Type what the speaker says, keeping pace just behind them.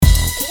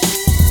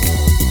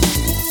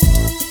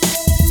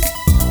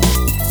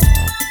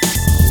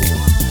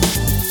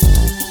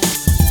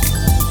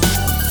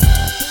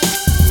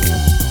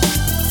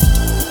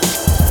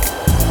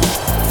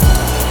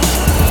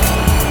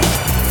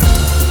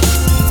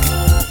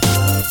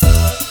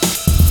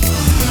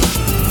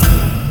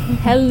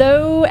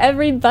Hello,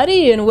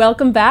 everybody, and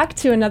welcome back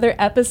to another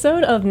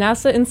episode of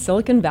NASA in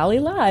Silicon Valley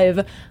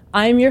Live.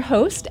 I'm your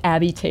host,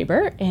 Abby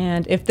Tabor,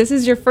 and if this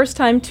is your first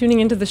time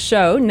tuning into the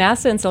show,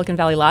 NASA in Silicon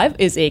Valley Live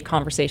is a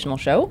conversational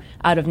show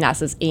out of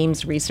NASA's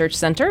Ames Research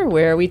Center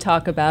where we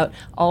talk about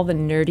all the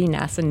nerdy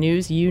NASA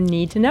news you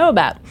need to know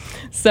about.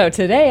 So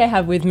today I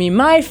have with me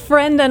my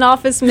friend and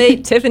office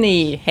mate,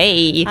 Tiffany.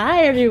 Hey.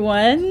 Hi,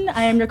 everyone.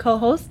 I am your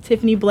co-host,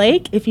 Tiffany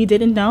Blake. If you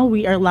didn't know,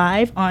 we are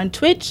live on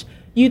Twitch,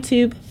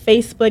 YouTube,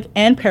 Facebook,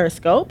 and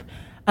Periscope.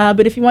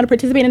 But if you want to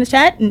participate in the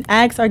chat and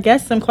ask our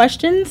guests some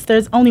questions,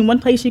 there's only one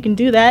place you can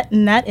do that,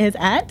 and that is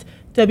at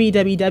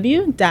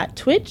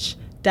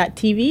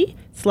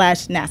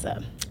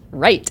www.twitch.tv/NASA.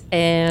 Right,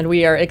 and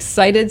we are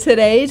excited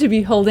today to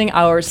be holding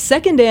our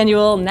second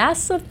annual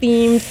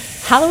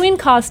NASA-themed Halloween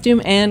costume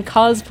and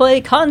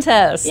cosplay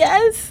contest.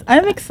 Yes,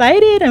 I'm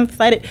excited.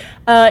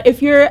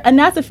 If you're a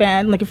NASA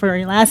fan looking for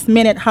your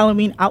last-minute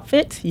Halloween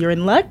outfit, you're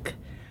in luck.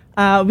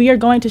 We are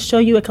going to show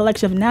you a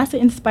collection of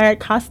NASA-inspired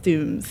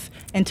costumes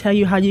and tell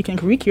you how you can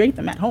recreate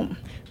them at home.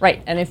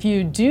 Right, and if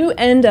you do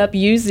end up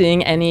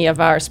using any of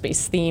our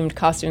space-themed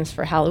costumes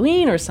for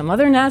Halloween or some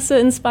other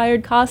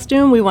NASA-inspired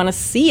costume, we want to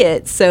see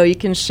it, so you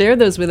can share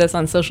those with us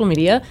on social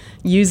media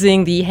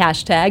using the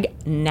hashtag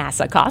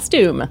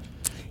NASACostume.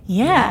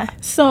 Yeah.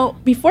 So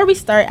before we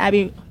start,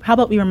 Abby, how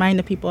about we remind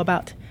the people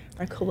about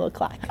our cool little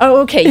clock?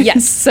 Oh, okay,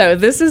 yes. So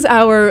this is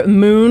our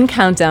moon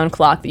countdown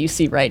clock that you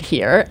see right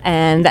here.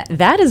 And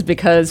that is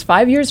because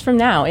 5 years from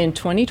now, in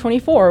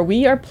 2024,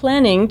 we are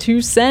planning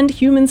to send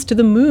humans to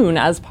the moon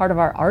as part of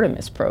our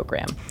Artemis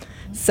program.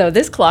 So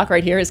this clock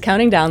right here is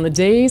counting down the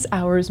days,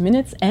 hours,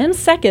 minutes, and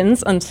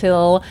seconds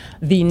until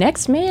the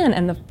next man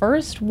and the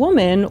first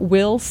woman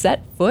will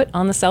set foot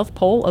on the south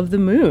pole of the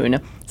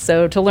moon.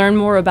 So to learn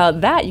more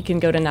about that, you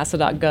can go to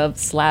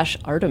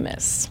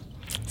nasa.gov/Artemis.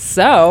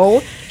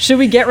 So, should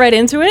we get right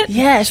into it?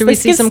 Yes. Should we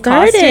see some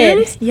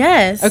costumes?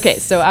 Yes. Okay,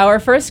 so our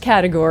first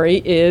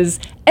category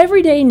is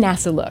everyday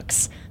NASA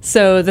looks.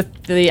 So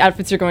the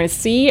outfits you're going to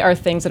see are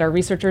things that our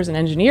researchers and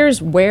engineers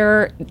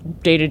wear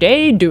day to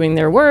day, doing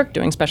their work,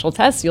 doing special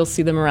tests. You'll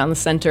see them around the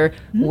center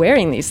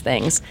wearing these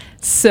things.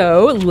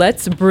 So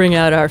let's bring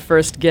out our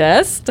first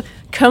guest.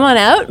 Come on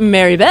out,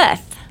 Mary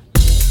Beth.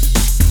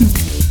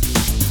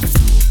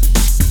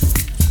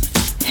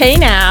 Hey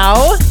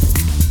now.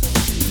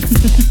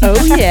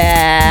 Oh,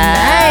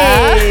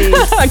 yeah.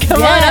 Nice.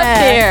 Come on up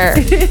here.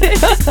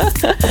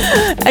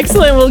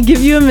 Excellent. We'll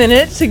give you a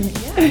minute to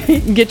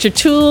get your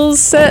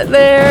tools set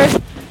there,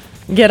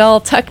 get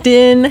all tucked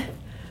in,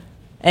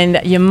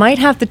 and you might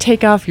have to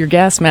take off your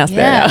gas mask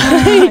there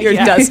now, your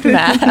dust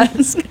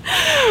mask.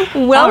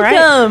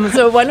 Welcome.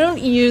 So why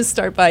don't you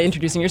start by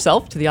introducing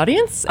yourself to the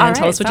audience and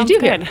tell us what you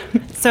do here.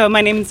 So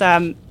my name's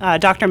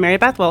Dr. Mary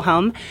Beth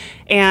Wilhelm,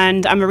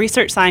 and I'm a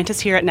research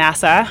scientist here at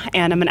NASA,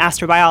 and I'm an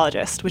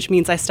astrobiologist, which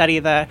means I study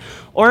the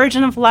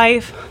origin of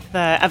life,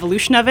 the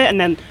evolution of it,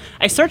 and then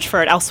I search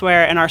for it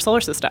elsewhere in our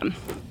solar system.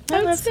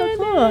 Oh, that's so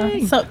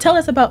cool. So tell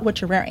us about what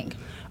you're wearing.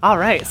 All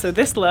right, so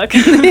this look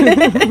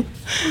is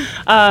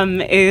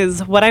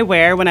what I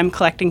wear when I'm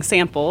collecting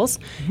samples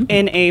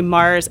in a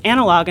Mars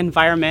analog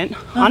environment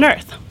on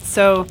Earth.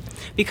 So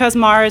because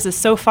Mars is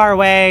so far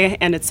away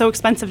and it's so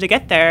expensive to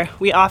get there,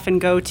 we often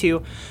go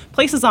to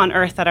places on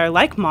Earth that are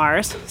like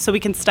Mars so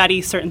we can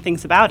study certain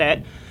things about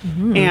it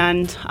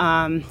and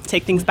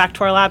take things back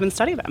to our lab and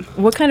study them.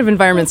 What kind of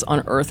environments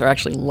on Earth are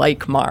actually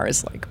like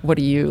Mars? Like, what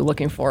are you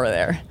looking for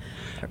there?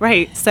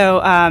 Right,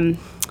 so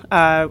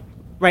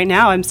right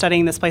now, I'm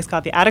studying this place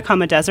called the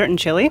Atacama Desert in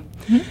Chile,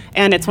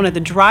 and it's one of the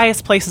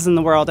driest places in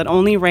the world. It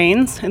only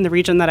rains in the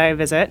region that I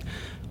visit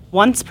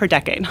once per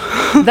decade.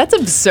 That's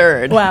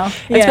absurd. Wow.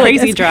 It's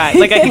crazy dry.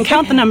 Like, I can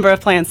count the number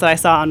of plants that I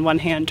saw on one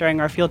hand during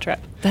our field trip.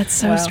 That's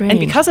so strange. And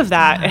because of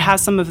that, it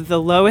has some of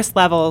the lowest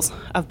levels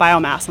of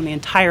biomass on the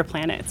entire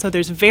planet. So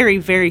there's very,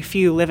 very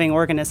few living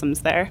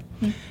organisms there.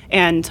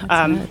 And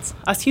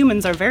us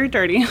humans are very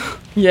dirty.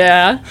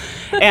 Yeah.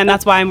 And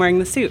that's why I'm wearing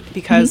the suit,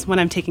 because when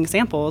I'm taking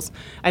samples,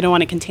 I don't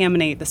want to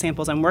contaminate the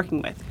samples I'm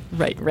working with.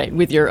 Right.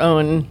 With your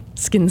own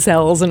skin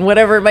cells and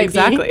whatever it might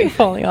be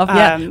falling off.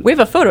 We have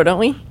a photo, don't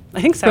we?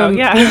 I think so, From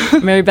yeah.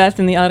 Mary Beth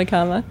in the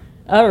Atacama.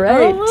 All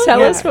right.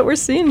 Tell us what we're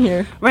seeing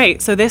here.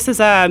 Right. So this is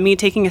me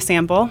taking a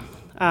sample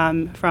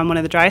from one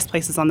of the driest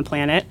places on the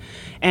planet.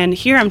 And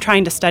here I'm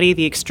trying to study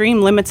the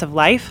extreme limits of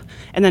life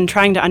and then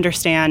trying to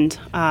understand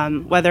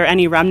whether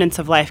any remnants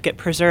of life get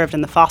preserved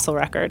in the fossil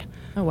record.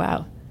 Oh,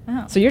 wow.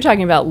 So you're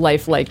talking about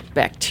life like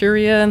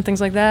bacteria and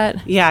things like that?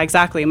 Yeah,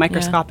 exactly.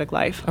 Microscopic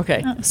life.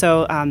 Okay.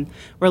 So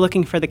we're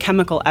looking for the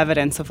chemical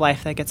evidence of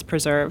life that gets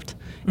preserved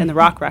in the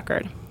rock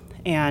record.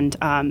 And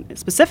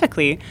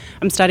specifically,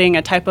 I'm studying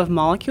a type of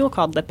molecule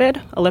called a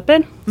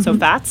lipid, so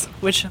fats,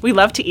 which we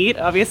love to eat,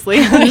 obviously.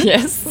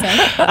 Yes.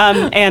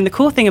 And the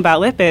cool thing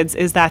about lipids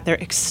is that they're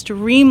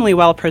extremely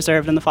well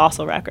preserved in the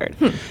fossil record.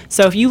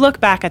 So if you look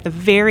back at the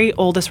very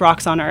oldest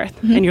rocks on Earth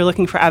and you're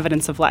looking for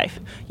evidence of life,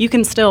 you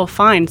can still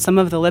find some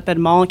of the lipid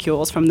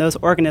molecules from those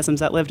organisms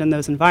that lived in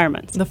those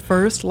environments. The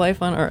first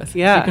life on Earth.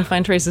 Yeah. You can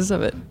find traces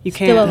of it. You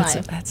can. Still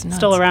alive. That's nuts.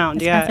 Still around,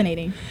 That's yeah.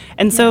 fascinating.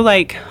 And so,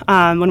 like,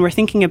 when we're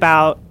thinking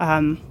about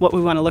what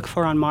we want to look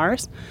for on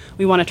Mars,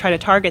 we want to try to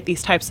target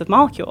these types of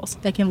molecules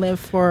That can live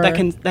for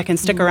that can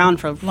stick around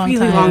for long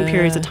really time. long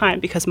periods of time,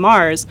 because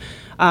Mars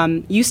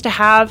used to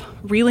have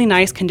really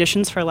nice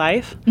conditions for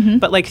life,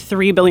 but like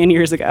 3 billion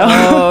years ago.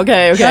 Oh,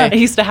 okay, okay. It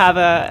used to have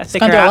a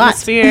thicker under a lot.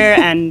 atmosphere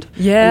and,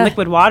 Yeah. and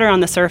liquid water on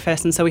the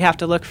surface, and so we have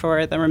to look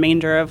for the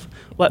remainder of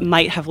what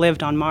might have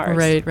lived on Mars.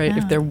 Right, right. Yeah.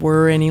 If there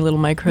were any little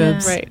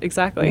microbes. Right,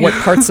 exactly. What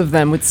parts of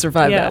them would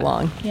survive Yeah. that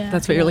long? Yeah.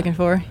 That's what you're looking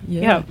for?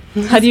 Yeah.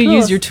 How do you cool.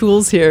 use your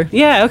tools here?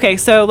 Yeah, okay.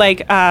 So,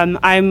 like,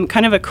 I'm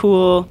kind of a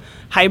cool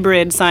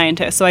hybrid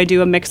scientist. So I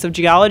do a mix of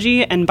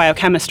geology and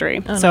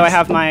biochemistry. So I nice.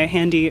 have my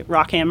handy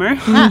rock hammer.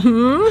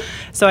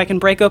 So I can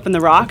break open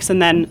the rocks,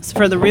 and then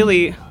for the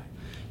really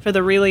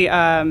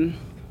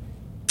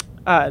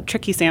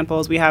tricky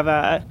samples, we have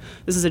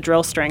this is a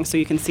drill string, so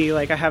you can see,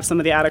 like, I have some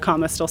of the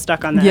Atacama still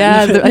stuck on there.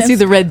 Yeah, I see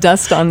the red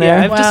dust on there.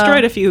 Yeah, I've Wow.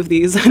 destroyed a few of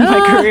these in my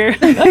career.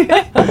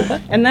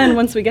 And then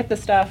once we get the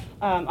stuff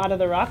out of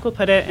the rock, we'll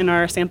put it in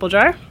our sample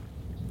jar.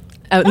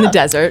 Out in the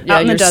desert. Yeah,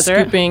 Out in the you're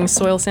desert. scooping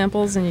soil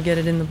samples and you get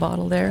it in the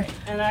bottle there.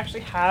 And I actually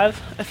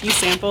have a few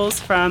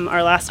samples from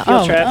our last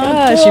field trip.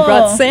 She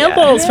brought Cool.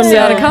 samples from the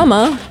Yeah.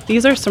 Atacama.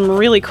 These are some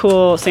really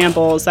cool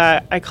samples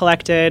that I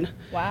collected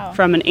Wow.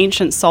 from an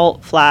ancient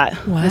salt flat.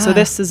 Wow. And so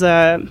this is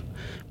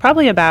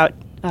probably about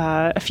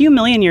a few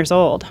million years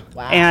old.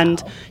 Wow.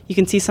 And you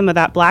can see some of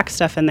that black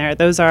stuff in there.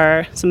 Those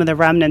are some of the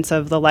remnants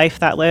of the life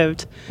that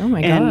lived Oh my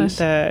in gosh.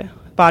 the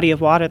body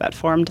of water that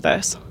formed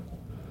this.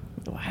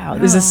 Wow.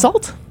 Is this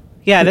salt?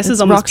 Yeah, this It's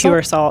is almost rock salt?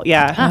 pure salt.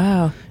 Yeah.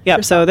 Wow.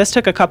 Yep. So this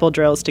took a couple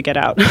drills to get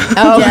out.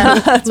 Oh, Yeah,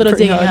 that's little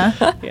pretty digging, hard.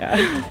 huh?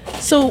 Yeah.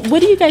 So,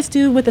 what do you guys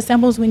do with the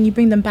samples when you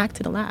bring them back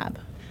to the lab?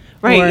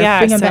 Right, Or yeah.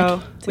 bring them So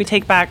back we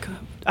take back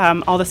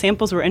all the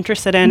samples we're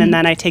interested in, and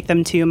then I take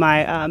them to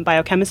my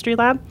biochemistry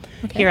lab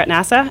here at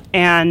NASA,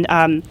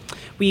 and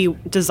we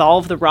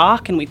dissolve the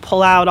rock and we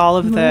pull out all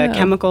of the Wow.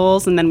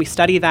 chemicals, and then we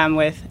study them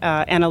with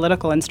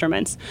analytical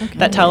instruments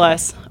that tell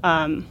us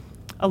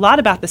a lot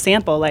about the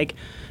sample, like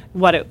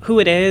who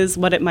it is,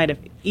 what it might have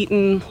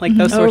eaten, like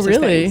those Oh, sorts of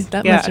really? things.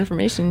 That Yeah. much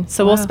information.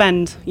 So we'll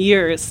spend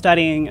years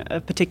studying a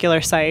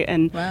particular site,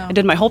 and Wow. I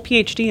did my whole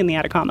PhD in the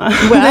Atacama.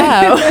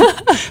 Wow.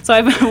 So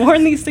I've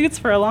worn these suits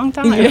for a long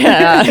time.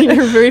 Yeah,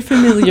 you're very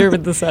familiar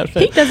with this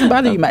outfit. Heat doesn't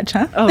bother you much,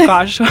 huh? Oh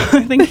gosh,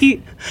 I think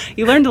heat.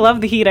 You learn to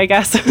love the heat, I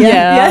guess.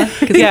 Yeah.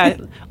 Yeah.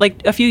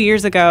 Like a few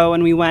years ago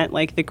when we went,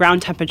 like the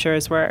ground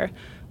temperatures were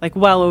like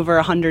well over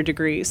 100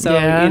 degrees. So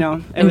Yeah. you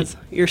know,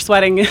 you're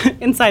sweating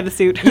inside the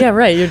suit. Yeah,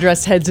 right. You're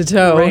dressed head to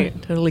toe,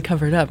 Right. totally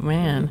covered up.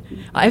 Man,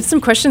 I have some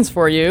questions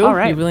for you. All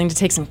right. You willing to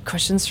take some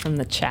questions from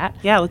the chat?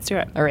 Yeah, let's do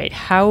it. All right.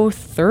 How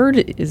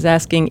Third is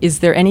asking: is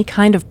there any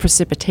kind of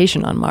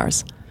precipitation on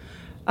Mars?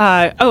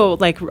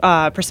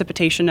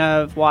 Precipitation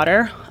of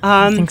water.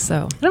 I think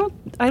so.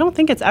 I don't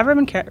think it's ever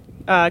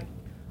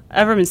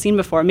been seen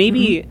before.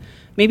 Maybe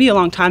a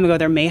long time ago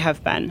there may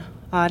have been.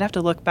 I'd have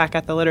to look back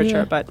at the literature,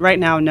 Yeah. but right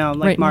now, no.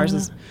 Like Right Mars now,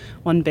 is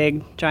one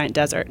big giant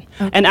desert.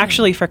 And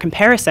actually, for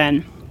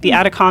comparison, the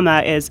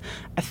Atacama is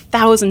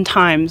 1,000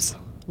 times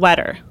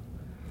wetter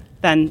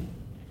than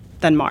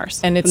Mars,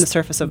 And than it's- the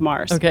surface of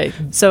Mars. Okay.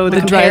 So The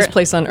driest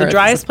place on Earth. The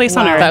driest place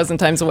on Earth 1,000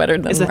 times wetter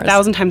than is Mars.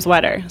 1,000 times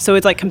wetter. So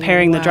it's like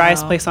comparing the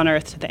driest Wow. place on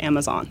Earth to the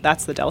Amazon.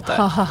 That's the delta.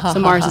 So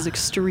Mars is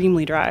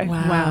extremely dry.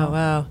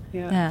 Wow.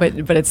 Yeah.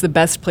 But it's the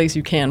best place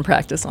you can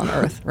practice on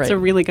Earth, right? It's a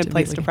really good To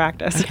place be to looking-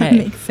 practice. Okay.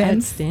 Makes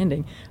sense.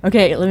 Outstanding.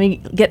 Okay, let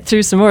me get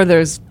through some more.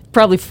 There's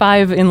probably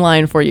 5 in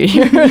line for you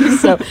here.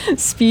 So,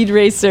 Speed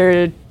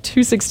Racer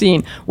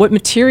 216. What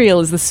material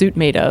is the suit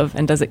made of,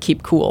 and does it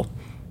keep cool?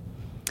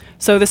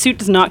 So the suit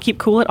does not keep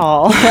cool at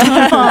all.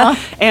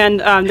 And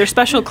they're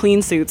special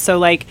clean suits. So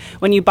like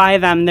when you buy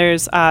them,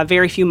 there's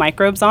very few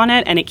microbes on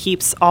it, and it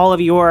keeps all of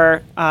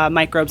your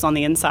microbes on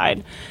the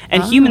inside.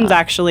 And humans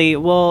actually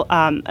will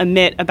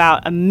emit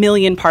about 1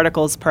 million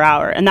particles per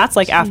hour. And that's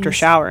like after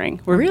showering.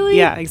 Really?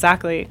 Yeah,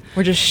 exactly.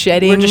 We're just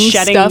shedding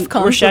stuff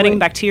constantly? We're shedding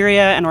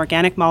bacteria and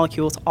organic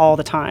molecules all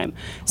the time.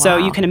 So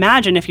Wow. you can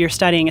imagine if you're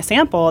studying a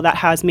sample that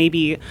has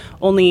maybe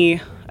only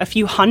a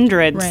few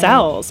hundred Right.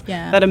 cells,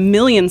 Yeah. that 1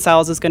 million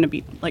cells is going to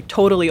be like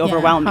totally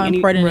overwhelming. How And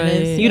important Right.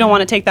 it is. you don't want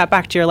to take that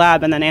back to your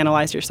lab and then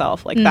analyze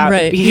yourself. Like that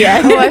Right. would be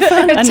Yeah. Oh, I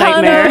found a ton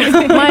nightmare.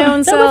 of my own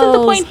That cells. wasn't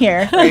the point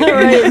here.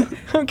 Right.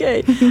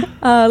 Okay.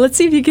 Let's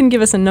see if you can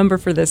give us a number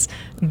for this.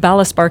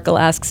 Ballasparkle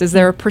asks, is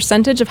there a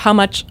percentage of how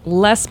much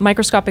less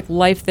microscopic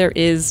life there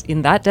is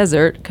in that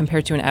desert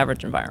compared to an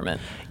average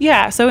environment?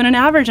 Yeah. So in an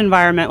average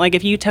environment, like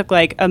if you took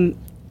like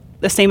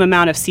the same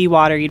amount of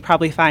seawater, you'd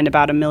probably find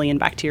about 1 million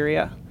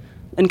bacteria.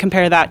 and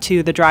compare that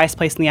to the driest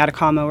place in the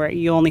Atacama where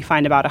you only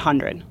find about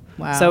 100.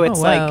 Wow. So it's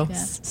wow.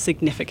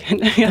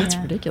 significant. That's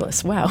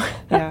ridiculous. Wow.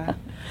 Yeah.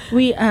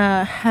 We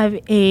have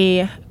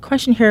a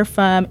question here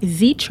from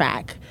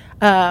Z-Track.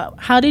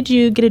 How did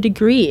you get a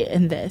degree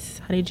in this?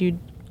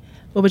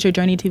 What was your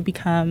journey to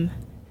become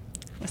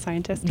A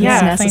scientist?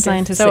 Yeah, NASA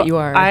scientist So that you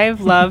are.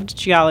 I've loved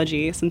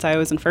geology since I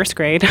was in first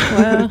grade.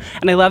 Wow.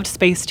 And I loved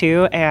space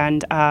too.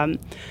 And I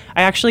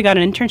actually got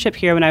an internship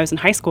here when I was in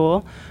high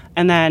school.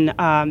 And then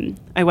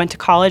I went to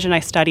college and I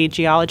studied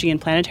geology and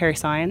planetary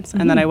science.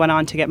 And then I went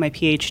on to get my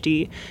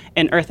PhD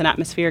in Earth and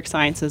atmospheric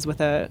sciences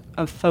with a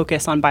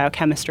focus on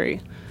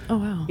biochemistry. Oh,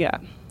 wow. Yeah.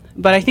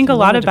 But I think a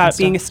lot about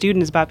being a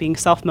student is about being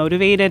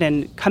self-motivated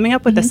and coming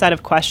up with a set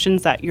of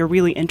questions that you're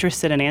really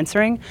interested in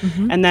answering,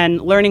 and then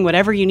learning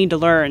whatever you need to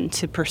learn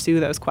to pursue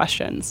those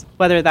questions,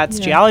 whether that's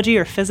geology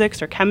or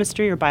physics or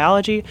chemistry or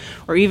biology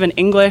or even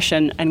English.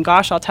 And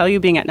gosh, I'll tell you,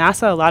 being at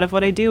NASA, a lot of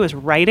what I do is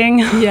writing.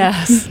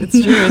 Yes,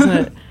 it's true, isn't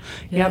it?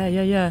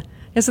 Yep.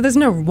 Yeah, so there's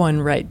no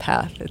one right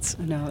path. It's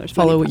there's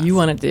follow many what you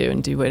paths. want to do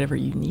and do whatever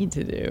you need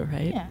to do,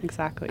 right? Yeah.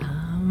 Exactly.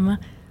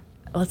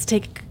 Let's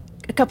take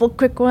a couple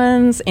quick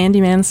ones.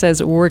 Andy Man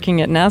says working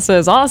at NASA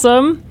is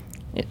awesome.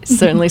 It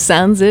certainly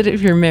sounds it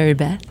if you're Mary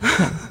Beth.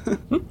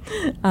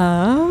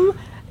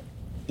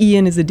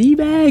 Ian is a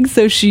D-bag,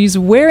 so she's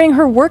wearing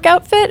her work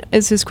outfit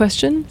is his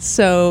question.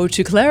 So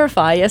to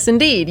clarify, yes,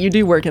 indeed, you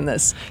do work in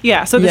this.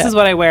 Yeah, so this is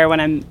what I wear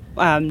when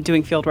I'm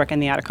doing field work in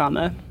the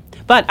Atacama.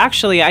 But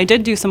actually, I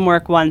did do some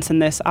work once in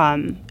this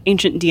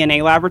ancient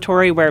DNA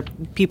laboratory where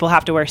people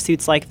have to wear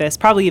suits like this,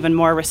 probably even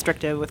more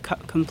restrictive with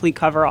complete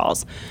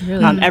coveralls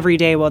every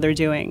day while they're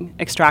doing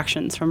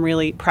extractions from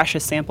really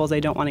precious samples they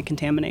don't want to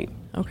contaminate.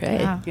 Okay.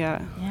 Wow.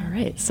 Yeah. All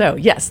right. So,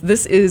 yes,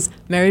 this is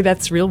Mary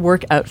Beth's real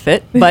work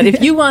outfit. But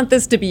if you want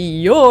this to be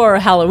your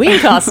Halloween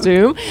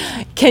costume,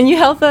 can you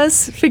help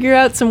us figure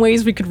out some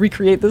ways we could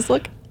recreate this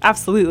look?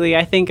 Absolutely.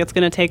 I think it's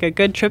going to take a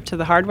good trip to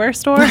the hardware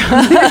store.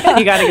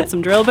 You got to get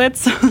some drill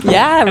bits.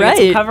 Yeah, Get right.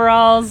 some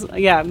coveralls.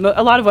 Yeah,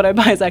 a lot of what I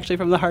buy is actually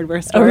from the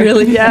hardware store. Oh,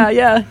 really?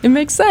 Yeah. It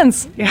makes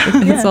sense. Yeah.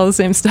 It's all the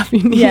same stuff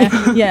you need.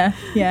 Yeah.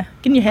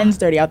 Getting your hands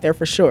dirty out there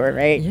for sure,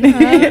 right?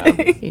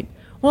 Yeah.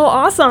 Well,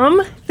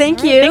 awesome.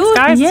 Thank you. Thanks,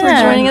 guys. For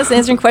Yeah. joining us,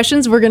 answering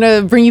questions. We're going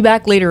to bring you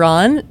back later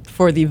on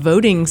for the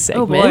voting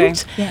segment. boy.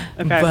 Yeah.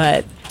 Okay.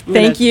 But I'm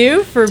thank gonna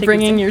you for take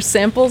bringing this- your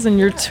samples and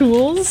your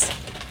tools.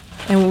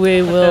 And we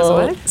those will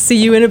away. see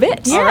you in a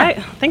bit. All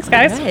right. Thanks,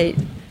 guys. All right.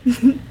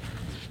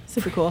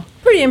 Super cool.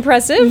 Pretty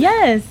impressive.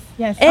 Yes.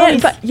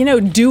 And, but,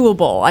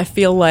 doable. I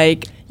feel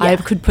like I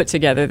could put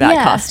together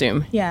that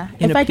costume. Yeah.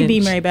 in If a I could be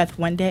pinch. Mary Beth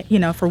one day,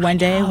 for one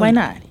day, why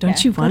not?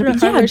 Don't you want Go to be?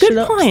 the Yeah, hardware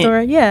good point.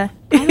 Store. Yeah.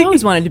 I've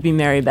always wanted to be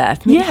Mary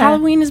Beth. Maybe Yeah.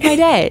 Halloween is my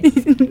day.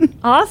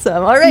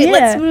 Awesome. All right, Yeah.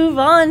 let's move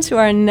on to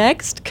our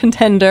next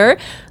contender.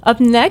 Up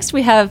next,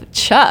 we have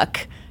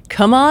Chuck.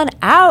 Come on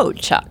out,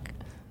 Chuck.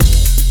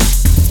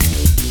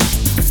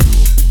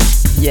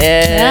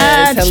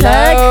 Yes.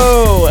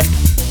 Hello.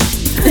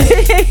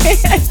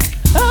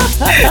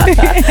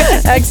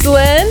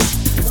 Excellent.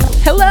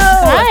 Hello.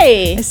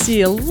 Hi. I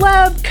see a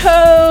lab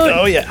coat.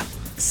 Oh, yeah.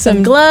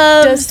 Some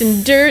gloves. dust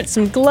and dirt,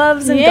 some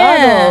gloves and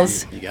Yeah.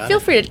 goggles. You got Feel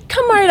it. free to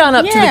come right on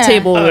up to the Yeah.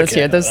 table with us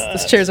Okay. here.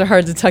 Those chairs are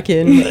hard to tuck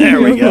in.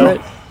 There we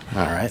go.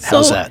 All right.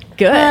 How's So, that?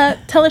 Good.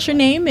 Tell us your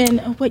name and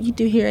what you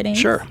do here at Ames.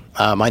 Sure.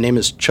 My name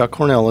is Chuck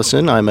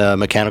Cornelison. I'm a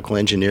mechanical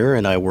engineer,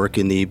 and I work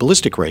in the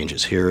ballistic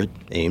ranges here at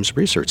Ames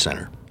Research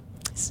Center.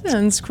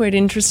 Sounds quite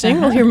interesting.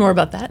 We'll hear more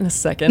about that in a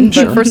second.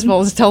 But first of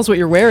all, just tell us what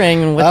you're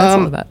wearing and what that's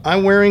all about.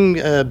 I'm wearing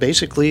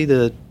basically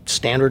the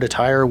standard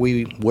attire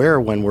we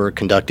wear when we're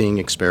conducting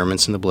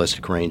experiments in the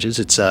ballistic ranges.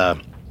 It's a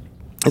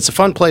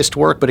fun place to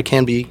work, but it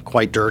can be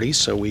quite dirty,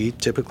 so we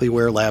typically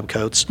wear lab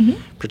coats,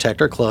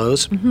 protect our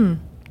clothes.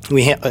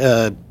 We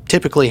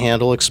typically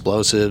handle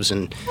explosives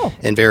and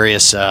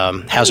various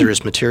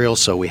hazardous materials,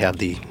 so we have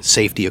the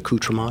safety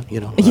accoutrement,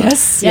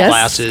 Yes. Gotta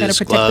glasses,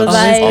 protect gloves, those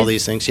eyes. all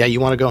these things. Yeah, you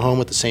want to go home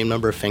with the same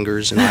number of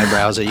fingers and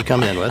eyebrows that you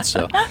come in with.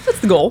 So, That's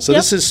the goal. so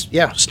this is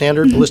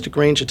standard ballistic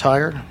range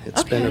attire.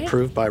 It's been Okay.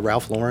 approved by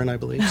Ralph Lauren, I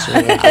believe. So,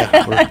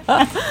 we're-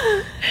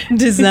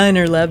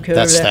 Designer lab coat.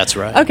 over there. that's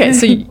right. Okay,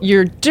 so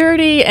you're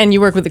dirty and you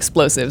work with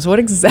explosives. What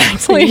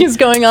exactly is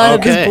going on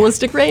at this Okay.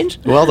 ballistic range?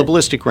 Well, the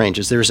ballistic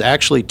ranges, there's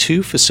actually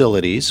 2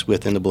 facilities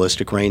within the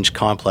ballistic range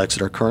complex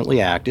that are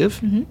currently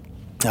active.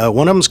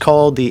 One of them is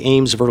called the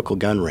Ames Vertical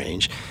Gun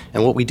Range,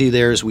 and what we do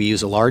there is we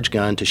use a large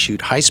gun to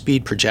shoot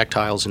high-speed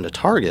projectiles into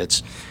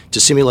targets to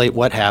simulate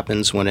what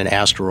happens when an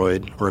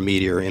asteroid or a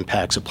meteor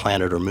impacts a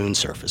planet or moon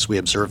surface. We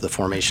observe the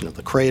formation of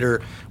the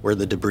crater, where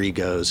the debris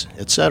goes,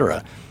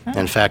 etc.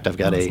 In fact, I've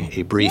got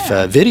a brief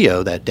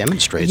video that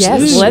demonstrates Yes,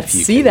 this. let's if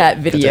you see can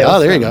that get video. Oh,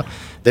 there you go.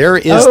 There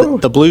is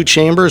the blue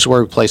chambers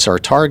where we place our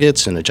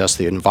targets and adjust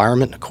the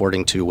environment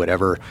according to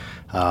whatever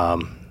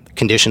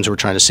conditions we're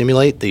trying to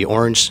simulate. The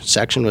orange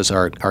section was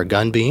our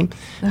gun beam.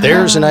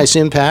 There's a nice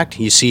impact.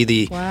 You see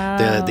the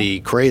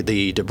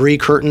debris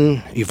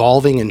curtain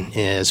evolving and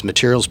as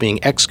materials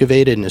being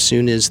excavated, and as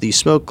soon as the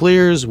smoke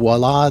clears,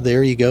 voila,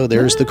 there you go.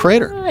 There's the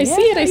crater. I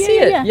see it. I see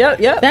it.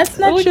 Yep. That's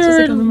not Just like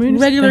your on the moon.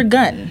 regular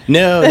gun.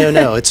 No.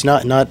 It's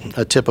not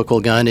a typical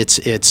gun.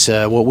 It's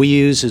what we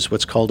use is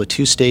what's called a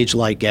two-stage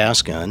light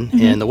gas gun,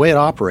 and the way it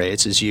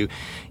operates is you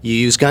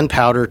use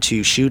gunpowder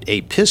to shoot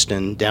a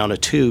piston down a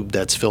tube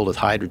that's filled with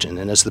hydrogen,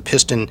 and as the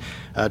piston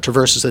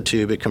traverses the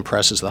tube, it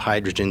compresses the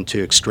hydrogen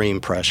to extreme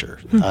pressure,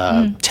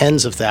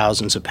 tens of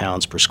thousands of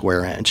pounds per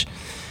square inch.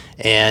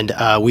 And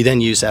we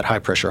then use that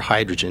high-pressure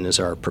hydrogen as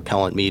our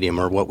propellant medium,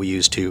 or what we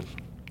use to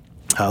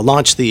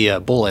launch the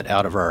bullet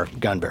out of our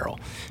gun barrel.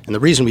 And the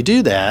reason we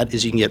do that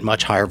is you can get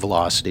much higher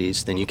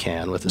velocities than you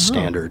can with a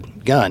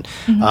standard gun.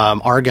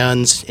 Our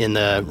guns in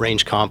the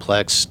range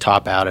complex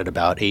top out at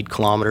about 8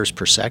 kilometers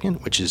per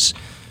second, which is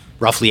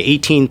roughly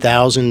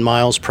 18,000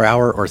 miles per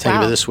hour. Or think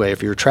of it this way,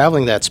 if you were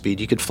traveling that speed,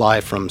 you could fly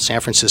from San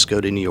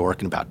Francisco to New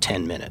York in about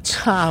 10 minutes.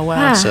 Ah,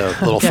 wow. So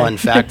a little fun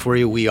fact for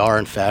you, we are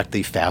in fact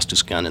the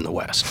fastest gun in the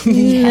West.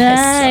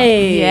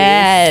 Yes.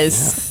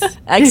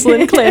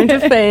 Excellent claim to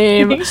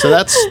fame. So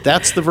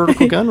that's the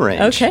vertical gun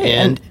range. Okay.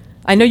 And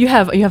I know you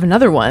have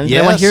another one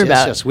that I want to hear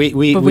about. Yes. But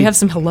we have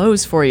some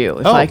hellos for you.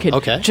 If I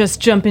could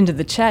just jump into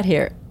the chat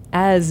here.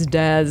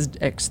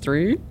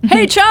 AsDazX3.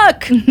 Hey,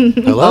 Chuck!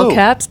 Hello. All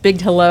caps, big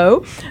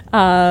hello.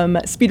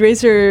 Speed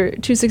Racer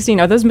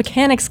 216. Are those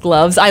mechanics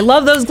gloves? I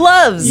love those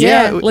gloves.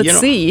 Yeah, let's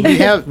see.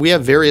 we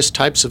have various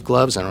types of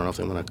gloves. I don't know if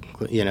they want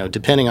to,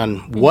 depending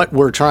on what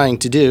we're trying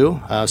to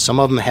do. Some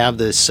of them have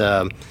this,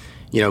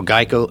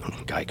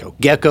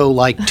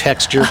 gecko-like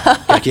texture.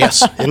 Like,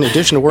 yes, in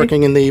addition to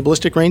working in the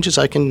ballistic ranges,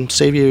 I can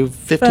save you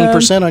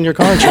 15% on your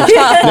car insurance.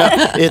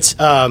 It's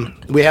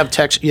we have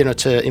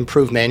to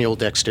improve manual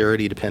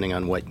dexterity depending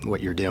on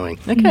what you're doing.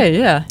 Okay,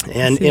 yeah.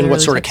 And what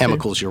sort of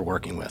chemicals you're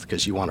working with,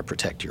 because you want to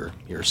protect your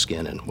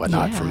skin and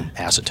whatnot from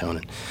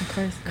acetone. Of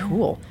course.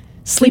 Cool.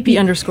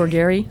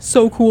 Sleepy_Gary.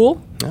 So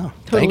cool. Yeah,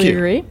 totally thank you.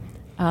 agree.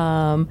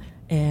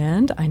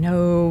 And I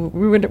know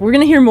we're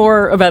going to hear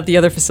more about the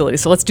other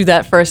facilities, so let's do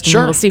that first,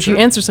 and we'll see if you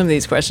answer some of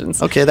these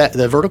questions. Okay,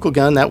 the vertical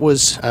gun, that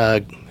was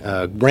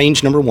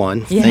range number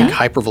one. Think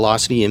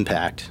hypervelocity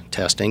impact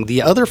testing.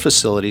 The other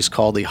facility is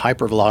called the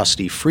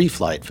hypervelocity free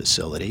flight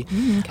facility.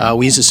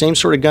 We use the same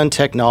sort of gun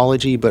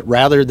technology, but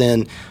rather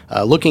than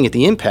looking at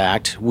the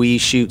impact, we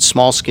shoot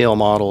small-scale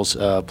models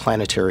of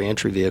planetary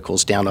entry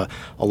vehicles down a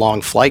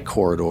long flight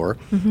corridor.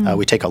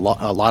 We take a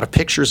lot of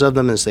pictures of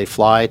them as they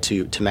fly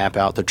to map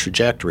out the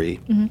trajectory.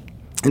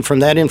 And from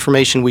that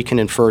information, we can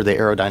infer the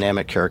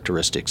aerodynamic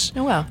characteristics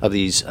of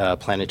these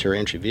planetary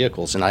entry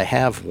vehicles. And I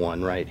have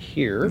one right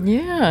here.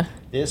 Yeah.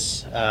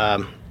 This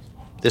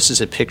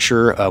is a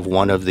picture of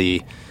one of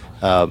the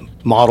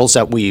models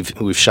that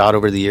we've shot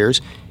over the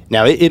years.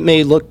 Now, it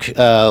may look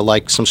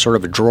like some sort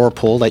of a drawer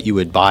pull that you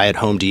would buy at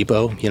Home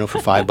Depot, for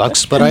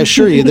 $5. But I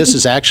assure you, this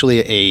is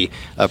actually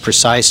a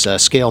precise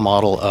scale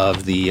model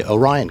of the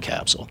Orion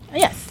capsule.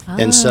 Yes.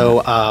 And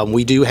so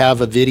we do have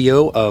a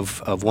video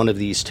of one of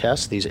these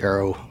tests, these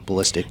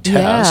aeroballistic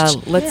tests.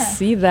 Yeah, let's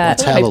see that.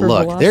 Let's have a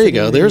look. There you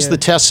go. hypervelocity There's the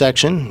video. test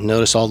section.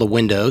 Notice all the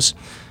windows.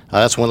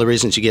 That's one of the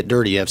reasons you get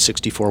dirty. You have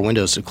 64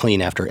 windows to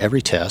clean after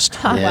every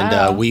test.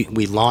 And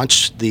we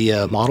launch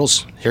the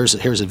models. Here's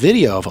a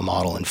video of a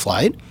model in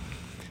flight.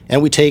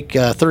 And we take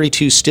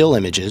 32 still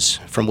images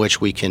from which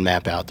we can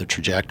map out the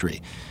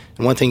trajectory.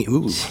 And one thing,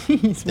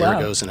 there it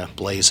goes in a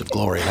blaze of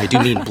glory. And I do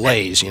mean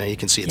blaze. You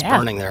can see it's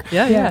burning there.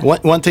 Yeah.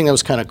 One thing that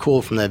was kind of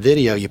cool from that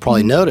video, you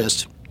probably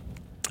noticed,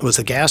 was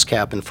the gas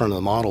cap in front of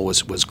the model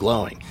was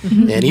glowing.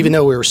 And even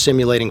though we were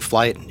simulating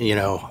flight,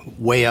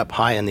 way up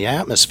high in the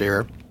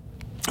atmosphere,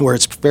 where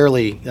it's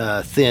fairly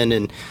thin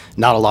and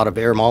not a lot of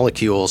air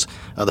molecules,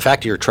 the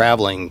fact that you're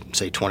traveling,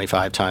 say,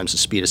 25 times the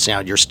speed of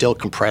sound, you're still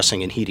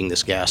compressing and heating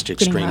this gas to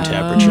extreme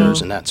temperatures,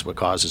 and that's what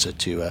causes it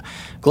to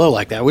glow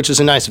like that, which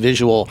is a nice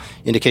visual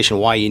indication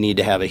why you need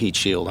to have a heat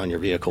shield on your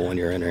vehicle when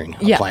you're entering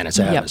a planet's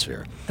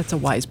atmosphere. That's a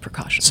wise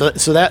precaution. So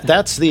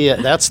that's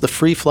the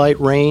free flight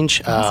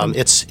range.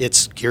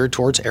 It's geared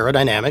towards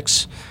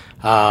aerodynamics.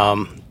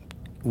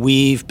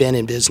 We've been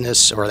in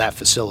business, or that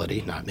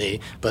facility, not me,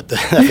 but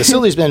that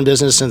facility's been in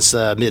business since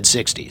the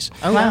mid-'60s.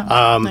 Oh,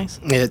 wow. Nice.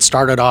 It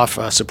started off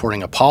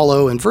supporting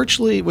Apollo, and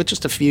virtually, with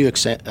just a few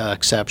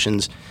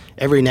exceptions,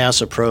 every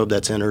NASA probe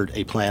that's entered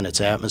a planet's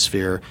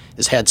atmosphere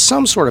has had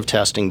some sort of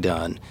testing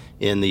done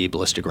in the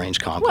ballistic range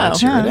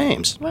complex here at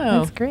Ames.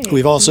 Wow. That's great.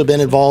 We've also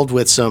been involved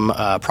with some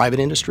private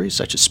industries,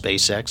 such as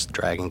SpaceX, the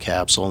Dragon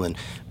capsule, and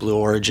Blue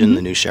Origin,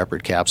 the New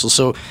Shepard capsule.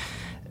 So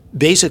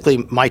basically,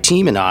 my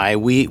team and I,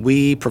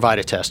 we provide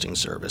a testing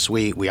service.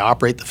 We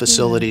operate the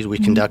facilities, we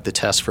conduct the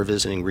tests for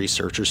visiting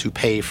researchers who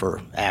pay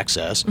for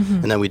access,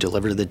 and then we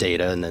deliver the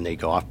data, and then they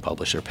go off,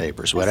 publish their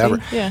papers, whatever.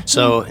 Yeah.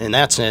 So in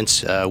that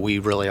sense, we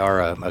really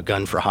are a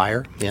gun for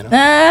hire, So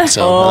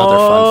another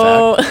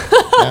fun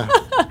fact.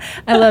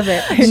 I love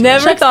it.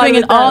 Never Chuck's thought of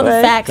bringing it that all the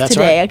way. facts That's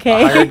today. right.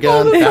 Okay. Hired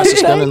gun,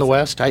 fastest gun in the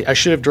West. I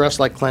should have dressed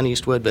like Clint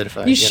Eastwood, but if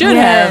I You should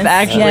Yes, have,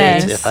 actually.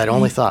 yes. if I'd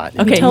only thought.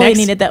 Okay, Totally next,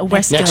 needed that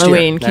Western. Next year.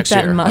 Halloween, keep Next that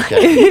in year. mind.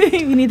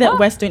 Okay. We need that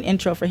Western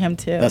intro for him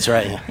too. That's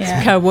right. Yeah.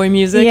 Yeah. Cowboy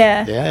music.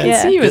 Yeah. Yeah.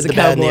 Yeah. See you as a The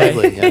bad and the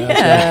cowboy. ugly. Yeah,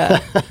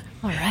 that's right.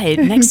 All right,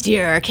 next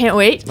year. Can't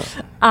wait.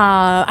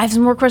 I have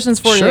some more questions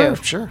for you.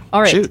 Sure.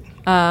 All right. Shoot.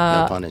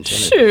 No pun intended.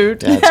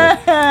 Shoot. Yeah,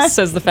 that's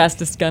Says the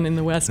fastest gun in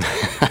the West.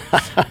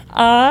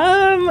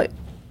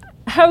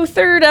 How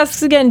Third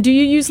asks again, do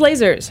you use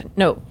lasers?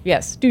 No.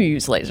 Yes. Do you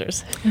use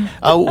lasers?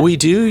 We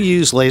do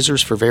use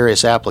lasers for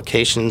various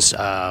applications.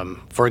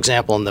 For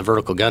example, in the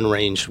vertical gun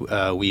range,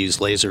 we use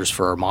lasers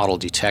for our model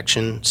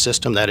detection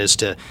system. That is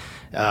to,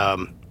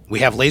 we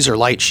have laser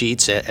light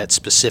sheets at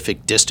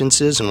specific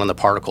distances, and when the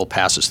particle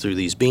passes through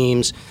these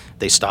beams,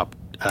 they stop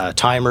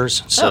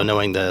timers. So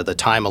knowing the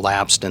time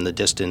elapsed and the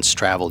distance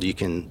traveled, you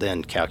can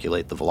then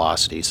calculate the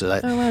velocity. So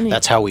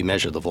that's how we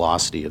measure the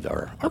velocity of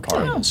our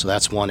particles. So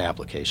that's one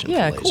application for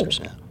lasers.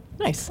 Cool.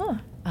 Nice.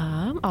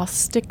 I'll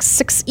stick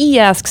 6E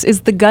asks,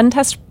 is the gun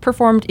test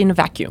performed in a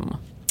vacuum?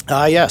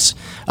 Yes.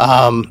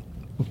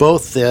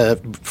 Both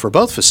for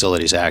both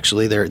facilities,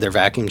 actually, they're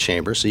vacuum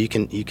chambers, so you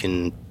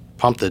can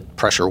pump the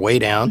pressure way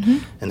down.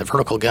 In the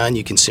vertical gun,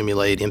 you can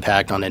simulate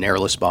impact on an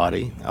airless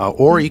body,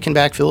 or you can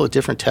backfill it with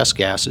different test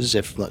gases.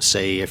 Let's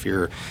say, if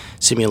you're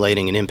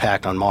simulating an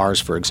impact on Mars,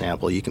 for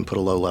example, you can put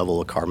a low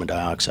level of carbon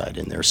dioxide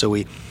in there. So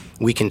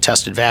we can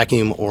test at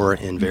vacuum or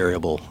in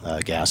variable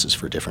gases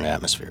for different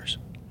atmospheres.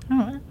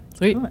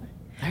 Sweet. All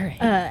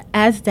right.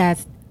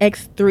 Asdas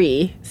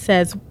X3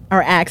 says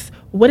or asks,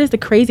 what is the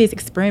craziest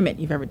experiment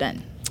you've ever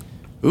done?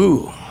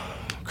 Ooh,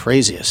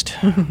 craziest.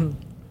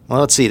 Well,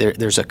 let's see.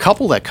 There's a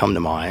couple that come to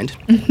mind.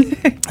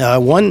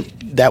 One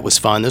that was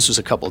fun. This was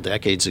a couple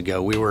decades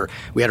ago.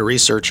 We had a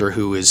researcher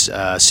who was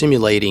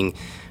simulating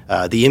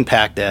the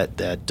impact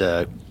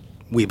that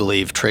we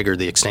believe triggered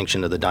the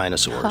extinction of the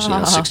dinosaurs.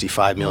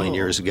 65 million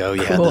years ago,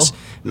 you had this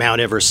Mount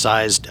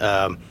Everest-sized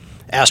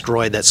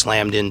asteroid that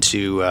slammed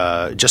into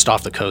just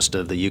off the coast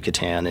of the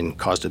Yucatan and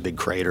caused a big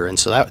crater. And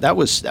so that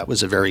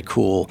was a very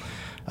cool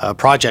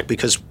project,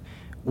 because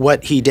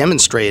what he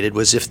demonstrated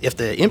was if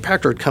the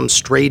impactor had come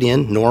straight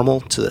in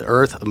normal to the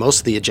Earth, most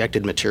of the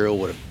ejected material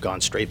would have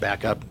gone straight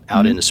back up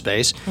out into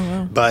space.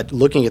 But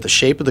looking at the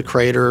shape of the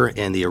crater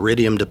and the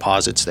iridium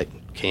deposits that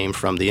came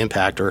from the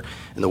impactor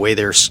and the way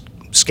they're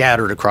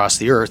scattered across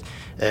the Earth,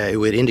 it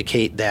would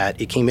indicate that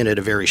it came in at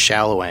a very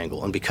shallow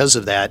angle. And because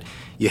of that,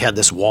 you had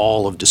this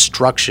wall of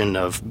destruction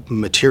of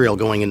material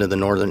going into the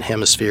northern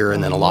hemisphere,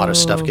 and then a lot of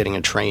stuff getting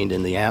entrained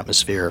in the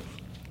atmosphere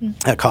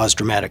that caused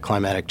dramatic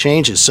climatic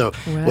changes. So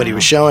what he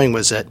was showing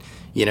was that,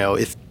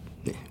 if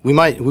we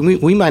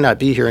might not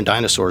be here, and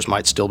dinosaurs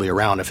might still be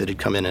around if it had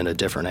come in a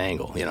different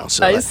angle.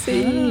 So I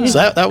see.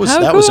 So that was How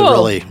that was a cool.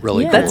 really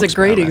cool That's a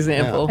great experiment.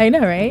 example. I know,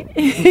 right?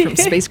 From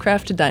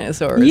spacecraft to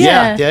dinosaurs.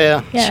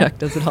 Yeah. Chuck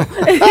does it all.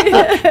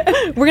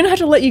 We're going to have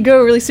to let you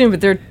go really soon, but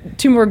there are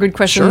two more good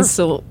questions,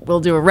 Sure. so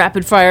we'll do a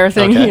rapid fire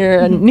thing Okay. here.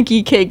 And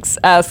Nikki Cakes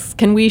asks,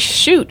 can we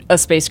shoot a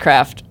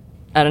spacecraft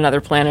at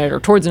another planet or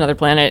towards another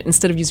planet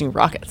instead of using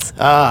rockets?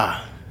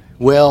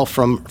 Well,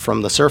 from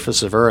the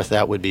surface of Earth,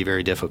 that would be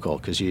very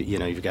difficult, because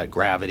you've got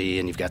gravity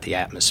and you've got the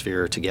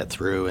atmosphere to get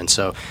through, and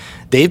so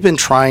they've been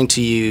trying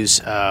to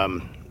use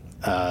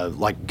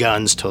like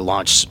guns to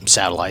launch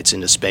satellites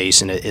into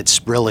space, and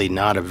it's really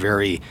not a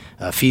very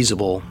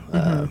feasible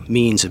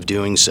means of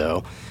doing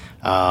so.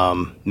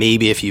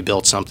 Maybe if you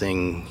built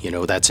something,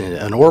 that's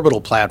an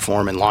orbital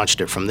platform and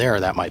launched it from there,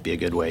 that might be a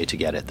good way to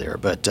get it there.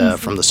 But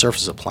from the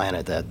surface of the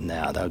planet, that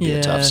would be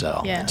a tough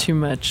sell. Yeah. Too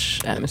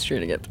much atmosphere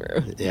to get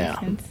through. Yeah.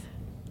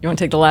 You want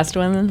to take the last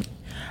one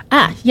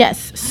then?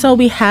 Yes. So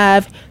we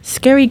have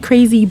Scary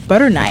Crazy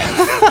Butter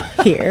Knife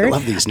here. I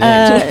love these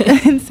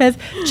names. And says,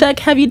 Chuck,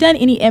 have you done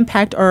any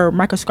impact or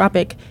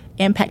microscopic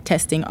impact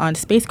testing on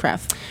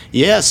spacecraft?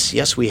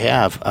 Yes, we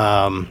have.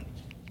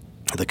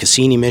 The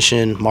Cassini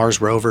mission,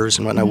 Mars rovers,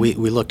 and whatnot. We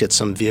looked at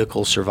some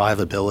vehicle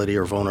survivability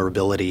or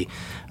vulnerability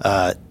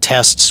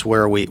tests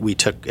where we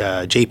took,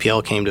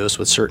 JPL came to us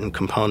with certain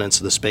components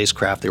of the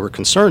spacecraft they were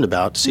concerned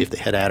about to see if they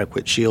had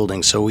adequate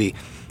shielding. So we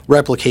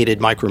replicated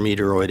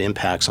micrometeoroid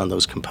impacts on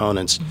those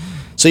components,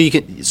 so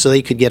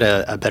they could get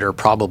a better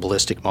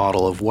probabilistic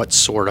model of what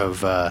sort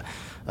of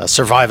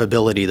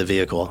survivability the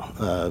vehicle,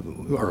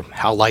 or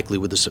how likely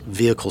would the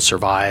vehicle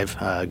survive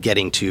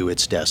getting to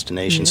its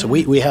destination. So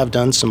we have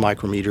done some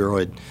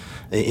micrometeoroid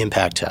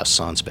impact tests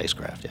on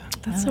spacecraft. Yeah,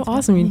 That's so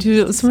awesome. You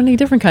do so many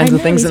different kinds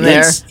of things in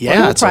there.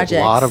 it's a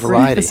lot of Great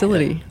variety.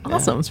 facility. Yeah,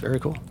 Awesome. it's very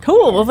cool.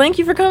 Cool. Well, thank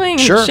you for coming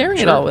Sure, and sharing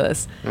it sure. all with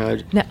us. Uh,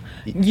 Now,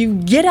 you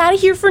get out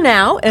of here for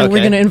now, and we're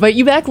Okay. going to invite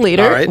you back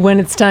later All right. when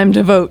it's time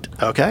to vote.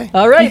 Okay.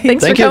 All right.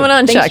 Thanks for Thank you. coming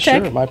on, Thanks, Chuck.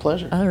 Chuck. Sure, my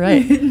pleasure. All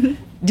right.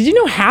 Did you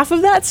know half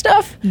of that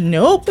stuff?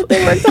 Nope.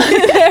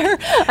 There.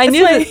 I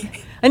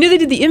knew they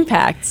did the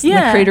impacts, and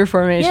the crater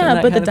formation. Yeah,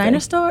 that but the kind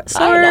of thing. dinosaur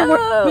I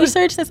know.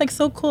 research, that's like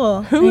so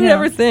cool. Who would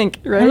ever think,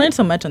 right? I learned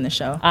so much on this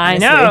show. I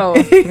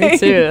honestly. know. Me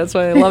too. That's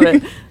why I love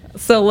it.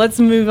 So let's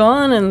move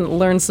on and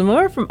learn some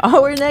more from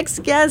our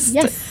next guest.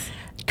 Yes.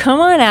 Come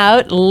on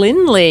out,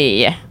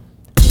 Lindley.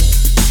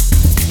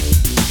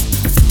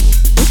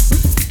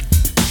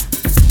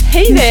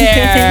 Hey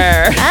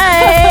there.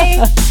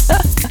 Hi.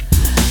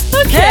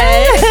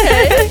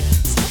 Okay.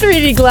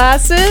 3D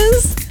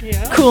glasses.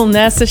 Yeah. Cool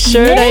NASA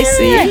shirt, I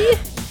see.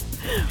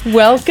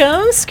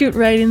 Welcome. Scoot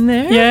right in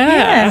there.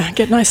 Yeah,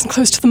 get nice and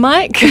close to the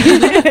mic.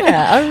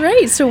 Yeah. All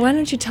right. So why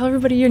don't you tell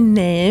everybody your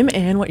name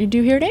and what you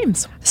do here at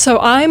Ames? So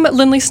I'm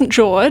Lindley St.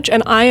 George,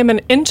 and I am an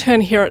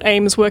intern here at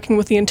Ames working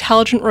with the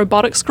Intelligent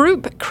Robotics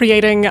Group,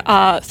 creating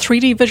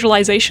 3D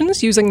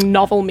visualizations using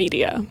novel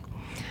media,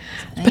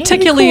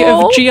 particularly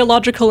Cool. of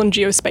geological and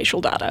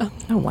geospatial data.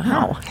 Oh,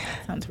 wow.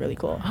 Sounds really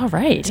cool. All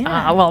right.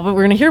 Well, we're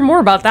going to hear more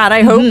about that,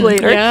 I hope,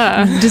 later.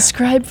 Yeah.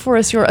 Describe for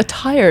us your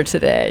attire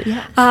today.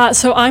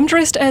 So I'm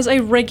dressed as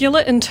a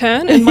regular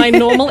intern in my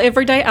normal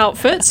everyday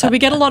outfit. So we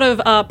get a lot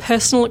of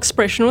personal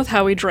expression with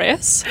how we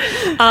dress.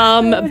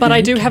 But I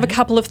do have a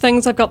couple of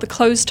things. I've got the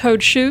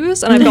closed-toed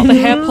shoes and I've got the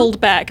hair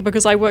pulled back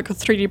because I work with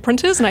 3D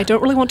printers and I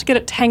don't really want to get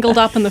it tangled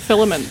up in the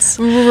filaments.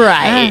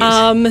 Right.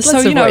 So,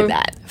 Let's you know, avoid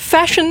that.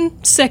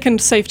 fashion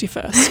second, safety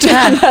first.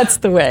 That's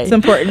the way. It's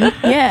important.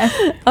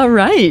 Yeah. All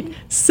right.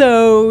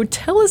 So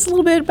tell us a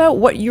little bit about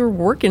what you're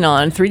working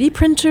on. 3D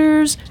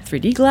printers,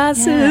 3D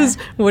glasses.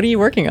 What are you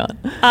working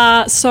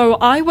on? So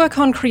I work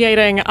on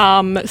creating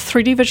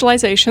 3D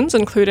visualizations,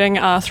 including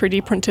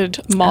 3D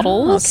printed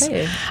models.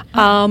 Okay.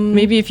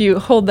 Maybe if you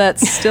hold that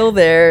still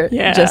there,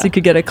 Yeah. Jesse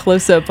could get a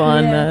close-up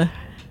on a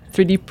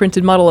 3D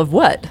printed model of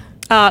what?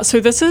 So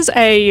this is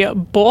a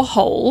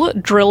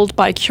borehole drilled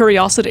by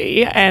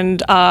Curiosity,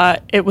 and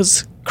it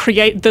was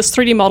this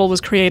 3D model was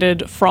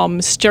created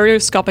from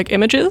stereoscopic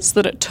images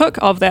that it took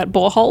of that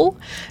borehole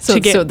to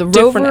get the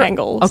different rover,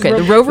 angles. Okay,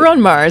 the rover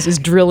on Mars is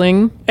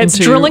drilling. It's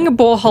into- drilling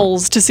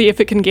boreholes to see if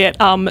it can get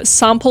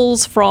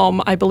samples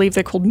from, I believe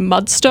they're called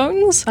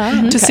mudstones,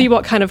 to see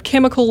what kind of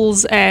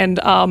chemicals and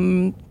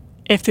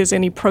if there's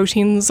any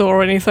proteins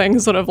or anything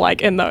sort of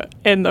like in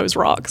those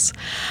rocks.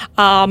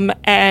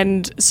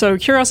 And so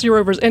Curiosity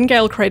rover is in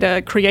Gale Crater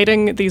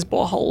creating these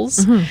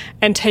boreholes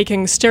and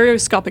taking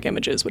stereoscopic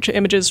images, which are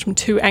images from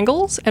two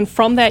angles. And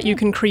from that you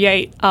can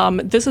create,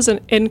 this is an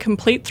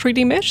incomplete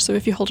 3D mesh. So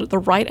if you hold it at the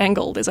right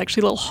angle, there's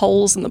actually little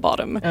holes in the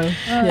bottom.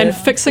 And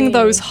fixing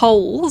those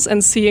holes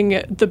and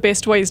seeing the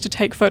best ways to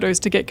take photos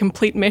to get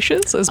complete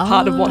meshes is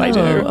part of what I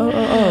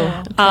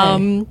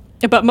do.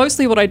 But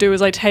mostly what I do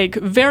is I take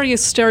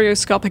various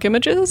stereoscopic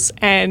images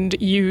and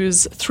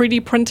use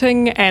 3D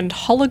printing and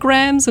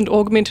holograms and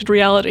augmented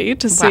reality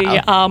to see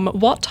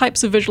what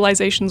types of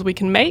visualizations we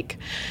can make,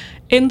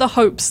 in the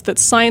hopes that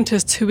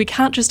scientists who we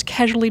can't just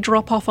casually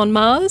drop off on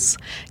Mars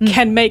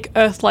can make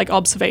Earth-like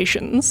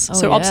observations.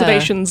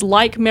 Observations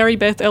like Mary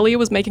Beth earlier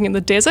was making in the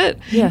desert,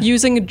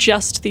 using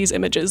just these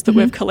images that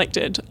we've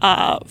collected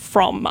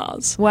from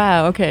Mars.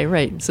 Wow, okay,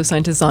 right. So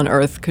scientists on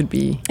Earth could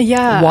be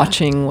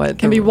watching what...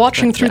 Can be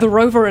watching through the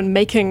rover and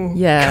making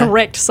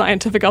correct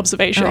scientific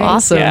observations.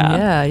 Awesome.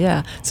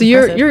 Yeah. So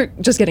you're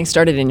just getting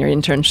started in your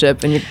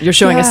internship, and you're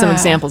showing us some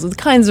examples of the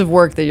kinds of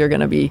work that you're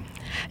going to be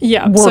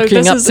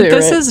working up to.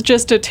 This is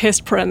just a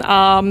test print.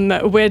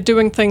 We're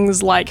doing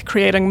things like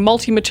creating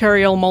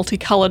multi-material,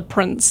 multicolored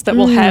prints that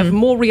will have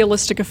more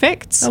realistic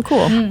effects. Oh,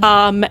 cool.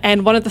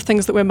 And one of the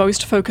things that we're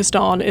most focused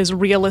on is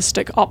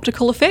realistic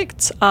optical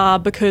effects,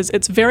 because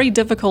it's very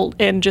difficult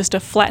in just a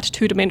flat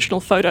two-dimensional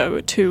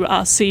photo to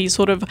see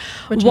sort of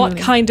what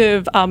kind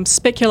of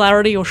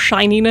specularity or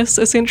shininess,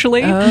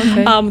 essentially,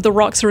 the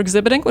rocks are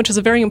exhibiting, which is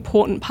a very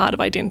important part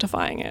of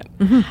identifying it.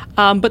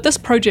 But this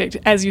project,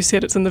 as you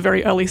said, it's in the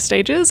very early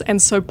stages.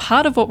 And so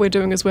part of what we're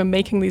doing is we're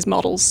making these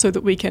models so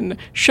that we can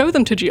show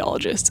them to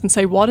geologists and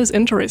say what is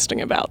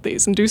interesting about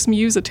these and do some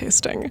user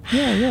testing.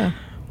 Yeah.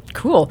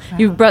 Cool.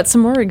 You brought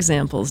some more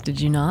examples, did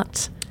you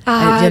not? Do you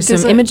have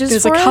some images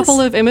There's for a couple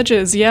us? of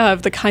images,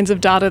 of the kinds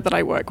of data that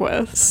I work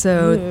with.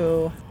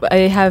 So I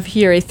have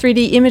here a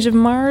 3D image of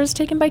Mars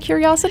taken by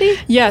Curiosity.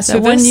 Yeah, so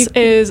this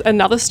is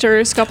another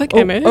stereoscopic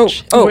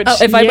image.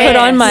 If I put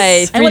on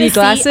my 3D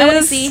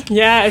glasses.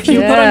 Yeah, if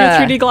you put on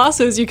your 3D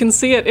glasses, you can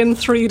see it in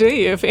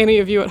 3D if any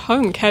of you at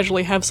home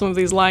casually have some of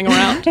these lying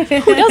around.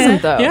 Who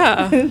doesn't, though?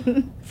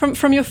 Yeah.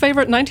 From your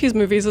favorite 90s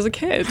movies as a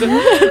kid.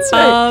 That's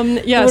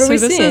right. So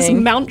this is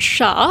seeing? Mount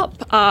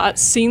Sharp,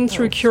 seen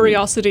through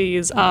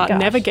Curiosity's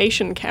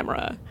navigation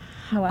camera.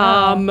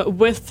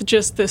 With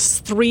just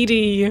this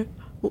 3D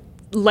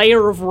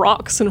layer of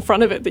rocks in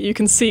front of it that you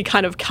can see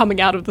kind of coming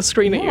out of the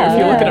screen at you if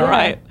you look at it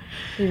right.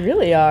 You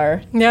really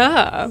are.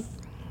 Yeah.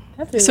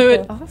 That's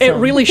So cool. it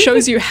really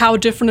shows you how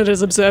different it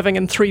is observing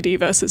in 3D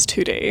versus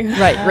 2D.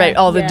 Right.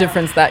 All the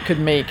difference that could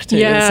make to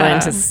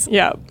scientists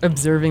Yeah.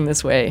 observing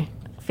this way.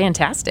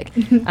 fantastic.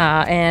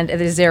 And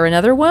is there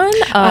another one?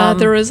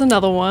 There is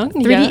another one.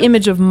 3D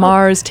image of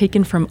Mars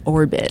taken from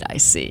orbit, I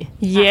see.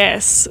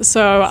 Yes.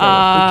 So, So if we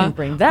can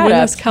bring that when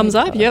up. this comes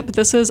up,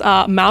 this is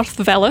Mount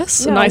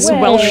Vallis, a No nice way.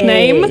 Welsh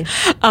name,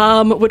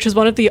 which is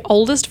one of the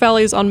oldest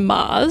valleys on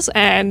Mars.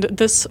 And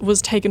this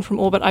was taken from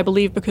orbit, I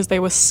believe, because they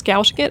were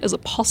scouting it as a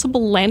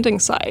possible landing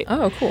site.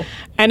 Oh, cool.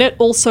 And it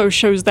also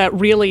shows that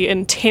really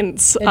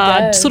intense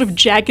does. sort of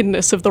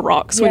jaggedness of the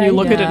rocks when Yeah, you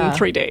look at it yeah. in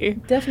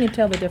 3D. Definitely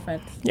tell the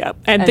difference. Yeah,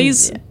 and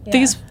these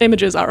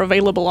images are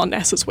available on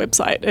NASA's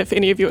website if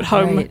any of you at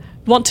home Right.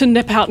 want to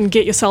nip out and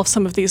get yourself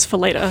some of these for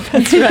later.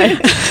 That's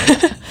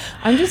right.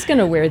 I'm just going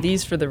to wear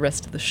these for the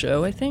rest of the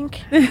show, I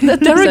think.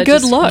 They're a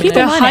good look. Keep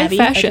They're them on, high Abby.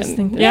 I just fashion.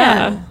 think-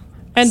 Yeah.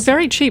 And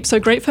very cheap, so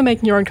great for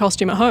making your own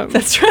costume at home.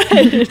 That's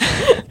right.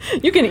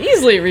 You can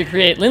easily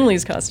recreate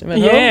Lindley's costume at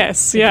home.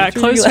 Yes, yeah. With 3D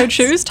Close-toed glasses.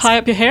 shoes, tie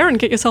up your hair, and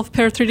get yourself a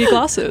pair of 3D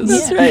glasses.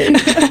 That's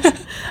right.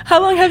 How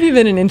long have you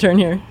been an intern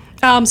here?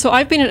 So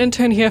I've been an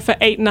intern here for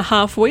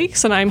 8.5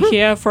 weeks, and I'm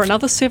here for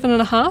another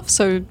 7.5,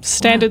 so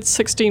standard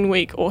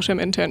 16-week autumn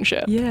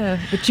internship. Yeah,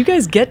 but you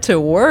guys get to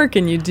work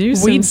and you do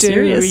some We do,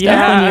 serious stuff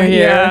yeah, when you're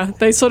here. yeah.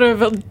 They sort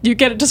of, you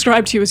get it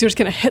described to you as you're just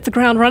going to hit the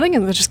ground running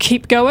and then just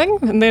keep going,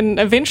 and then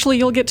eventually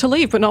you'll get to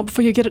leave, but not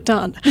before you get it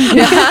done.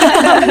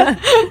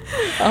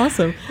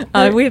 Awesome.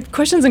 We have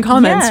questions and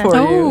comments Yeah. for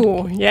you.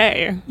 Oh,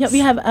 yay. Yeah, we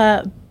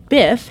have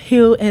Biff,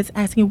 who is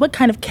asking, what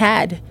kind of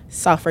CAD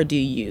software do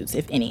you use,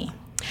 if any?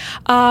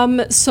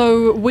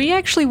 So we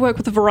actually work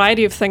with a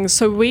variety of things.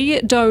 So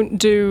we don't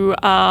do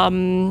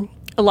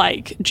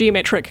like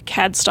geometric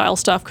CAD style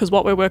stuff because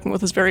what we're working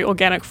with is very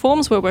organic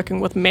forms. We're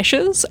working with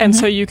meshes, and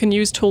so you can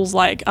use tools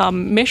like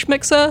Mesh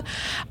Mixer.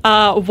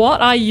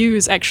 What I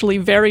use actually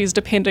varies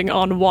depending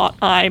on what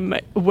I'm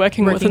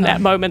working with in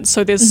that moment.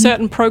 So there's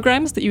certain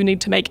programs that you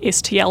need to make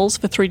STLs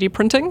for 3D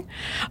printing.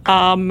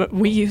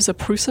 We use a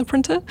Prusa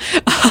printer,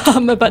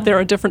 but there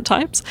are different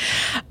types.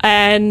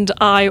 And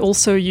I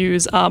also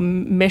use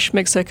Mesh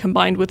Mixer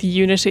combined with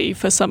Unity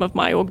for some of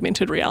my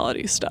augmented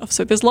reality stuff.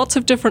 So there's lots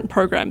of different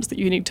programs that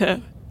you need to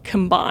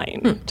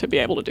combine to be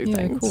able to do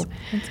things.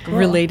 Cool.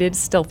 Related,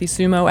 Stealthy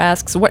Sumo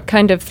asks, what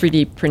kind of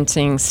 3D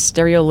printing?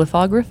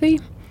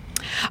 Stereolithography?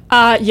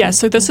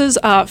 So this is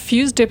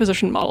fused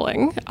deposition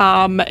modeling.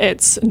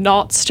 It's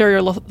not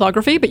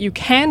stereolithography, but you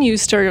can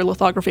use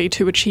stereolithography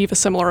to achieve a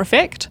similar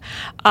effect,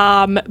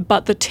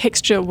 but the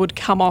texture would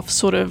come off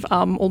sort of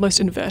almost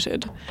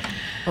inverted.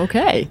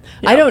 Okay.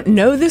 I don't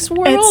know this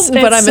world, It's-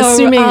 but I'm it's so,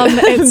 assuming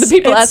it's- the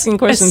people it's asking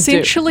questions do.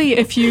 essentially,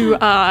 if you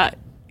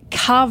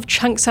carve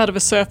chunks out of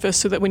a surface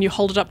so that when you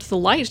hold it up to the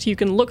light, you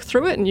can look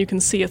through it and you can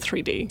see a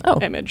 3D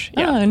image.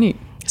 Yeah. Oh, neat.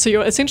 So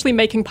you're essentially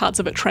making parts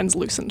of it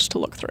translucent to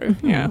look through.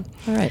 Yeah.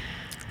 All right.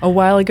 A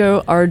while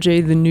ago,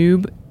 RJ the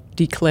Noob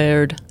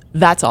declared,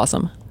 that's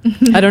awesome.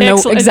 I don't know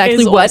Excellent. It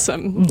exactly is what,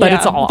 awesome. but Yeah,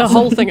 it's awesome. The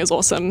whole thing is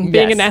awesome.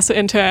 Being a Yes. NASA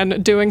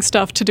intern, doing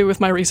stuff to do with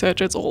my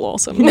research, it's all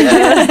awesome.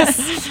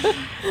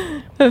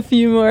 A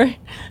few more.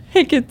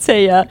 Hey,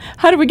 Katea,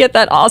 how do we get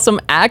that awesome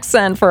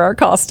accent for our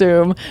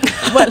costume?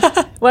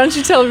 Why don't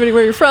you tell everybody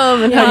where you're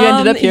from and how you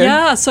ended up here?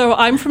 Yeah, so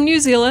I'm from New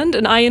Zealand,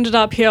 and I ended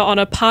up here on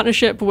a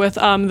partnership with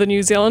the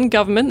New Zealand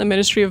government, the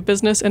Ministry of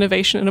Business,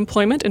 Innovation and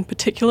Employment, in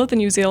particular the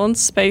New Zealand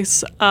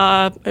Space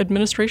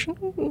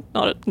Administration?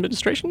 Not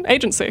administration,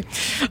 agency.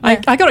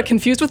 I got it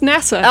confused with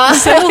NASA.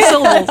 Single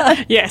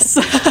syllables. Yes.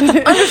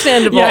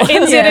 Understandable. Yeah,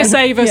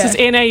 NZSA Yeah. versus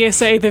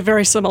NASA, they're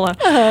very similar.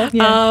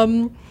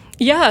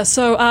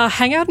 So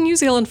hang out in New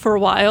Zealand for a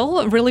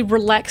while, really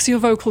relax your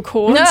vocal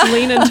cords,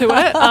 lean into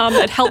it.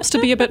 It helps to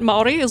be a bit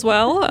Māori as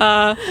well.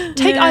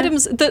 Take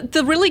items,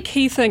 the really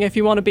key thing if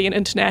you want to be an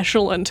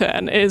international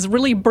intern is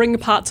really bring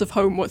parts of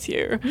home with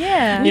you.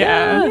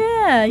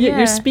 Yeah.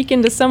 You're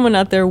speaking to someone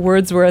out there.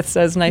 Wordsworth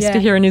says, nice to Yeah.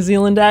 hear a New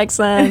Zealand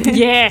accent.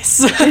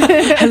 Yes.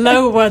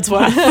 Hello,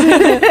 Wordsworth.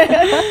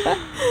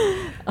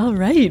 All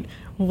right.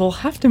 We'll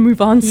have to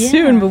move on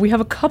soon, but we have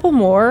a couple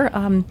more.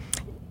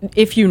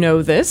 If you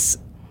know this,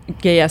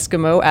 Gay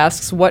Eskimo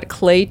asks, what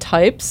clay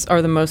types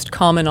are the most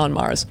common on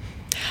Mars?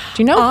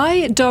 Do you know?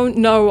 I don't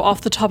know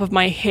off the top of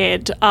my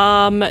head.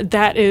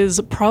 That is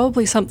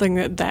probably something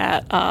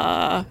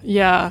that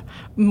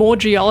more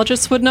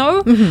geologists would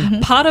know.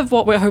 Part of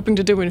what we're hoping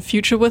to do in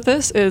future with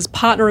this is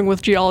partnering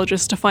with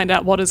geologists to find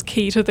out what is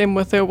key to them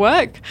with their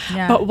work.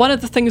 Yeah. But one of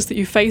the things that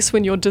you face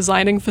when you're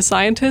designing for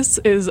scientists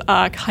is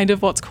kind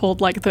of what's called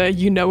like the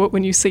you know it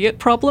when you see it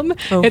problem.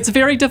 It's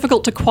very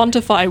difficult to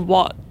quantify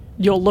what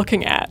you're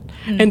looking at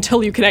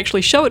until you can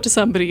actually show it to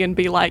somebody and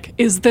be like,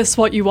 is this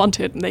what you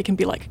wanted? And they can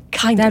be like,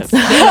 kind of.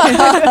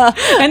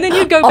 And then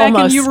you go back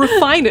and you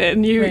refine it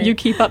and you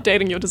keep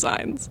updating your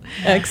designs.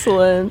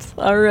 Excellent.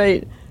 All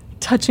right.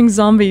 Touching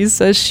Zombies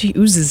says she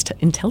oozes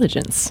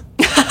intelligence.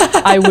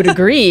 I would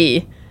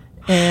agree.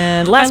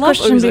 And last love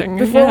question oozing,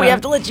 before we yeah.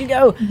 have to let you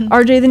go.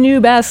 RJ the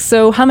Noob asks,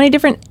 so how many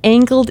different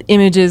angled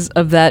images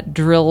of that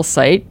drill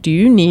site do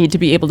you need to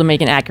be able to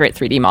make an accurate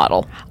 3D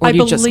model? Or I do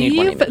you just need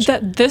one believe image?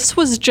 that this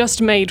was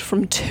just made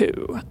from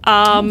 2.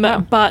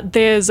 But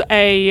there's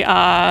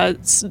a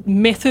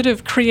method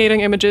of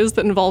creating images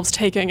that involves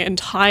taking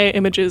entire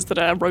images that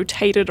are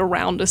rotated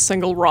around a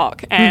single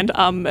rock and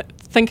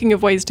thinking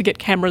of ways to get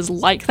cameras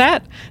like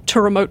that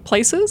to remote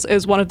places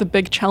is one of the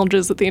big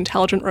challenges that the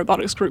Intelligent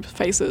Robotics Group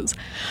faces.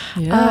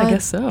 Yeah, I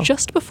guess so.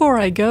 Just before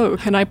I go,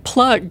 can I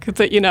plug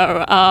that,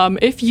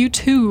 if you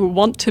too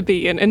want to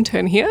be an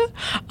intern here,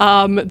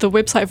 the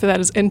website for that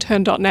is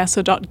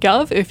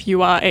intern.nasa.gov if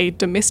you are a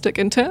domestic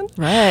intern.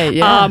 Right,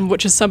 yeah.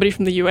 Which is somebody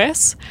from the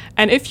US.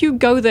 And if you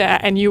go there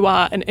and you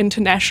are an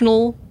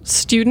international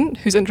student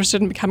who's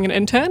interested in becoming an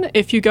intern,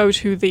 if you go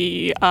to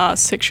the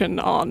section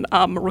on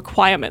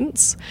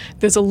requirements,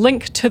 there's a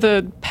link to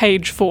the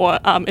page for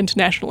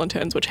international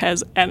interns, which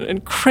has an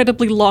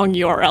incredibly long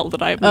URL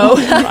that I have not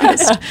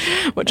memorized,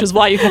 which is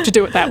why you have to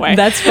do it that way.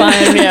 That's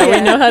fine. Yeah,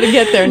 we know how to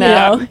get there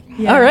now.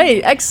 Yeah. All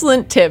right,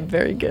 excellent tip.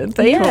 Very good.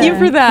 Thank Yeah. you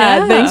for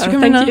that. Yeah, Thanks for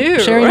coming thank on, you.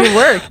 sharing your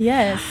work.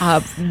 Yes.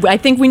 I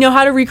think we know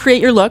how to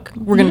recreate your look.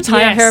 We're going to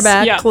tie our hair Yes,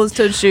 back, yeah.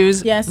 closed-toed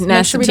shoes, Yes, make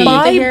NASA sure we tee. don't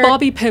Buy hair-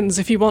 bobby pins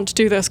if you want to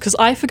do this, because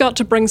I forgot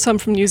to bring some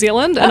from New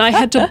Zealand and I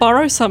had to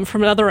borrow some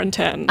from another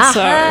intern.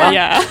 So,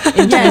 yeah.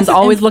 Interns Yes,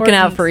 always looking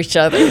out important. for each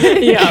other.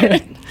 yeah.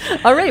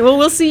 All right, well,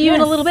 we'll see you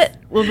in a little bit.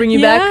 We'll bring you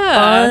back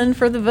Yeah. on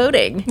for the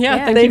voting.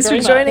 Yeah, thank Thanks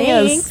you for very much.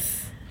 joining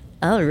us.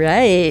 All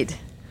right.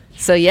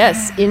 So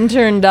yes,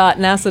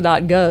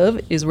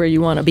 intern.nasa.gov is where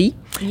you want to be.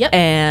 Yep.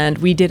 And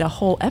we did a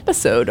whole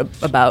episode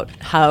about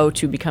how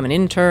to become an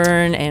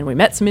intern, and we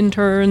met some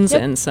interns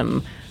and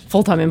some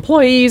full-time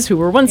employees who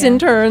were once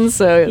interns.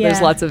 So there's Yeah.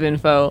 lots of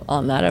info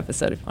on that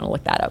episode if you want to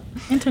look that up.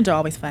 Interns are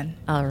always fun.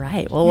 All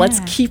right. Well,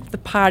 let's keep the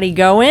party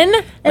going.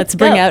 Let's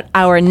bring go. out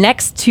our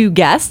next 2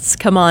 guests.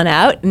 Come on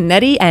out,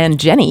 Nettie and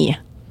Jenny.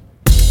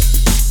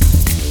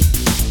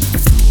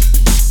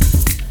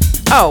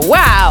 Oh,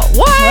 wow.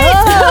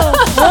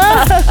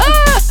 What?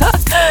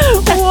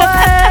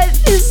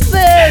 What is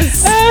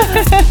this?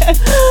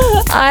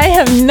 I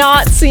have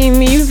not seen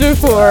these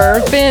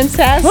before.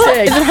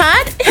 Fantastic. Is it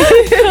hot?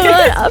 Come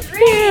on up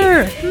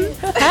here.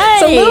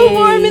 It's a little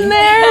warm in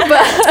there,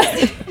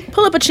 but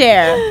Pull up a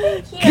chair.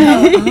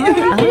 Happy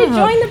to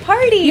join the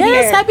party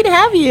Yes, here. happy to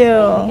have you.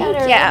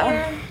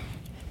 Yeah.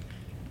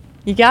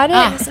 you got it?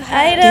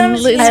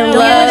 Items. I you know,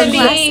 love- you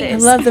wanna be- I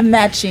love the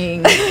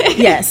matching.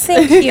 Yes.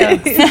 Thank you.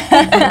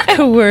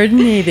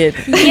 Coordinated.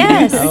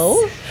 Yes.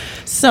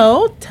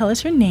 So, tell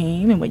us your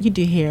name and what you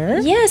do here.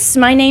 Yes,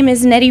 my name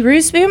is Nettie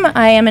Roosboom.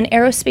 I am an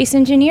aerospace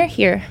engineer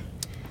here.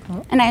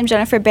 And I'm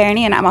Jennifer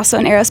Barney, and I'm also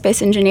an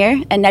aerospace engineer.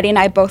 And Nettie and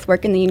I both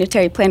work in the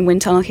Unitary Plan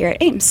Wind Tunnel here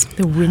at Ames.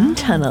 The wind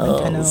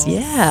tunnels.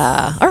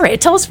 Yeah. All right.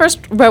 Tell us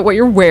first about what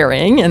you're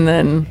wearing, and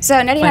then. So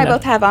Nettie and Find I out.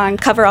 both have on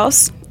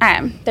coveralls.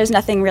 There's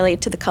nothing really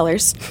to the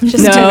colors,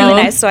 just No. two really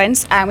nice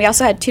ones. We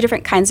also had 2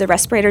 different kinds of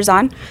respirators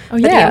on. But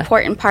yeah. the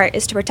important part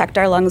is to protect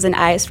our lungs and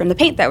eyes from the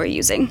paint that we're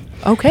using.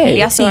 Okay.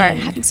 We also are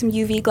having some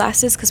UV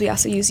glasses because we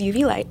also use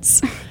UV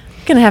lights.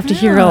 Gonna have to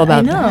hear all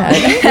about know. that.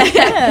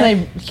 Can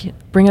I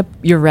bring up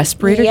your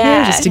respirator here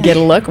Yeah. just to get a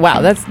look?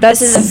 Wow, that's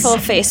This is a full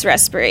face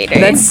respirator.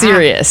 that's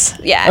serious.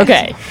 Yeah.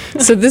 Okay.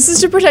 So this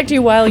is to protect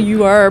you while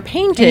you are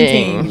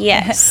painting.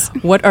 Yes.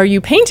 What are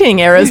you painting,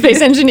 aerospace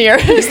engineer?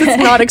 It's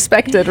not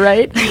expected,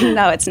 right?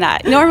 No, it's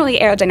not. Normally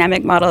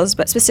aerodynamic models,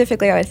 but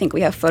specifically I think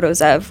we have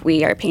photos of,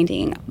 we are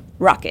painting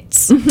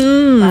rockets. Wow.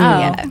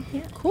 Yeah.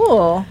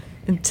 Cool.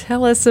 And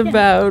tell us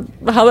about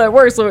how that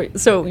works.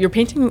 So you're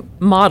painting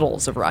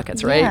models of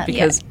rockets, right? Yeah.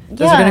 Because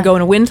those Yeah. are going to go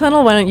in a wind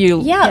tunnel. Why don't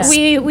you? Yeah, Tell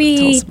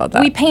we us about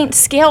that. we paint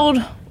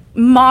scaled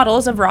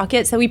models of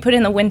rockets that we put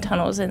in the wind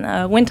tunnels,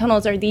 and wind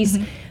tunnels are these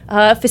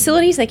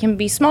facilities. They can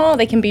be small,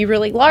 they can be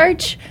really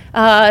large.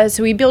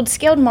 So we build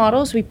scaled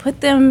models. We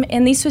put them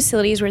in these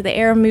facilities where the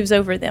air moves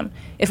over them.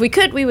 If we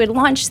could, we would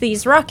launch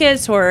these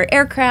rockets or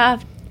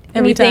aircraft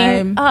Every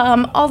anything,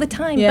 time. all the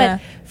time. Yeah.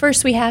 But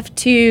first we have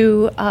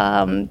to.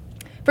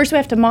 First, we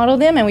have to model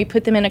them, and we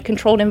put them in a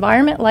controlled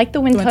environment like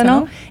the wind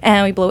tunnel,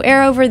 and we blow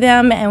air over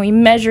them, and we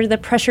measure the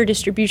pressure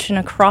distribution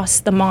across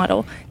the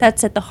model.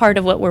 That's at the heart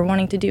of what we're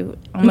wanting to do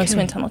on most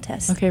wind tunnel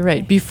tests. Okay,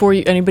 right. Before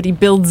anybody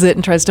builds it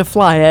and tries to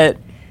fly it,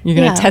 you're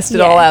going to Yeah. test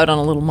it all out on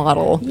a little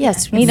model.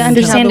 Yes, we need to How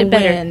understand the it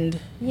better. wind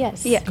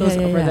Yes. goes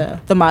over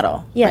the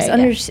model. Yes,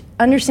 right?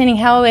 understanding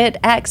how it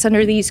acts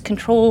under these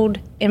controlled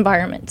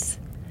environments.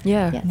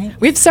 Yeah.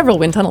 We have several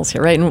wind tunnels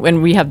here, right?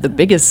 And we have the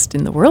biggest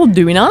in the world,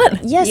 do we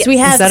not? Yes, we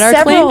Is have that our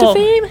several.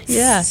 claim to fame?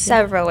 Yeah.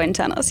 Several wind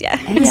tunnels, yeah.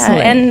 Yeah,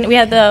 Excellent. and we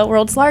have the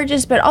world's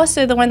largest, but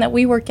also the one that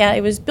we work at.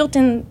 It was built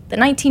in the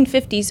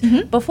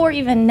 1950s, before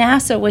even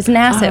NASA was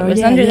NASA. Oh, It was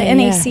yeah, under the yeah,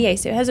 yeah. NACA,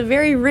 so it has a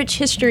very rich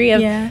history of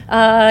Yeah.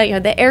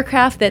 the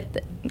aircraft that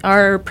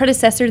our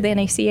predecessor, the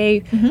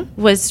NACA,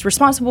 was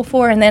responsible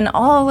for, and then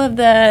all of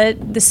the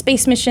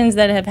space missions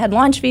that have had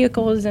launch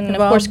vehicles and,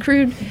 of course,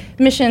 crewed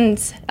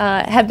missions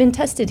have been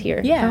tested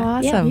here. Yeah. Oh,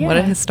 awesome. Yeah. What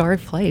a historic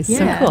place.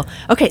 Yeah. So cool.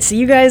 Okay, so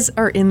you guys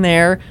are in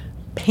there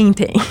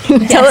painting.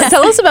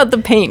 Tell us about the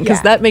paint,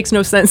 because that makes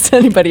no sense to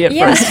anybody at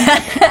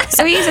first.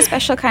 So we use a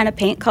special kind of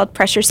paint called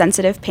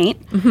pressure-sensitive paint.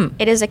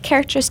 It is a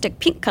characteristic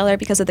pink color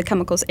because of the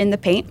chemicals in the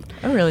paint.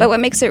 Oh, really? But what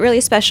makes it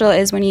really special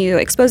is when you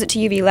expose it to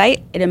UV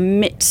light, it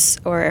emits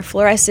or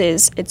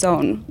fluoresces its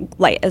own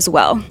light as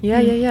well. Yeah.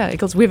 It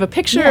goes. We have a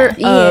picture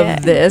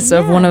of this,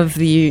 of one of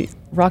the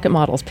rocket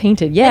models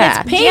painted.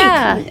 Yeah. It's pink.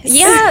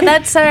 Yeah,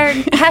 that's our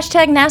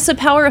hashtag NASA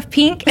Power of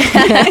Pink. So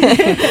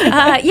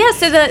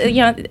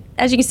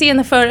as you can see in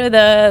the photo,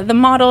 the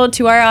model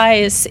to our eye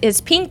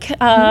is pink.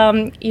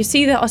 You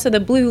see also the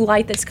blue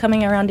light that's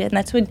coming around it, and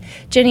that's what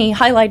Jenny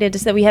highlighted,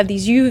 is that we have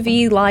these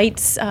UV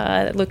lights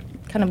that look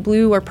kind of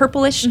blue or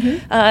purplish.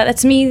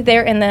 That's me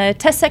there in the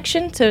test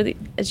section. So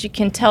as you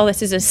can tell,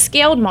 this is a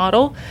scaled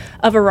model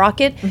of a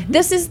rocket.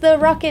 This is the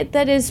rocket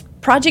that is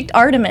Project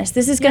Artemis.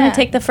 This is going to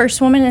take the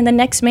first woman and the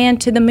next man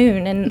to the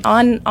moon. And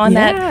on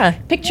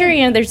that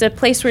picture, there's a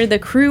place where the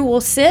crew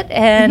will sit.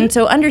 And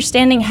so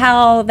understanding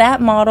how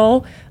that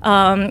model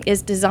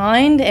is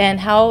designed and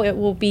how it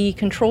will be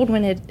controlled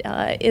when it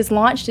is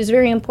launched is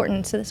very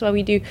important. So that's why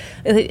we do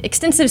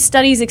extensive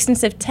studies,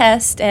 extensive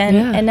tests,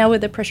 and now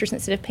with the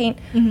pressure-sensitive paint,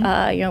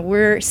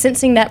 we're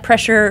sensing that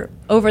pressure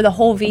over the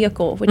whole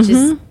vehicle, which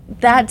is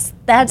that's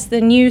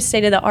the new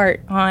state of the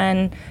art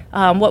on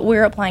what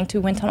we're applying to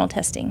wind tunnel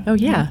testing. Oh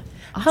yeah.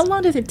 How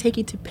long does it take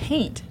you to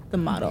paint the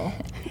model?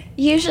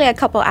 Usually a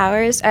couple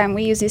hours.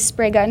 We use these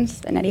spray guns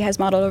that Nettie has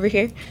modeled over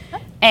here.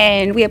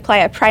 And we apply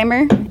a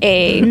primer,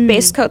 a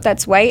base coat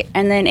that's white,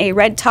 and then a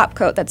red top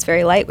coat that's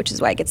very light, which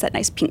is why it gets that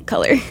nice pink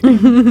color.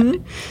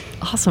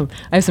 Awesome.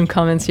 I have some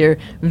comments here.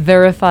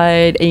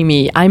 Verified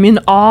Amy, I'm in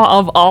awe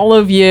of all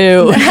of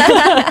you.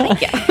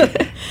 Thank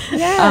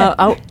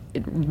you.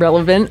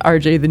 Relevant,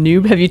 RJ the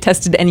noob, have you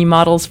tested any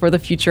models for the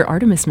future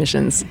Artemis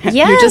missions?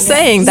 Yes. You're just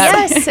saying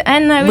that. Yes,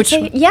 and I would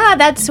say,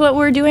 that's what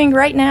we're doing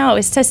right now,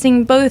 is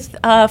testing both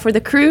for the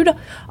crewed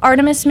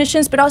Artemis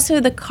missions, but also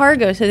the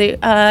cargo. So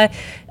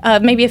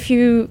maybe a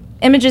few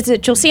images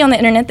that you'll see on the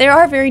internet, there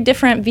are very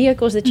different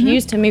vehicles that you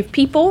use to move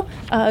people,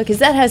 because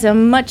that has a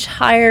much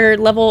higher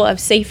level of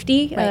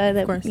safety,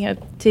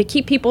 to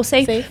keep people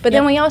safe. But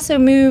then we also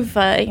move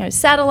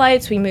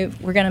satellites, we're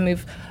going to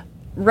move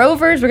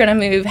rovers, we're going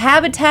to move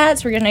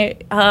habitats, we're going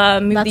to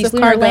move Lots these of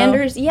lunar cargo.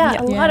 landers.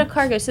 A lot of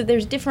cargo. So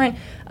there's different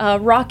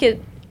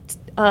rocket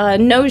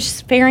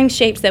nose fairing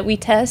shapes that we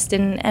test,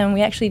 and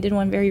we actually did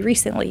one very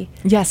recently.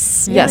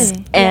 Yes.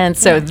 And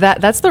so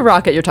that's the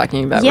rocket you're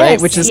talking about, right?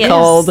 Which is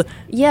called...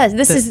 Yes,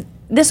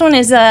 this one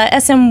is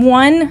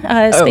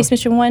SM-1, Space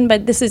Mission 1,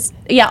 but this is,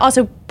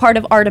 also part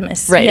of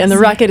Artemis. Right, and the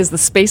rocket is the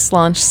Space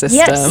Launch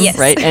System,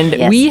 right?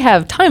 And we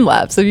have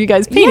time-lapse of you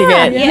guys painting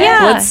it.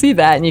 Let's see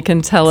that, and you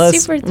can tell us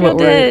Super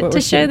thrilled to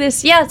show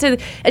this. Yeah, so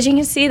as you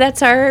can see,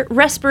 that's our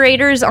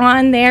respirators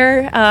on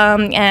there,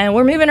 and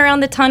we're moving around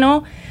the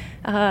tunnel.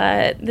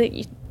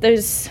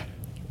 There's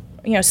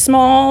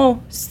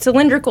small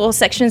cylindrical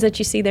sections that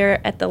you see there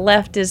at the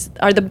left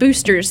are the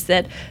boosters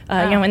that,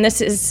 and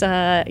this is,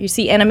 you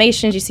see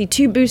animations, you see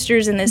two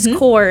boosters in this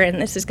core,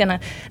 and this is going to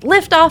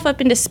lift off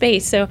up into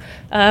space. So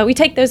we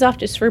take those off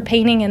just for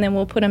painting, and then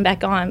we'll put them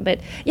back on.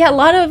 But a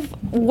lot of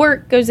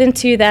work goes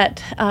into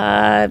that,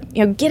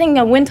 getting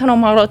a wind tunnel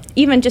model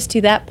even just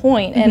to that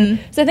point. And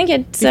so I think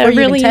it's Before you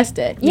really even test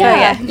it.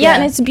 Yeah,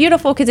 and it's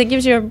beautiful because it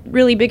gives you a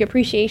really big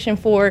appreciation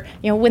for,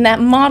 when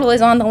that model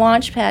is on the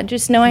launch pad,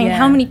 just knowing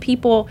how many people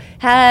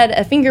had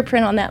a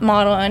fingerprint on that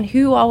model and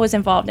who all was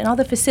involved, and all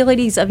the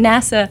facilities of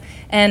NASA,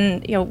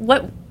 and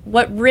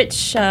what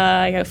rich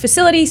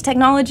facilities,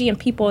 technology, and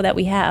people that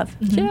we have.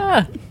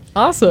 Yeah,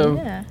 awesome.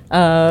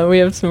 We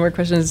have some more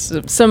questions.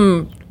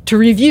 Some to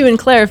review and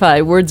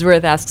clarify.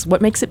 Wordsworth asks,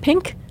 what makes it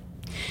pink?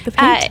 The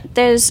paint?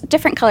 There's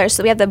different colors.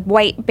 So we have the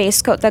white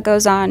base coat that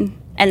goes on,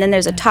 and then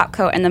there's a top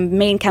coat, and the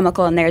main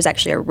chemical in there is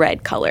actually a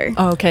red color.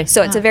 Oh, okay.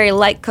 So it's a very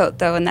light coat,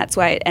 though, and that's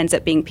why it ends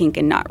up being pink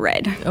and not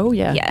red. Oh,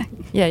 yeah.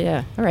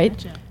 Yeah. All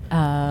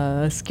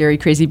right. Scary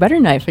Crazy Butter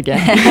Knife again.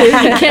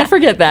 Can't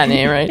forget that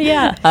name, right?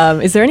 Yeah.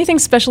 Is there anything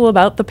special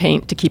about the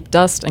paint to keep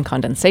dust and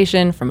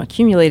condensation from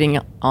accumulating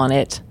on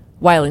it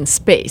while in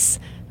space?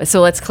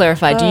 So let's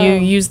clarify. Do you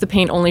use the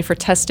paint only for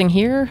testing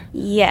here?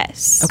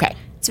 Yes. Okay.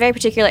 It's very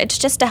particular. It's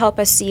just to help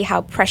us see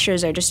how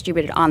pressures are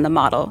distributed on the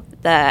model.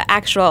 The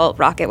actual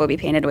rocket will be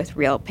painted with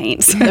real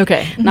paints.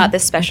 Okay. Not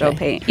this special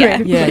paint.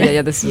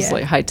 Yeah. This is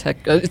like high tech.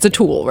 It's a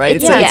tool, right?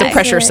 It's a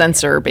pressure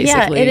sensor,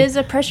 basically. Yeah, it is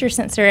a pressure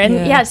sensor,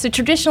 and so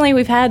traditionally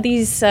we've had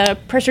these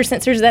pressure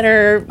sensors that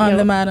are on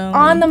the model.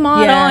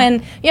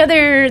 And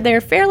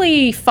they're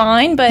fairly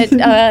fine, but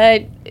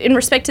in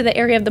respect to the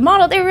area of the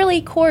model, they're really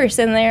coarse,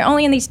 and they're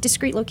only in these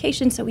discrete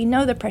locations, so we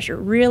know the pressure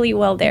really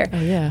well there. Oh,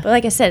 yeah. But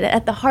like I said,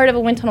 at the heart of a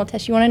wind tunnel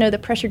test, you want to know the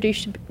pressure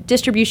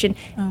distribution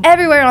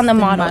everywhere on the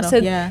model.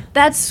 So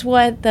that's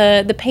what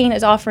the paint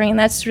is offering, and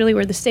that's really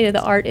where the state of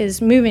the art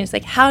is moving. It's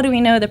like, how do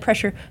we know the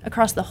pressure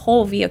across the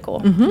whole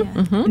vehicle?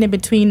 And in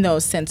between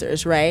those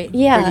sensors, right?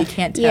 Yeah. Where you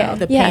can't tell.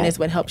 The paint is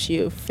what helps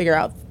you figure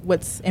out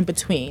what's in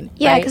between.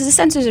 Yeah, right? because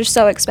the sensors are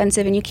so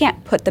expensive and you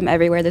can't put them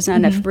everywhere. There's not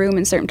enough room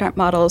in certain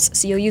models,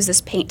 so you'll use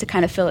this paint to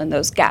kind of fill in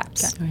those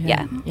gaps.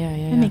 Yeah.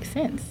 That makes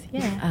sense.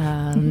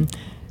 Yeah.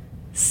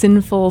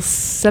 Sinful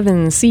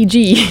 7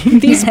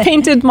 CG. These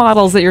painted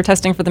models that you're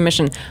testing for the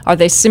mission, are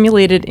they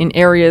simulated in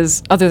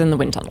areas other than the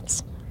wind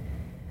tunnels?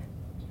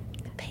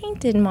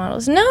 Painted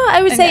models. No,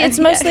 I would say it's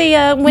mostly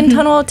wind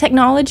tunnel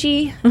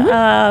technology.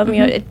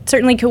 It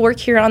certainly could work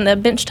here on the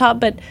bench top,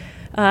 but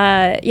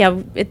I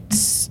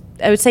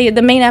would say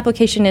the main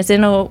application is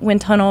in a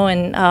wind tunnel,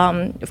 and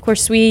of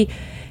course we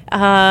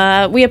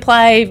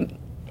apply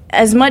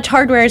as much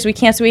hardware as we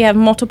can. So we have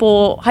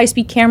multiple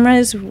high-speed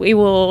cameras. We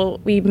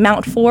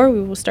mount 4.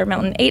 We will start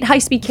mounting 8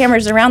 high-speed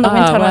cameras around the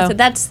wind tunnel. Wow. So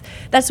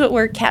that's what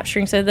we're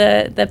capturing. So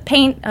the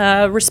paint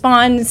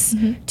responds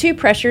to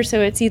pressure.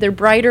 So it's either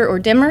brighter or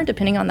dimmer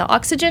depending on the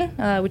oxygen,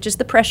 which is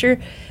the pressure.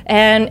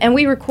 And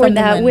we record From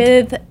the that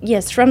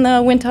wind. from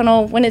the wind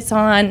tunnel when it's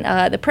on.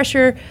 The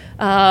pressure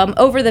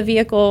over the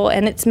vehicle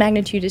and its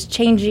magnitude is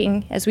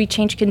changing as we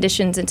change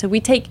conditions. And so we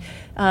take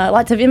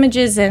lots of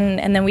images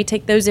and then we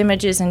take those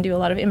images and do a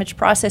lot of image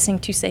processing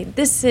to say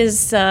this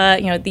is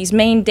these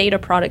main data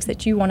products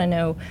that you want to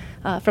know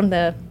from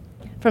the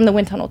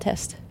wind tunnel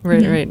test.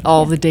 Right.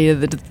 All the data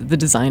that the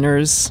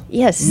designers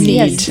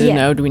need to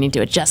know. Do we need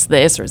to adjust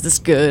this, or is this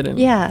good? And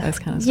that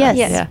kind of stuff.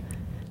 Yes. Yeah.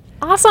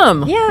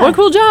 Awesome. Yeah. What a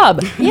cool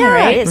job. Yeah,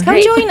 Right.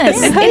 come join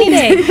us any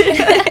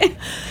day.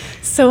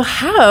 So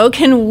how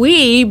can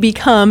we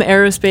become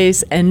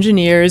aerospace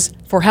engineers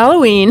for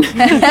Halloween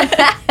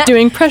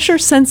doing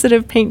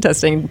pressure-sensitive paint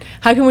testing?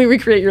 How can we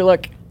recreate your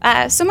look?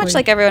 So much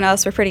like everyone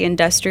else, we're pretty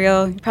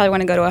industrial. You probably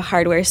want to go to a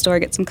hardware store,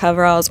 get some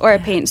coveralls, or a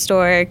paint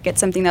store, get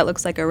something that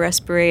looks like a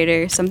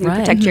respirator, something to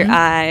protect your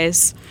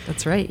eyes.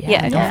 That's right.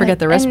 Yeah. Don't forget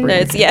the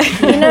respirator.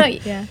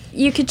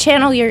 You could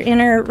channel your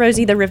inner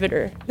Rosie the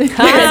Riveter.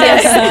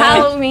 Yes,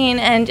 Halloween,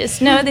 and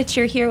just know that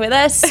you're here with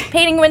us,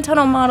 painting wind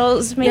tunnel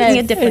models, making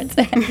a difference.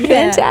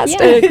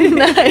 Fantastic.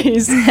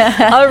 Nice.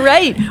 All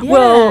right.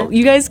 Well,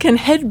 you guys can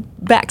head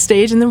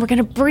backstage, and then we're going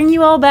to bring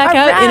you all back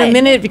out in a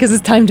minute because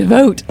it's time to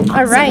vote.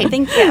 All right.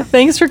 Thank you.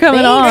 Thanks for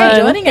coming on. Thanks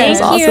for joining us.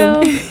 Thank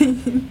Awesome.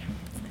 you.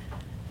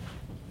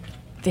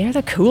 They're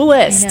the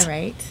coolest. I know,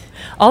 right?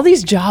 All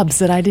these jobs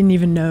that I didn't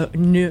even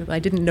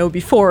know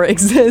before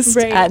exist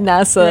at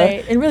NASA.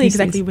 Right. And really These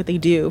exactly things. what they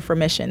do for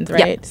missions,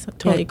 right? So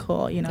totally Yeah.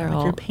 cool. You know, They're like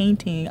all- you're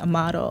painting a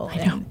model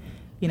and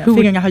Who would-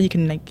 figuring out how you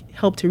can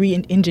help to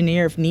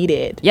re-engineer if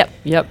needed. Yep.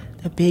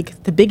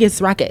 The biggest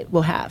rocket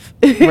we'll have.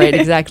 Right,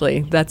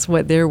 exactly. That's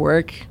what their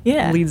work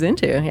leads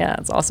into. Yeah,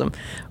 it's awesome.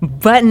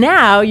 But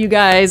now, you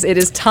guys, it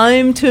is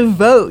time to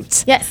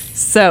vote. Yes.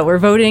 So we're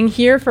voting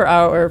here for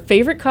our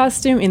favorite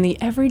costume in the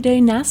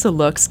Everyday NASA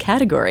Looks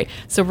category.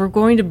 So we're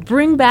going to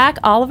bring back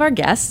all of our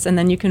guests, and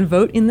then you can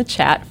vote in the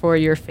chat for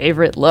your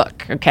favorite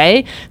look,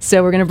 okay?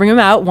 So we're going to bring them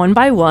out one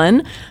by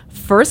one.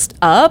 First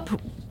up,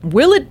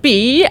 will it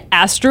be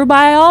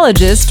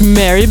astrobiologist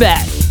Mary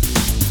Beth?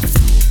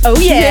 Oh,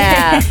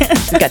 yeah.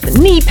 We've got the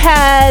knee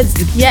pads,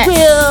 the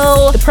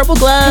drill, The purple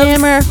gloves.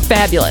 hammer.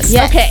 Fabulous.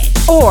 Yes. Okay.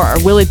 Or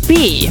will it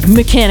be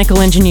mechanical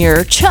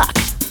engineer Chuck?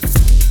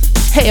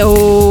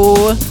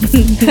 Hey-oh.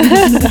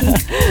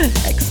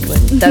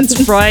 Excellent.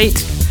 That's right.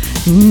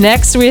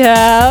 Next we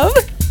have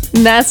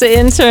NASA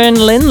intern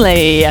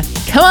Lindley.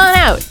 Come on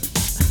out.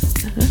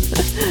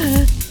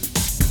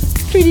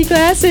 3D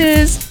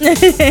glasses.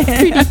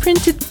 3D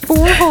printed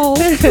borehole.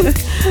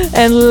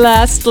 And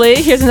lastly,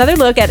 here's another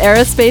look at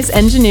aerospace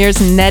engineers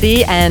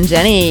Nettie and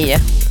Jenny.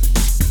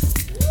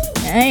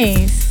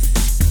 Nice.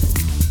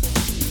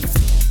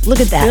 Look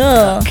at that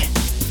Cool. look.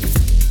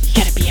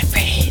 You gotta be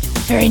afraid.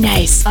 Very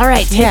nice. All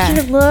right, take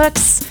your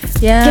looks.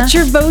 Yeah. Get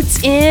your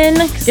votes in.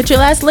 Get your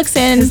last looks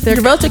in.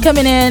 Your votes are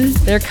coming in.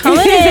 They're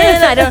coming in.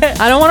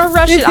 I don't want to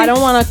rush it. I don't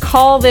want to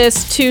call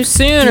this too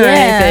soon or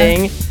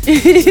anything.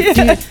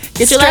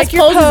 Get your Strike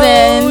last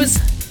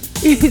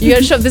poses in. You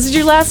gotta show. This is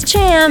your last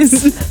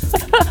chance.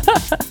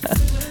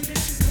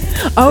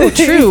 Oh,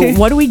 true.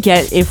 What do we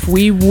get if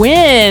we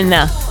win?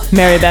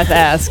 Mary Beth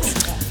asks.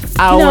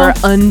 Our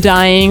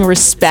undying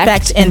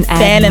respect and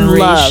fan and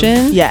love.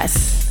 admiration.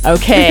 Yes.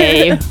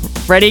 Okay,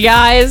 ready,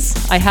 guys?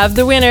 I have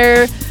the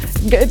winner.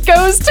 It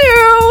goes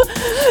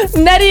to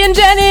Nettie and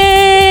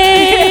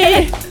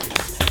Jenny.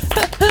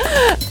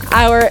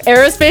 Our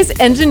aerospace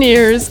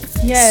engineers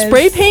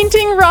spray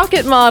painting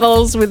rocket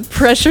models with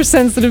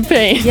pressure-sensitive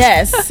paint.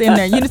 Yes, in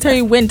their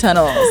unitary wind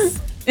tunnels.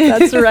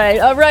 That's right.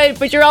 All right,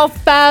 but you're all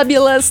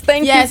fabulous.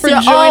 Thank you for you're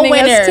all joining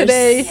us winners.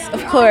 today.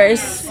 Of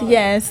course.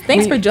 Yes.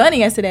 Thanks for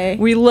joining us today.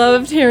 We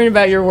loved hearing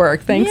about your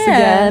work. Thanks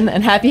again,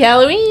 and happy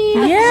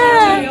Halloween.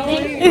 Yeah.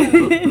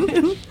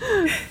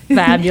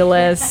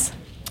 Fabulous.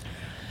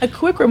 A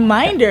quick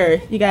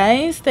reminder, you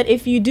guys, that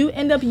if you do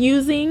end up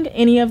using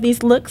any of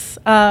these looks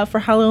for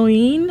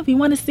Halloween, we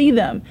want to see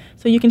them.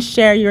 So you can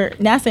share your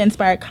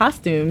NASA-inspired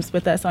costumes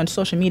with us on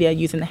social media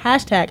using the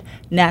hashtag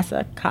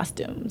NASA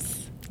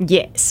Costumes.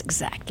 Yes,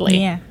 exactly.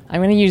 Yeah. I'm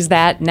going to use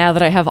that now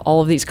that I have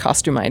all of these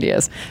costume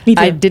ideas. Me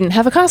too. I didn't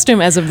have a costume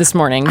as of this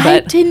morning, but I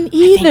didn't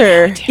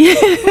either.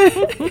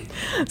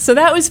 so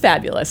that was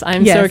fabulous.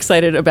 I'm so Yes.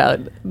 excited about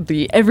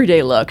the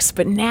everyday looks.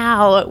 But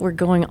now we're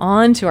going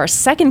on to our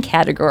second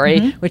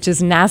category, which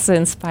is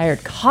NASA-inspired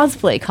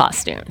cosplay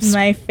costumes.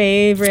 My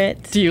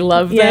favorite. Do you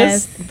love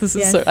Yes, this? This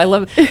is yes. so. I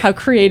love how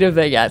creative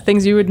they get.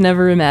 Things you would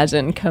never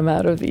imagine come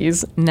out of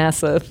these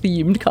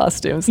NASA-themed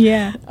costumes.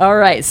 Yeah. All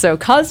right. So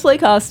cosplay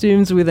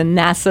costumes with a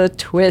NASA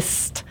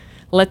twist.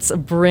 Let's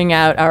bring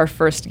out our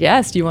first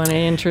guest. You want to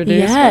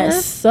introduce Yes.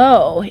 her?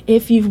 So,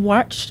 if you've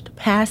watched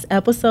past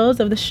episodes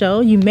of the show,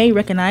 you may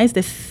recognize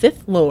the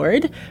Sith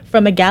Lord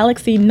from a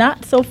galaxy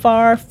not so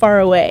far, far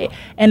away.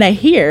 And I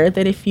hear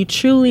that if you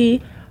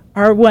truly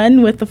are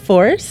one with the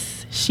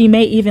Force, she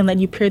may even let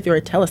you peer through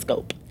a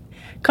telescope.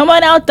 Come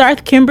on out,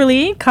 Darth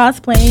Kimberly,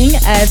 cosplaying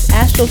as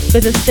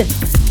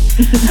astrophysicist.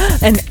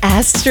 An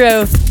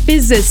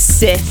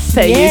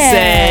astrophysicist, you Yeah.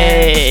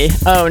 say.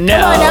 Oh, no.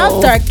 Come on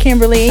out, Darth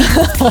Kimberly.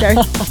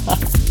 Darth.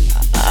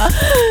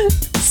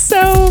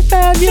 So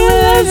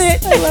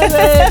fabulous. I I love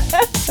it.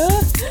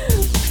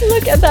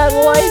 Look at that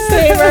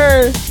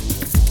lightsaber.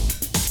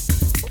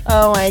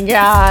 Oh my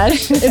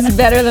gosh. It's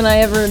better than I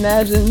ever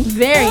imagined.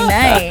 Very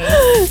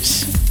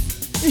nice.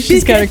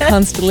 She's got her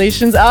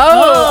constellations.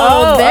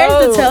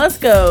 There's the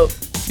telescope.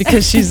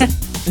 Because she's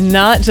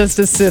not just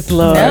a Sith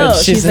Lord. No,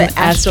 she's an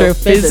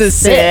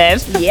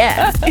astrophysicist.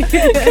 Yeah.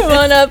 Come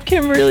on up,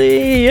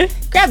 Kimberly.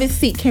 Grab a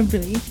seat,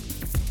 Kimberly.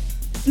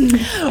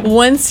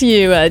 Once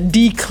you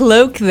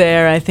decloak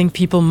there, I think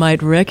people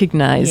might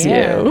recognize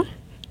Yeah. you.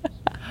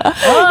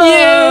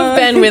 You've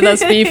been with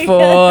us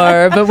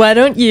before, but why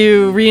don't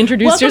you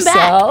reintroduce Welcome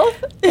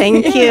yourself?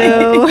 Thank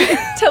you.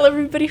 Tell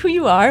everybody who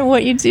you are and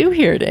what you do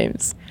here at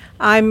Ames.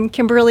 I'm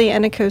Kimberly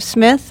Enico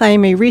Smith. I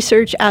am a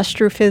research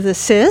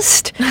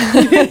astrophysicist.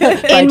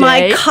 In my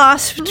day.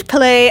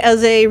 cosplay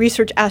as a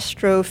research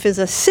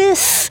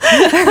astrophysicist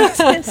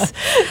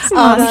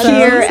Awesome.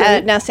 here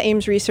at NASA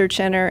Ames Research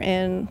Center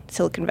in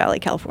Silicon Valley,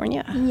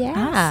 California.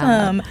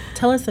 Awesome.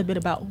 Tell us a bit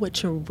about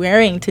what you're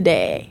wearing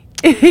today.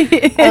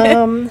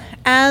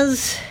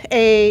 As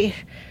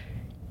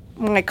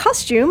my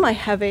costume, I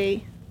have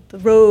the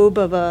robe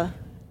of a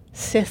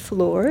Sith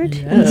Lord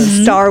in the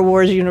Star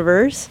Wars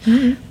universe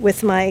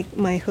with my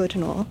hood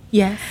and all.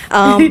 Yes.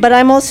 But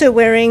I'm also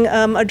wearing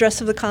a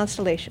dress of the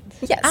constellations.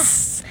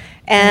 Yes.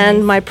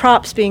 And my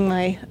props being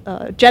my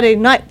Jedi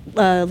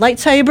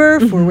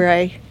lightsaber for where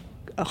I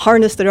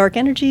harness the dark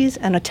energies,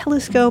 and a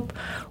telescope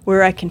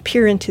where I can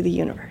peer into the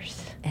universe.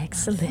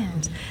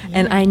 Excellent.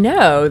 And I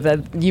know that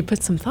you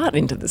put some thought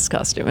into this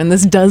costume, and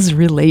this does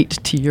relate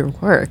to your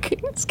work.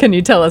 Can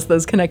you tell us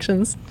those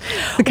connections?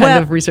 The kind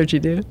Well, of research you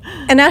do?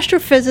 An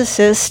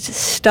astrophysicist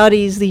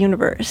studies the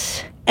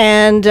universe.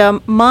 And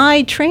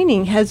my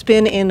training has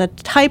been in a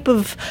type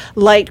of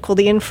light called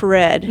the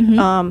infrared.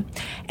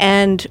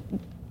 And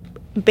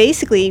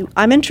basically,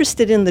 I'm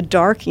interested in the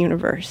dark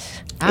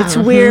universe. It's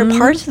where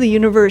parts of the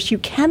universe you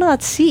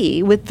cannot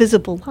see with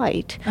visible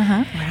light.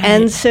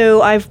 And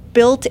so I've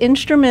built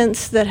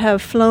instruments that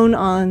have flown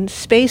on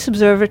space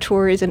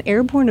observatories and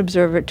airborne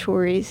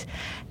observatories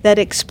that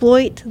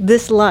exploit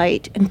this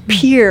light and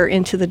peer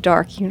into the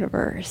dark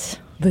universe.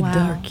 The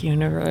dark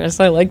universe.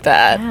 I like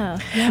that.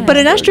 But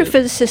an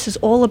astrophysicist is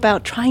all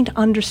about trying to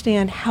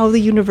understand how the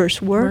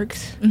universe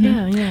works,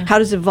 Yeah. how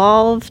does it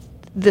evolve,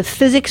 the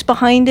physics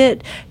behind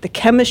it, the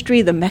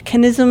chemistry, the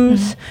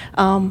mechanisms,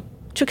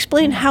 to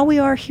explain how we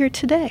are here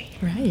today.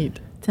 Right.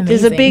 It's It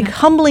is a amazing. big,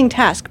 humbling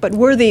task, but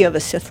worthy of a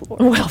Sith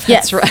Lord. Well, that's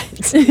Yes.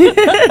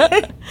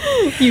 right.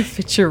 You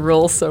fit your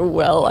role so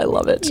well. I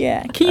love it.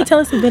 Yeah. Can you tell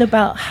us a bit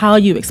about how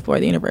you explore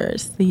the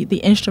universe, the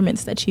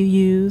instruments that you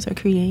use or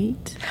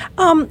create?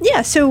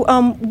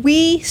 So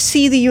we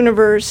see the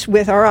universe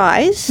with our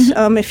eyes.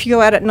 If you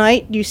go out at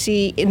night, you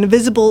see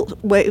invisible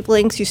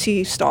wavelengths, you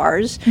see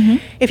stars.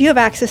 If you have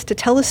access to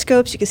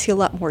telescopes, you can see a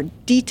lot more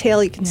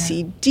detail, you can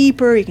see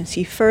deeper, you can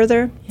see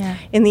further. Yeah.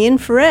 In the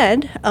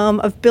infrared,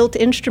 I've built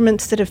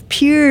instruments that have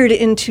peered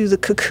into the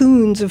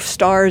cocoons of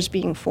stars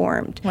being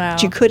formed Wow.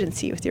 that you couldn't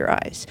see with your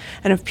eyes,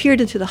 and have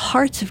peered into the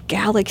hearts of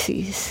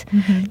galaxies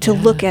to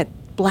look at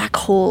black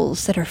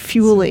holes that are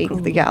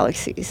fueling the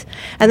galaxies.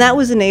 And that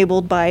was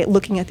enabled by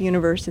looking at the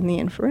universe in the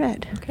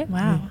infrared. Okay.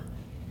 Wow.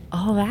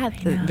 All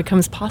that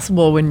becomes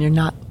possible when you're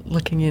not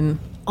looking in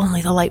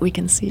only the light we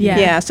can see. Yeah.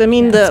 Yeah, so I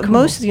mean, That's cool.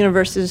 most of the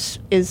universe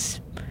is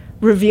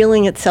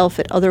revealing itself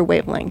at other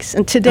wavelengths.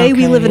 And today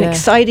we Okay, live in an yeah.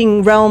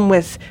 exciting realm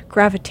with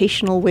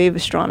gravitational wave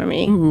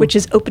astronomy, which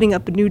is opening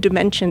up a new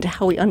dimension to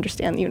how we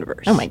understand the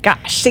universe. Oh my gosh.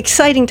 It's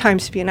exciting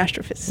times to be an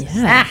astrophysicist.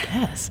 Yeah.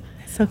 Yes.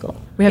 So cool.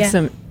 We have Yeah.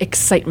 some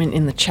excitement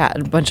in the chat.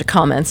 A bunch of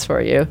comments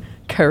for you.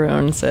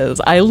 Caron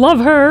says, I love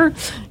her.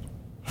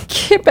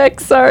 Kip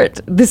Exart.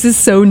 This is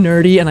so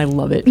nerdy and I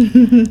love it.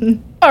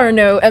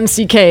 Arno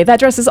MCK. That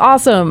dress is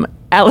awesome.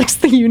 Alex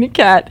the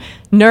Unicat.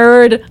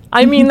 Nerd.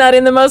 I mean that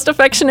in the most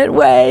affectionate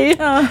way.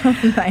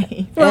 Oh,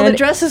 nice. Well, the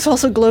dress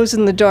also glows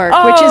in the dark,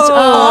 which is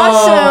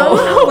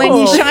awesome. When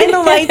you shine the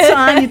lights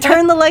on, you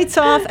turn the lights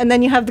off, and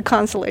then you have the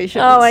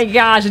constellations. Oh my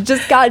gosh, it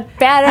just got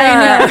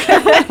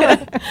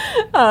better.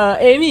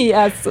 Amy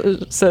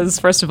says,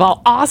 first of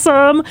all,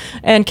 awesome.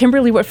 And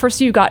Kimberly, what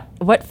first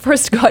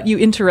got you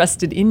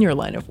interested in your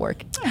line of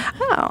work?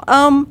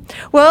 Oh,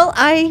 well,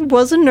 I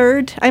was a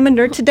nerd. I'm a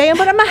nerd today,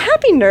 but I'm a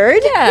happy nerd.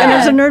 Yeah. And I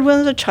was a nerd when I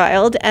was a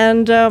child.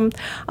 And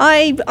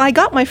I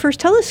got my first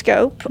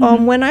telescope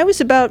when I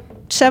was about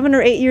 7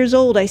 or 8 years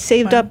old. I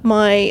saved up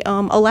my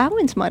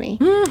allowance money.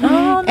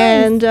 Oh, nice.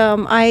 And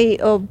I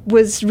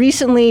was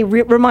recently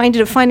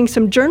reminded of finding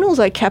some journals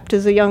I kept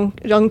as a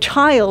young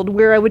child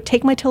where I would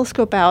take my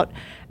telescope out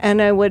and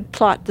I would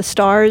plot the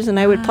stars and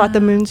I would plot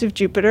the moons of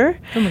Jupiter.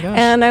 Oh my gosh.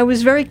 And I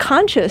was very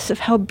conscious of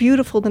how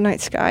beautiful the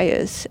night sky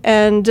is.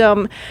 And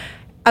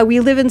we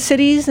live in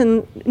cities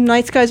and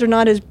night skies are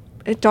not as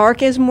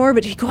dark as more,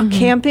 but if you go out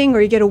camping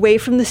or you get away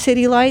from the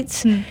city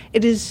lights,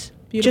 it is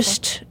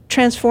just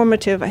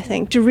transformative, I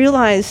think, to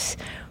realize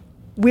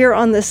we're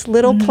on this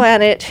little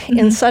planet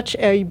in such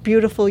a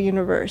beautiful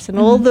universe, and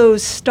all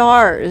those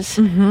stars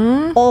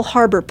all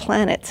harbor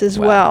planets as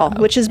well,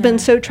 which has been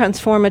so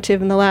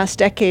transformative in the last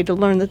decade to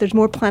learn that there's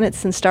more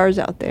planets than stars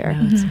out there.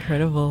 That's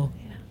incredible.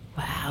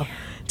 Wow.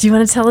 Do you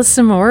want to tell us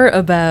some more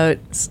about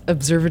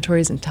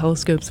observatories and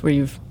telescopes where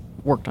you've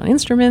worked on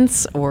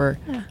instruments or?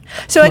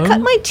 So I cut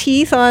my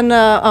teeth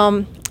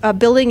on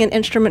building an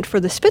instrument for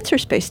the Spitzer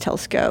Space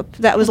Telescope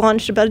that was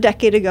launched about a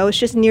decade ago. It's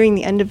just nearing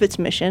the end of its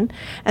mission.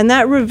 And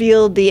that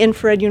revealed the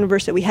infrared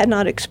universe that we had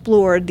not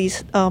explored,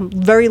 these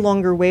very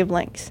longer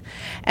wavelengths.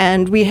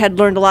 And we had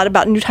learned a lot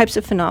about new types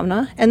of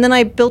phenomena. And then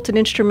I built an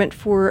instrument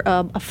for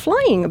a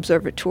flying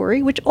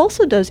observatory, which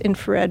also does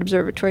infrared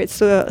observatory. It's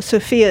the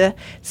SOFIA.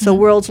 It's the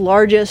world's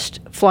largest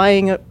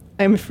flying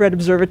infrared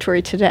observatory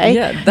today.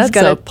 Yeah, that's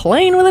a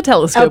plane with a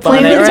telescope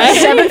on it, with right? a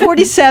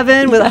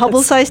 747 with a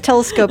Hubble-sized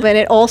telescope in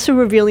it, also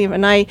revealing.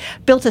 And I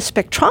built a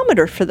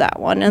spectrometer for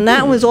that one, and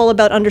that was all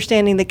about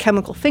understanding the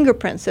chemical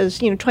fingerprints, as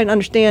trying to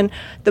understand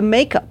the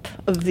makeup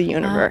of the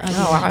universe.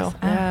 wow.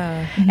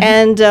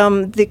 And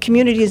the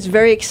community is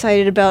very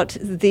excited about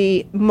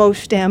the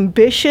most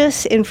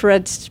ambitious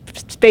infrared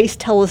space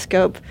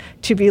telescope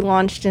to be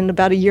launched in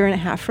about a year and a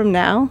half from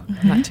now.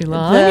 Not too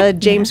long. The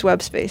James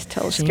Webb Space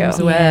Telescope. James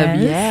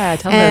Webb, yeah.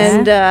 Tell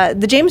And us.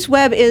 the James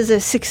Webb is a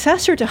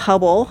successor to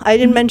Hubble. I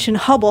didn't mention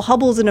Hubble.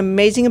 Hubble is an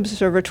amazing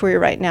observatory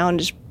right now and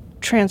just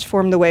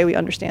transformed the way we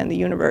understand the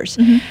universe.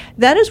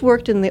 That has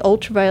worked in the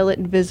ultraviolet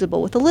and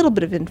visible with a little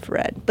bit of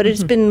infrared, but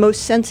it's been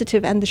most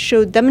sensitive, and the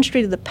show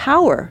demonstrated the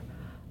power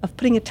of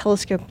putting a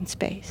telescope in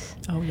space.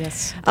 Oh,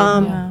 yes.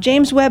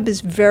 James Webb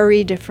is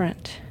very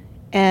different.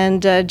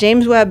 And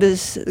James Webb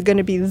is going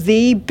to be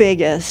the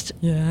biggest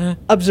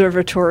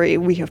observatory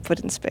we have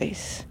put in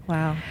space.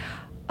 Wow.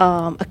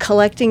 A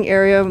collecting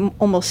area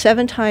almost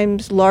 7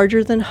 times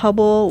larger than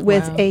Hubble,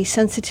 with a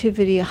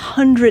sensitivity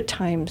 100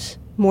 times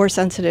more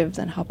sensitive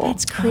than Hubble.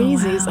 That's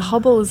crazy.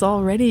 Hubble is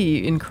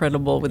already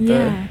incredible with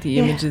the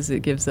images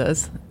it gives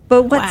us.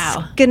 But what's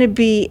going to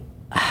be,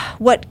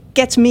 what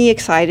gets me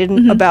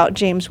excited about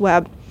James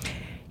Webb,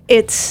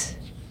 it's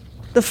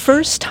the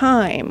first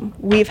time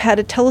we've had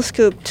a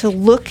telescope to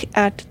look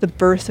at the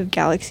birth of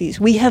galaxies.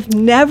 We have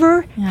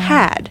never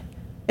had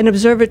an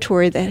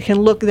observatory that can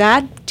look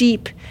that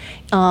deep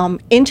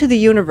into the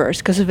universe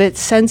because of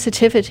its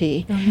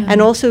sensitivity, and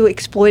also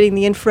exploiting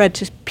the infrared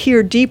to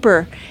peer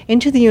deeper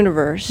into the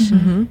universe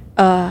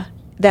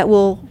that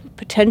will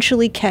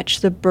potentially catch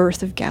the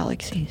birth of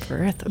galaxies.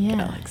 Birth of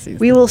galaxies.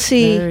 We will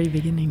see very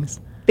beginnings.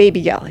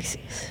 Baby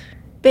galaxies.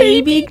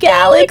 Baby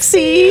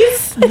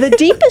galaxies. The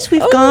deepest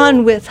we've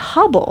gone with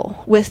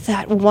Hubble, with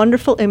that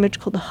wonderful image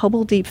called the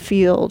Hubble Deep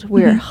Field,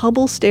 where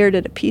Hubble stared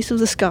at a piece of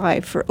the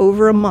sky for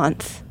over a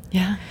month.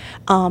 Yeah.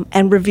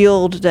 And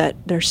revealed that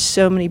there's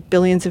so many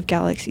billions of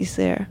galaxies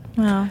there.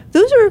 Wow.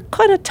 Those are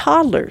kind of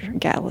toddler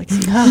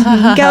galaxies,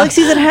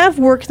 galaxies that have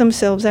worked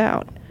themselves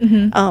out.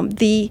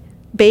 The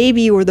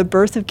baby or the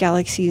birth of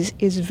galaxies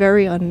is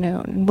very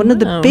unknown. And one of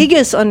the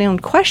biggest unknown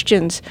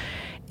questions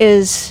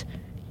is,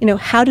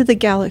 how do the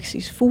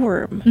galaxies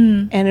form?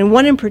 And in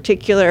one in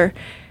particular,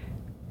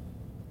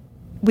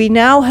 we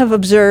now have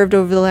observed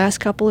over the last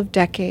couple of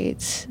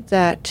decades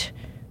that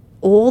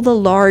all the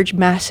large,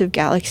 massive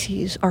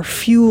galaxies are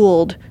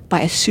fueled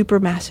by a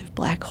supermassive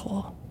black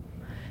hole.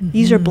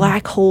 These are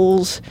black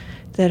holes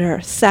that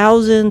are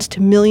thousands to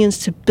millions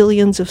to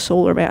billions of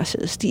solar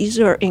masses.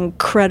 These are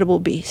incredible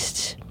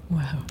beasts.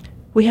 Wow.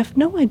 We have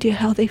no idea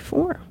how they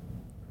form.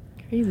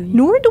 Crazy.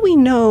 Nor do we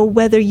know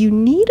whether you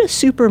need a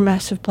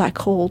supermassive black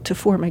hole to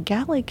form a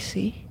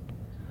galaxy,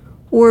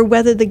 or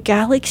whether the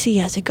galaxy,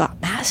 as it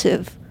got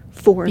massive,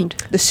 formed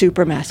the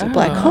supermassive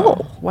black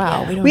hole.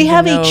 Wow. We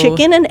have a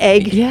chicken and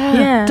egg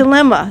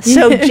dilemma.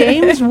 So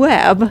James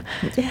Webb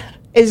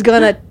is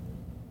going to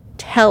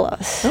tell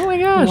us. Oh my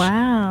gosh.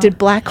 Wow. Did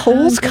black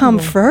holes come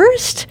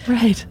first?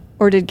 Right.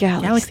 Or did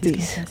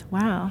galaxies?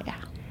 Wow. Yeah.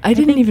 I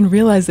didn't even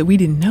realize that we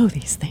didn't know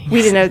these things.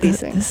 We didn't know these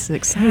things. This is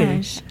exciting.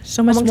 Gosh,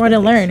 so much more to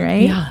learn,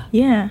 right? Yeah.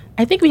 Yeah.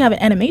 I think we have an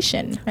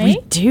animation, right?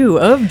 We do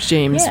of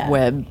James Yeah.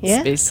 Webb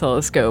Yeah. Space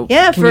Telescope.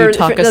 Yeah, Can you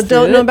talk us those through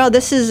don't know it? about,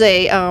 this is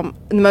going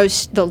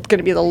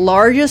to be the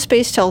largest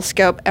space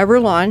telescope ever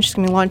launched. It's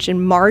going to be launched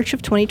in March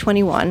of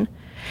 2021.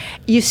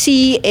 You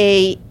see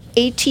a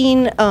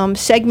 18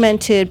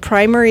 segmented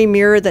primary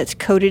mirror that's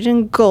coated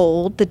in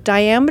gold. The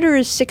diameter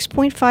is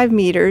 6.5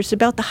 meters,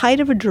 about the height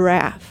of a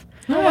giraffe.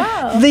 Oh,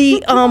 wow.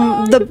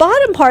 The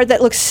bottom part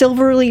that looks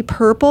silverly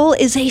purple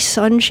is a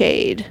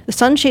sunshade. The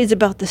sunshade's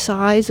about the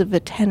size of a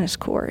tennis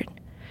court.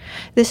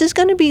 This is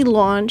going to be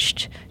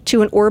launched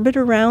to an orbit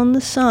around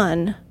the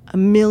sun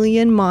 1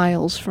 million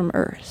miles from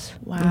Earth.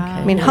 Wow.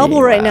 I mean,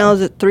 Hubble right now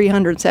is at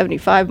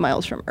 375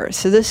 miles from Earth.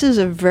 So this is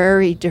a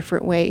very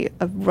different way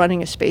of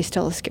running a space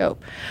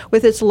telescope.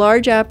 With its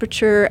large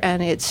aperture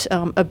and its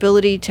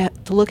ability to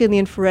look in the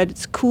infrared,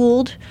 it's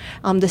cooled.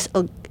 This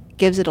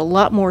gives it a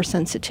lot more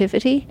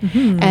sensitivity.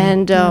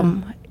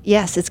 And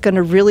yes, it's going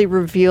to really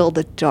reveal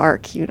the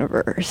dark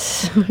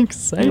universe.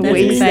 Exciting. In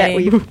ways that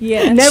we've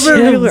Yeah. never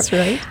really. Chills,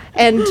 right?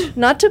 And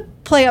not to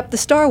play up the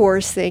Star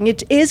Wars thing,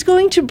 it is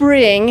going to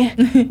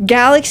bring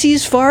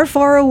galaxies far,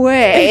 far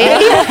away,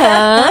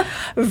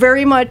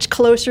 very much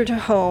closer to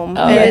home.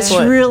 And it's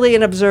excellent. really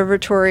an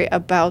observatory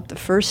about the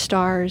first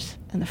stars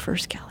and the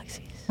first galaxies.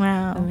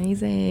 Wow.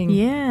 Amazing.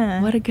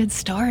 Yeah. What a good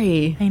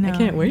story. I know. I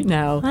can't wait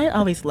now. I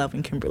always love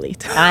when Kimberly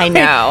talks. I know.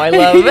 I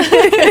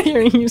love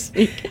hearing you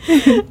speak.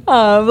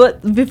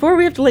 But before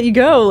we have to let you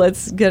go,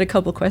 let's get a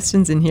couple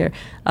questions in here.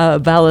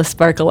 Bala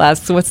Sparkle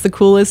asks, what's the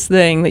coolest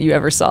thing that you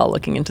ever saw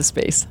looking into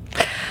space?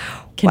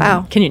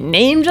 Wow. Can you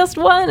name just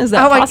one? Is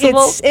that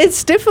possible?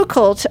 It's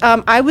difficult.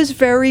 I was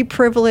very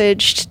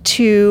privileged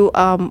to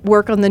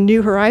work on the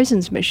New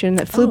Horizons mission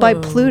that flew by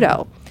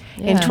Pluto.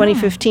 In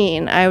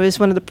 2015. I was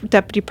one of the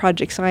deputy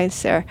project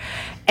science there.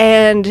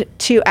 And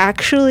to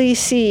actually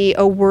see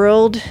a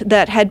world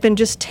that had been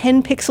just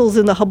 10 pixels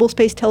in the Hubble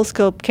Space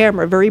Telescope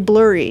camera, very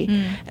blurry,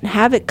 and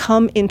have it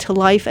come into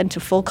life and to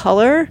full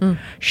color,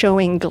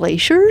 showing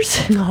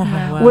glaciers,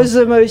 was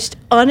the most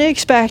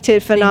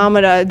unexpected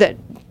phenomena that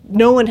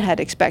no one had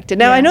expected.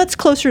 Now, I know it's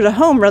closer to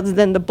home rather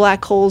than the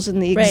black holes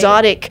and the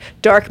exotic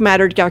dark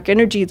matter, dark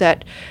energy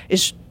that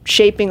is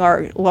shaping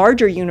our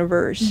larger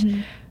universe.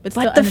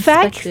 But the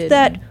fact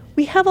that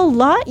we have a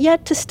lot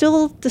yet to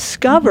still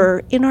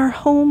discover in our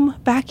home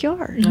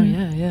backyard. Oh,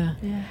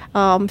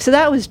 yeah. So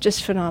that was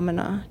just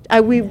phenomena.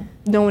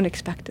 No one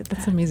expected that.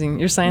 That's amazing.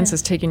 Your science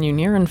has taken you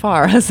near and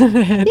far, hasn't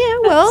it? Yeah,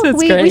 well, That's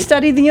we great.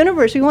 study the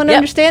universe. We want to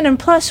understand, and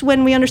plus,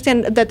 when we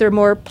understand that there are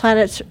more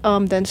planets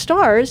than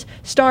stars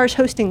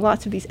hosting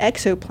lots of these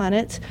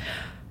exoplanets,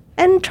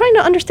 and trying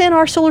to understand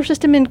our solar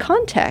system in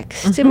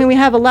context. I mean, we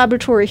have a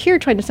laboratory here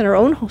trying to understand our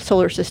own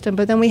solar system,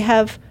 but then we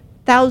have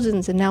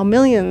thousands and now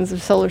millions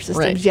of solar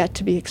systems yet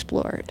to be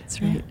explored.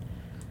 That's right.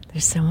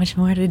 There's so much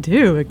more to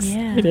do.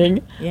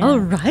 Exciting. Yeah. All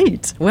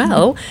right.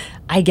 Well,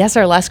 I guess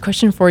our last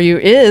question for you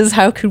is,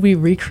 how could we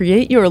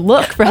recreate your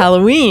look for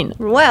Halloween?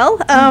 Well,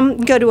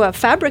 go to a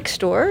fabric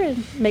store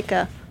and make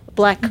a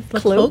black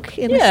cloak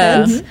in a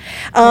sense.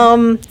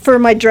 For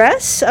my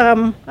dress,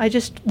 I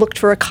just looked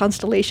for a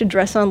constellation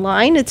dress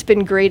online. It's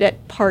been great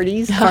at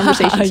parties,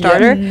 conversation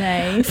starter.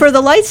 Nice. For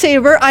the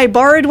lightsaber, I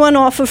borrowed one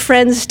off a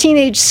friend's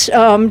teenage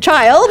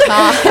child.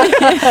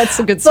 That's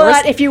a good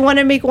source. But if you want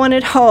to make one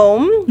at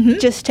home,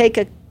 just take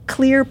a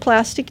clear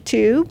plastic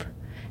tube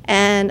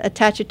and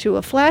attach it to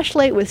a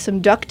flashlight with some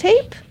duct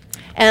tape.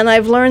 And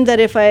I've learned that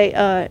if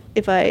I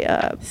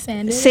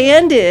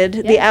sanded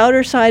the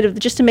outer side of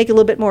just to make it a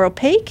little bit more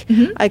opaque,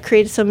 I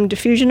created some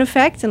diffusion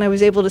effect, and I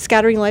was able to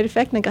scattering light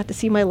effect, and I got to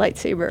see my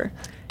lightsaber.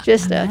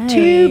 Just a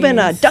tube and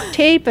a duct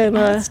tape and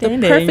the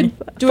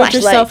perfect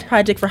do-it-yourself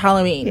project for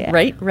Halloween. Yeah.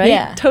 Right?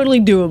 Yeah. Totally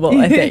doable,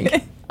 I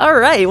think. All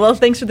right. Well,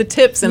 thanks for the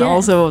tips and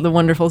also the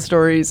wonderful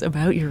stories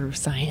about your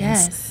science.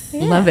 Yes.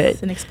 Love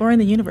it. And exploring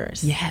the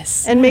universe.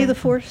 Yes. And may the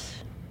force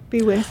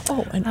be with.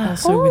 And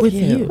also with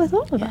you. With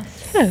all of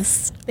us.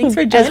 Yes. Thanks for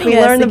As joining we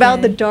us learn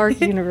about the again.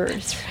 dark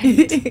universe.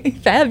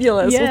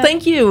 Fabulous. Yeah. Well,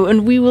 thank you.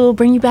 And we will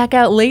bring you back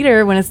out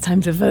later when it's time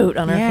to vote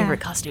on our Yeah.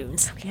 favorite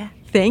costumes. Yeah.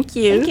 Thank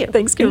you. Thank you.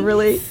 Thanks,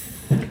 Kimberly.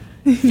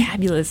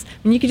 Fabulous.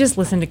 I mean, you could just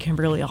listen to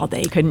Kimberly all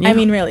day, couldn't you? I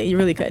mean, really, you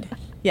really could.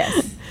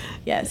 Yes.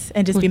 Yes.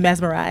 And just be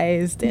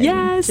mesmerized. And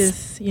Yes.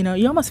 just,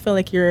 you almost feel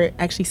like you're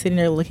actually sitting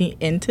there looking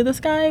into the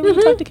sky when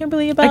you talk to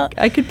Kimberly about.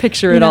 I could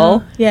picture you it know,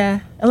 all. Yeah.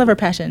 I love her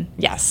passion.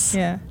 Yes.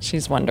 Yeah.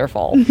 She's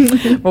wonderful.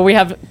 Well, we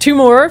have two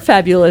more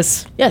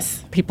fabulous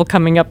Yes. people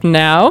coming up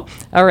now.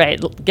 All right,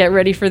 get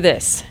ready for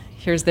this.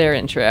 Here's their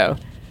intro.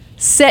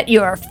 Set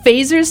your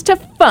phasers to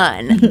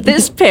fun.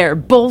 This pair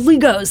boldly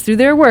goes through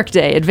their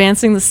workday,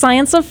 advancing the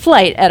science of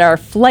flight at our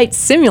flight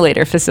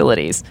simulator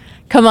facilities.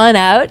 Come on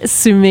out,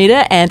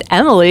 Sumita and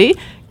Emily,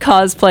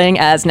 cosplaying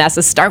as NASA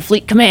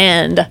Starfleet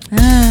Command.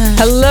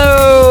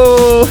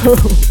 Hello.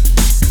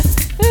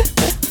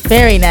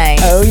 Very nice.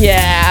 Oh,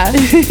 yeah.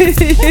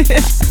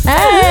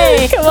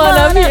 Hey, Come on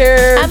up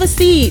here. Have a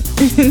seat.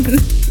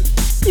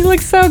 You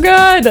look so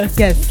good.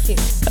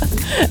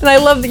 Yes. And I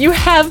love that you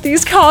have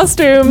these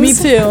costumes. Me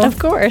too. Of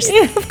course.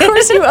 Of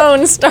course you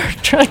own Star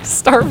Trek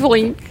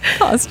Starfleet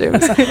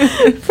costumes.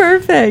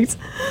 Perfect.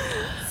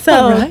 So,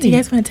 Alrighty. do you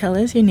guys want to tell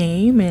us your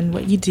name and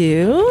what you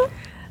do?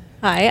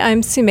 Hi,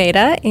 I'm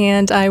Sumeda,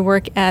 and I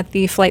work at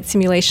the Flight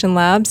Simulation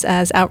Labs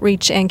as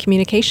Outreach and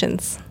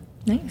Communications.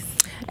 Nice.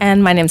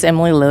 And my name's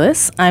Emily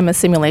Lewis. I'm a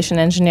simulation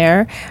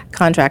engineer,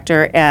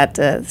 contractor at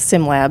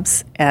Sim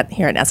Labs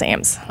here at NASA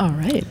Ames. All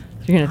right.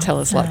 You're going to tell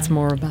us lots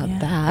more about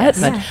that.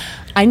 But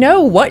I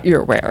know what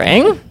you're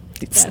wearing.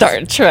 Star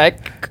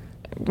Trek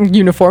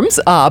uniforms.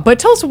 But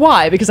tell us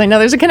why, because I know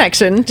there's a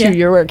connection to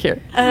your work here.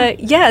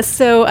 Yes,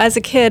 so as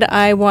a kid,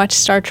 I watched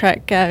Star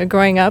Trek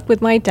growing up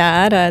with my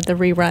dad, the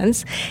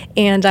reruns,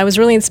 and I was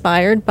really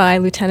inspired by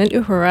Lieutenant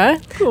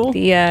Uhura,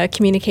 the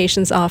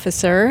communications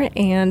officer,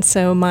 and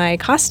so my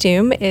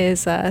costume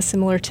is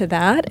similar to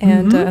that,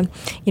 and,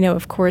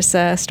 of course,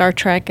 Star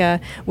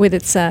Trek, with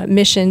its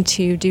mission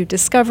to do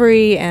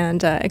discovery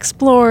and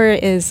explore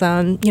is,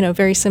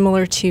 very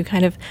similar to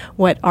kind of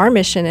what our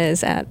mission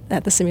is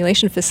at the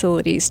simulation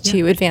facilities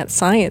to advance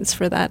science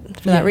for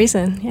that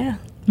reason. Yeah.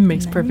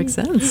 Makes perfect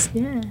sense.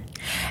 Yeah.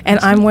 And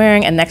I'm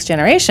wearing a Next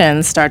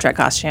Generation Star Trek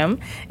costume.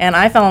 And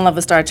I fell in love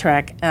with Star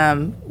Trek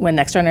when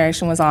Next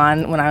Generation was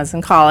on when I was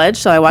in college.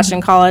 So I watched it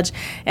in college,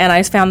 and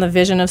I found the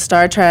vision of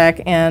Star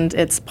Trek and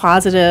its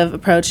positive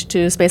approach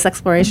to space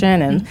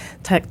exploration and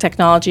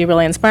technology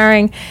really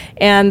inspiring.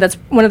 And that's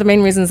one of the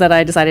main reasons that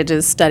I decided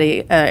to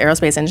study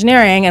aerospace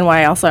engineering, and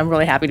why also I'm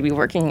really happy to be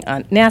working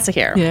on NASA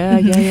here. Yeah.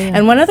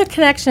 And one other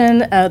connection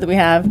that we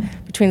have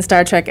between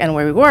Star Trek and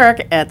where we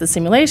work at the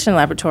simulation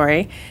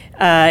laboratory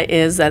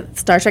is that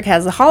Star Trek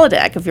has a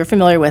holodeck. If you're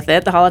familiar with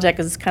it, the holodeck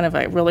is kind of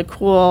a really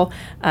cool,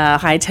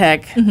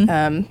 high-tech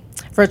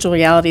virtual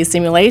reality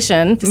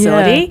simulation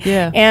facility.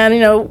 Yeah.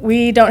 And,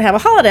 we don't have a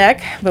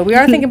holodeck, but we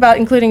are thinking about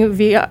including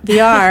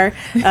VR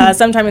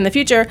sometime in the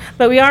future.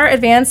 But we are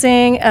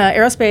advancing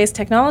aerospace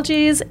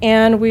technologies,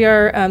 and we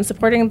are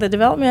supporting the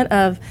development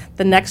of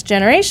the next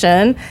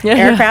generation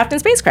aircraft and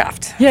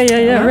spacecraft.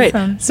 Yeah, right.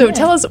 Awesome. So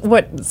tell us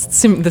what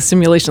the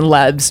Simulation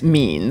Labs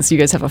means. You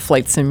guys have a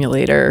flight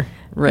simulator,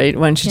 right?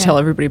 Why don't you tell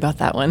everybody about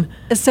that one?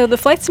 So the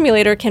flight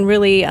simulator can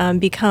really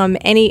become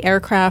any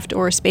aircraft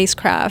or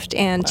spacecraft,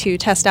 and to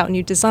test out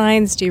new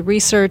designs, do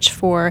research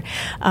for,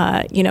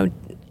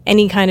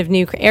 any kind of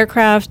new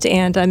aircraft.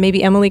 And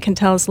maybe Emily can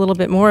tell us a little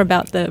bit more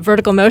about the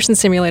vertical motion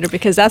simulator,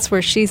 because that's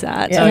where she's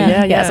at.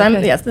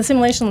 Yes, the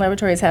simulation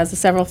laboratories has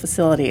several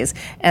facilities,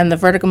 and the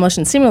vertical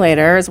motion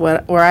simulator is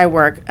where I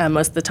work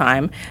most of the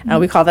time.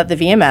 We call that the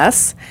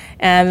VMS,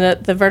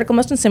 and the vertical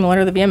motion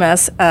simulator, the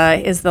VMS,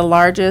 is the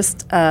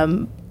largest.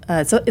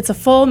 It's a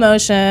full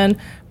motion,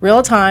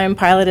 real-time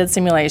piloted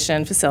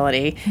simulation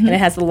facility, and it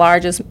has the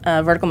largest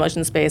vertical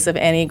motion space of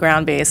any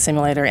ground-based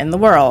simulator in the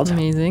world.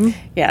 Amazing.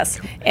 Yes,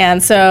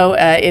 and so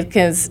it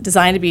is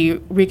designed to be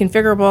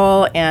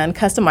reconfigurable and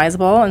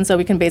customizable, and so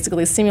we can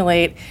basically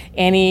simulate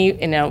any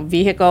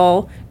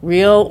vehicle,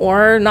 real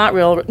or not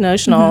real,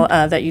 notional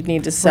that you'd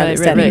need to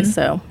study. Right.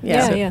 So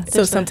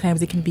So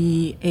sometimes it can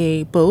be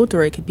a boat,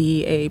 or it could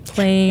be a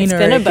plane. It's or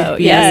been it a could boat,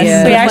 be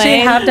yes. we actually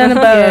Plane. have done a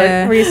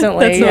boat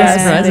recently. That's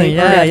so surprising.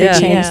 They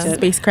changed it.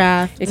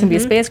 spacecraft. It can be a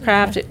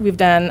spacecraft. We've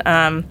done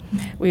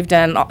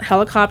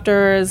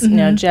helicopters,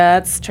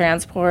 jets,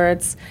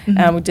 transports.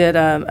 We did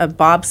a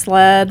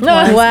bobsled.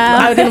 once. Wow.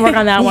 I didn't work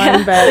on that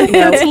one, but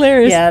That's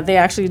hilarious. Yeah, they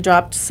actually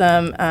dropped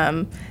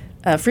some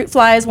fruit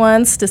flies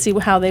once to see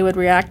how they would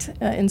react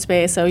in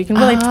space. So you can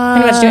really pretty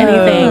much do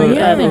anything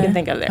that you can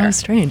think of there. Oh,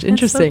 strange.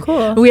 Interesting.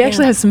 cool. We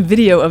actually have some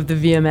video of the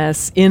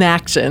VMS in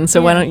action.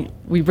 So why don't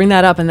we bring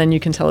that up, and then you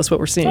can tell us what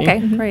we're seeing. Okay,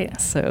 great.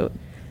 So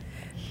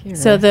here.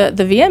 So the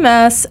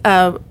VMS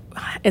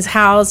is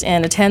housed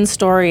in a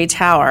 10-story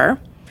tower.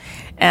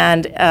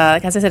 And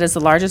as I said, it's the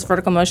largest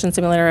vertical motion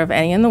simulator of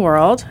any in the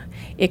world.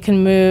 It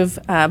can move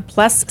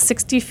plus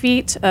 60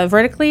 feet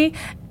vertically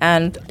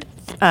and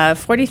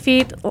 40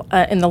 feet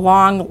in the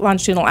long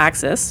longitudinal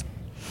axis.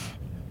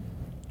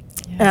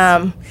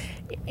 And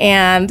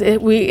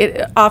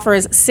it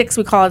offers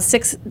we call it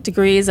 6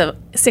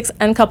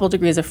 uncoupled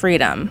degrees of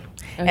freedom.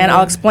 And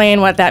I'll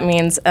explain what that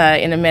means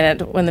in a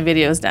minute when the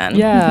video is done.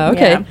 Yeah,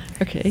 okay.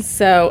 Okay.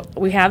 So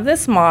we have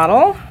this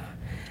model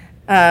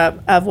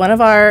of one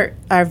of our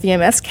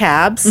VMS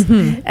cabs.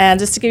 And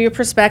just to give you a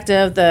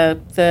perspective,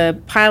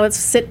 the pilots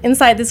sit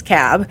inside this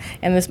cab,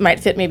 and this might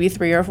fit maybe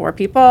 3 or 4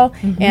 people.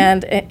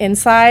 And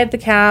inside the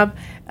cab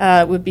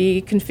would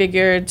be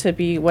configured to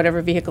be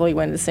whatever vehicle you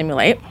wanted to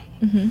simulate.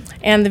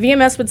 And the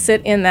VMS would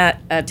sit in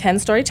that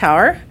 10-story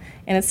tower,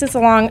 and it sits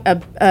along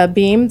a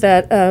beam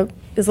that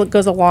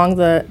goes along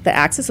the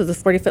axis of the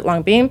 40-foot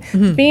long beam.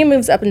 The beam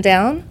moves up and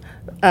down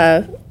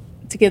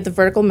to give the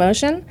vertical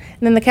motion,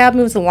 and then the cab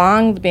moves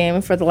along the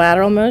beam for the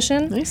lateral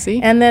motion. I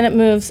see. And then it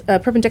moves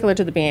perpendicular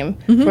to the beam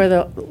for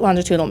the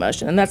longitudinal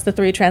motion, and that's the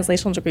 3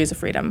 translational degrees of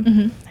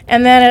freedom.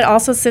 And then it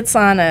also sits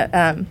on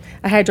a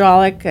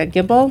hydraulic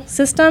gimbal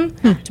system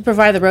to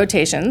provide the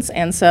rotations.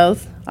 And so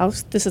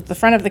this is the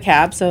front of the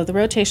cab, so the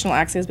rotational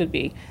axis would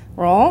be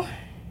roll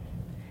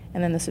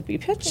and then this would be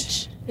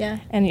pitch, Yeah.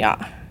 and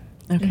yaw.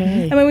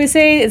 Okay. And when we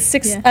say it's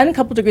 6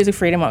 uncoupled degrees of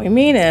freedom, what we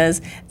mean is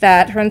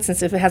that, for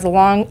instance, if it has a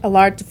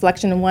large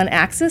deflection in one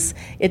axis,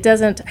 it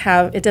doesn't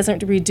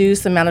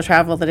reduce the amount of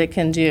travel that it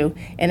can do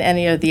in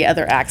any of the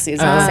other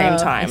axes at the same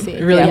time.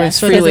 It really moves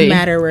So it freely. doesn't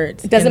matter where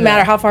it's. It doesn't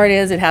matter how far it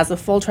is. It has the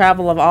full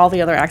travel of all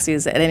the other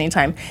axes at any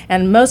time.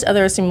 And most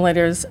other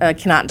simulators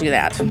cannot do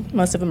that.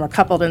 Most of them are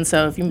coupled, and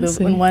so if you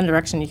move in one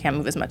direction, you can't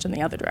move as much in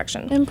the other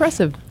direction.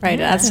 Impressive. Right,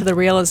 it adds to the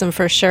realism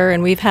for sure.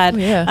 And we've had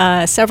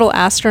yeah. several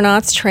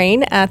astronauts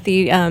train at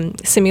the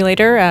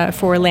simulator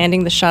for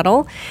landing the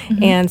shuttle,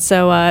 and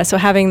so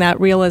having that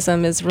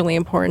realism is really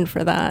important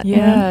for that.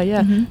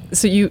 Yeah.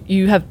 So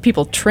you have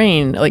people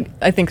train. Like,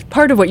 I think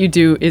part of what you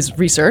do is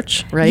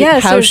research, right?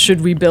 Yes, How should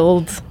we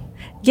build?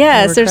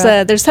 Yes,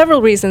 aircraft? there's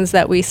several reasons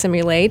that we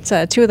simulate.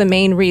 Two of the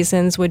main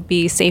reasons would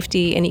be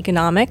safety and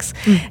economics.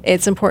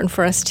 It's important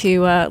for us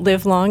to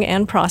live long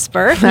and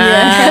prosper.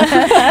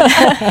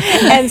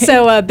 And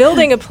so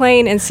building a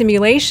plane in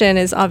simulation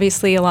is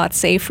obviously a lot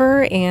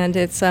safer, and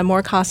it's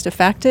more cost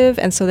effective,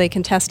 and so they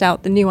can test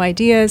out the new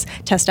ideas,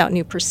 test out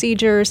new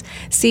procedures,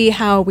 see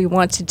how we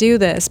want to do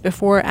this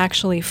before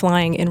actually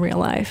flying in real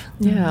life.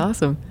 Yeah,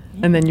 awesome.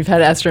 And then you've had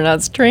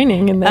astronauts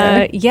training in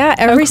there.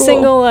 Every cool.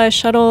 single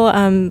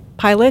shuttle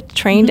pilot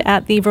trained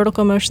at the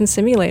vertical motion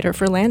simulator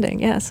for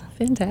landing, yes.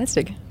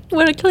 Fantastic.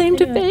 What a claim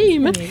to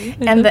fame.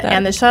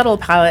 And the shuttle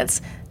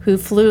pilots who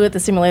flew at the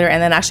simulator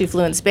and then actually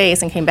flew in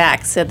space and came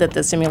back said that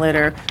the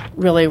simulator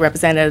really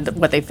represented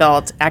what they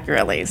felt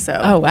accurately. So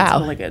wow.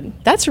 that's really good.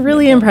 That's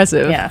really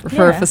impressive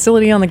for a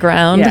facility on the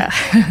ground Yeah.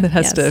 that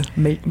has to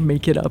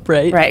make it up,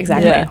 right? Right,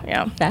 exactly.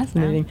 Yeah.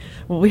 Fascinating.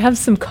 Well, we have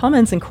some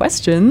comments and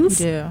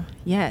questions. We do.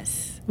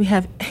 Yes. We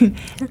have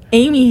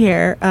Amy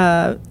here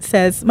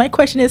says, my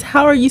question is,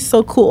 how are you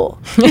so cool?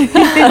 I'm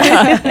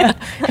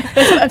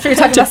sure you're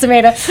talking about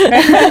Sameda.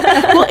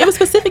 Well, it was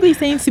specifically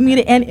saying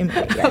Sumida and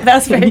Emily. Yeah.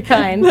 That's very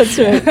kind. That's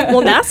right.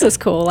 Well, NASA's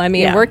cool. I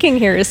mean, working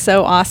here is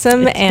so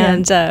awesome.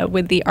 And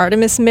with the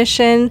Artemis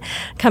mission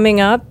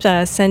coming up,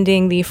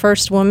 sending the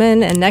first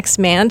woman and next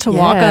man to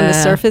walk on the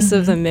surface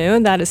of the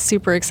moon, that is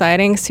super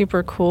exciting,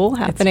 super cool,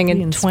 happening really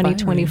in inspiring.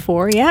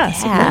 2024. Yeah,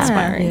 super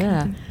inspiring.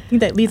 Yeah. I think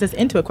that leads us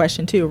into a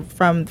question, too,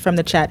 from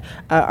the chat.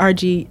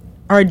 RJ,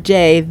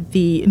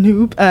 the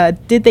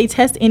noob, did they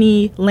test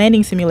any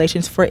landing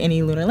simulations for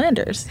any lunar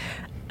landers?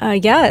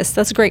 Yes,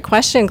 that's a great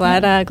question.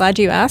 Glad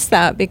you asked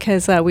that,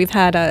 because we've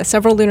had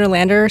several lunar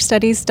lander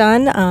studies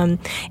done,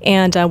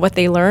 and what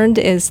they learned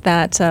is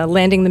that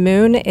landing the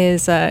moon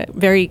is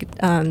very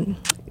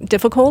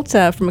difficult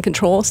from a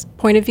control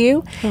point of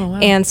view.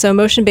 And so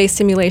motion-based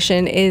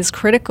simulation is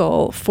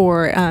critical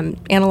for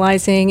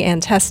analyzing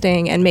and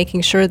testing and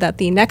making sure that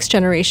the next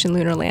generation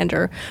lunar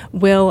lander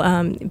will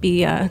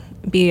be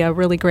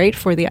really great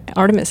for the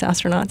Artemis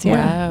astronauts.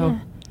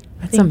 Wow.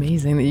 That's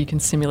amazing that you can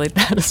simulate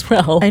that as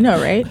well. I know,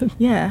 right?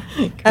 Yeah.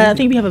 I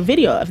think we have a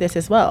video of this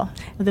as well,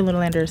 of the lunar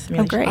lander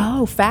simulation. great.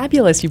 Oh,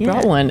 fabulous. You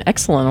brought one.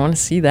 Excellent. I want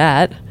to see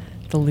that.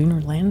 The lunar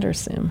lander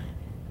sim.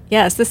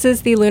 Yes, this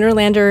is the lunar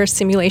lander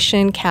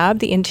simulation cab,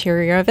 the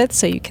interior of it,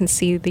 so you can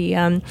see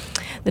the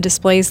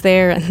displays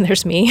there, and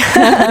there's me.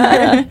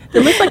 It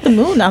looks like the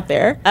moon out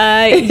there.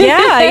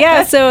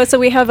 Yeah. So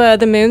we have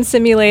the moon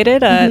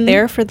simulated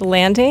there for the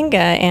landing,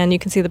 and you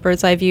can see the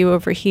bird's eye view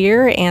over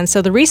here. And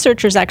so the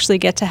researchers actually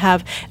get to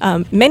have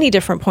many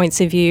different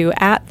points of view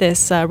at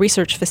this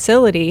research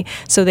facility,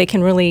 so they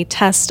can really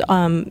test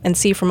and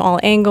see from all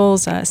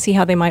angles, see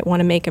how they might want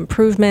to make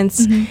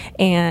improvements,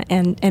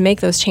 and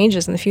make those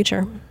changes in the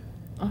future.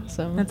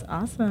 Awesome. That's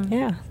awesome.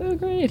 Yeah. So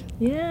great.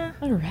 Yeah.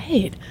 All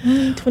right.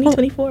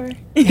 2024.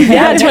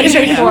 Yeah,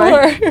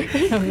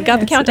 2024. We got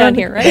the countdown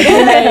here,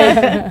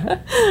 right?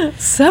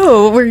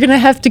 So we're going to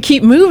have to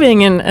keep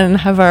moving and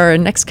have our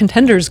next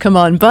contenders come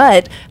on.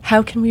 But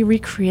how can we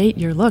recreate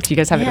your look? Do you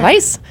guys have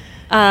advice?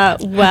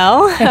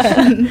 Well,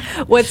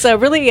 what's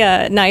really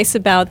nice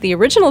about the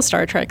original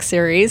Star Trek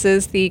series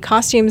is the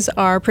costumes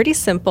are pretty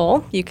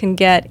simple. You can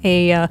get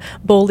a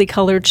boldly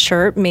colored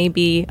shirt,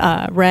 maybe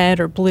red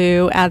or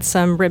blue, add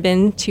some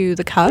ribbon to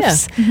the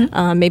cuffs,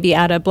 maybe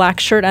add a black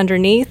shirt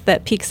underneath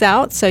that peeks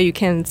out so you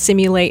can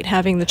simulate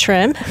having the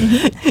trim.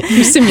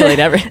 You simulate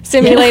everything.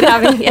 Simulate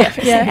having,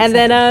 and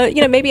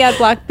then, maybe add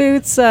black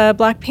boots,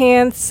 black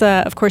pants.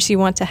 Of course, you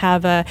want to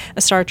have a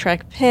Star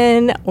Trek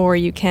pin, or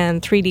you can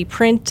 3D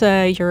print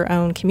your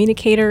own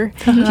communicator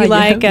if you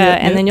like,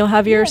 and then you'll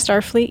have your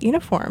Starfleet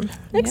uniform.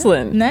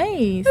 Excellent.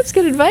 Nice. That's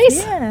good advice.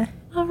 Yeah.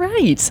 All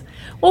right.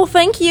 Well,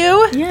 thank you.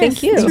 Yes,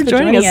 Thank you thanks for for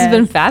joining us. joining It's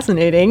been us.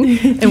 fascinating.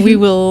 And we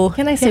will.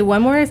 Can I say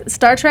one more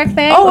Star Trek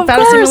thing Oh, of about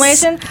a course.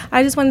 simulation?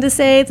 I just wanted to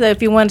say that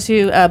if you want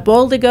to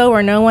boldly go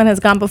where no one has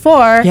gone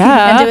before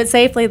Yeah. and do it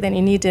safely, then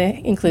you need to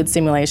include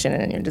simulation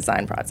in your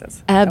design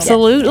process.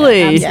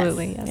 Absolutely.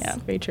 Absolutely, yes. Yeah.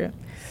 Very true.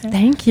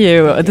 Thank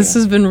you. This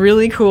has been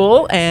really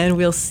cool, and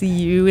we'll see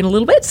you in a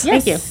little bit.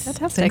 Thank you.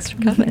 Thanks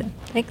for coming.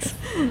 Thanks.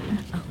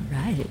 All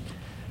right.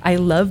 I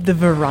love the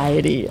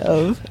variety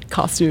of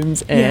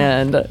costumes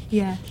and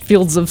Yeah.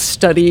 fields of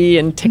study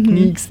and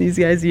techniques these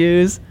guys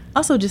use.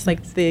 Also, just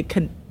like the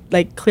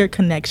like clear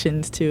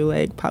connections to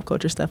like pop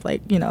culture stuff,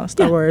 like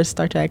Star Wars,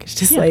 Star Trek. It's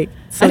just like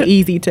so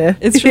easy to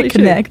It's really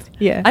connect. true.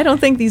 Yeah, I don't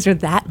think these are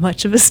that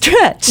much of a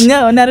stretch.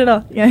 no, not at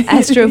all. Yeah,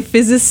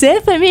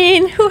 Astrophysicist. I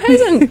mean, who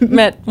hasn't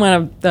met one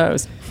of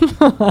those?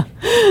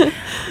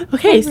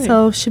 Okay,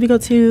 so should we go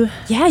to?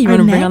 Yeah, you our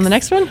want to bring on the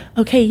next one?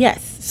 Okay,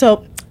 yes.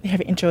 So we have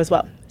an intro as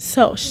well.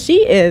 So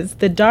she is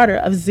the daughter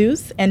of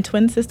Zeus and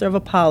twin sister of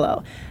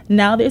Apollo.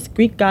 Now this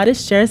Greek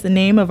goddess shares the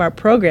name of our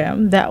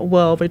program that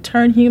will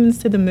return humans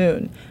to the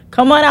moon.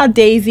 Come on out,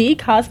 Daisy,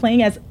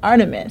 cosplaying as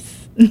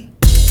Artemis.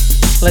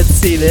 Let's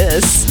see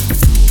this.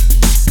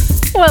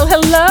 Well,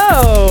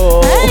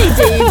 hello.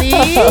 Hey,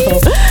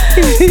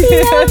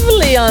 Daisy.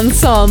 Lovely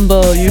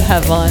ensemble you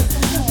have on.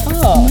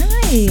 Oh,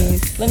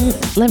 Nice.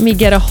 let me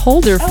get a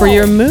holder for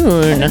your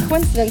moon.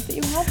 Coincidence that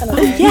you have one of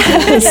those.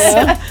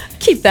 Yes.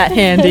 Keep that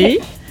handy.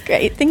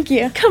 Great, thank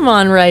you. Come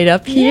on right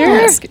up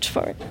here. Scooch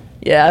forward.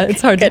 Yeah,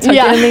 it's hard to tuck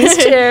in these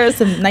chairs.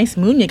 Some nice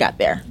moon you got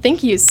there.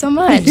 Thank you so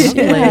much.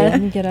 Let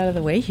me get out of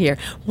the way here.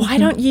 Why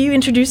don't you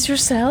introduce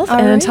yourself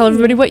and Alright. tell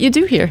everybody what you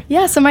do here?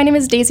 Yeah, so my name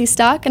is Daisy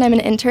Stock, and I'm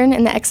an intern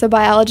in the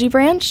exobiology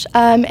branch,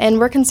 and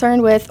we're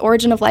concerned with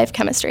origin of life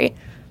chemistry.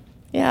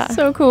 Yeah.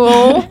 So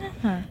cool.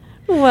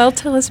 Well,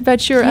 tell us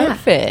about your Yeah.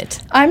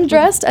 outfit. I'm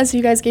dressed, as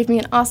you guys gave me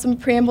an awesome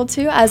preamble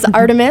to, as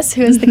Artemis,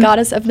 who is the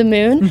goddess of the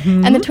moon,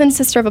 and the twin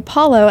sister of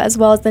Apollo, as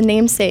well as the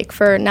namesake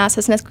for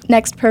NASA's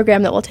next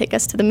program that will take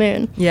us to the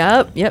moon.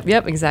 Yep,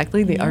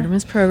 exactly. The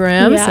Artemis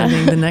program, Yeah.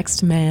 sending the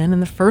next man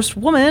and the first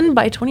woman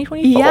by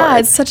 2024. Yeah,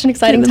 it's such an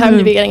exciting the time to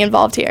moon. be getting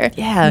involved here.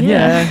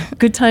 Yeah.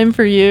 Good time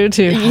for you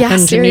to happen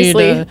to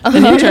seriously. need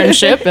an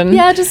internship and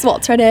Yeah, just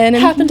waltz right in and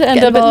happen to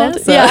end get up at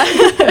involved.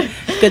 NASA. Yeah.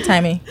 Good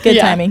timing. Good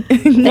Yeah. timing. Why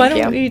Thank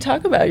don't you. we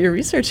talk about your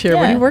research here?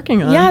 What are Yeah. you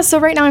working on? Yeah, so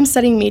right now I'm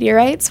studying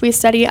meteorites. We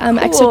study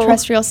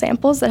extraterrestrial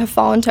samples that have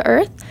fallen to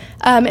Earth,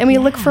 and we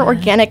look for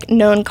organic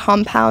known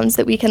compounds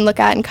that we can look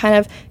at and kind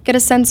of get a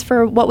sense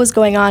for what was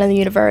going on in the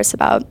universe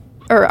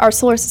or our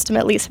solar system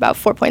at least about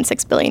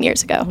 4.6 billion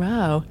years ago.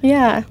 Wow.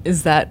 Yeah.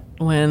 Is that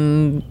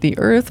when the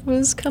Earth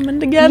was coming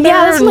together?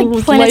 Yeah, that's when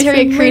with like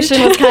planetary life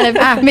accretion was kind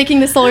of making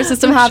the solar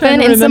system I'm trying happen,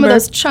 to and some of remember.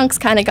 those chunks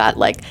kind of got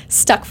like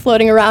stuck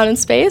floating around in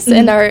space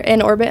in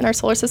orbit in our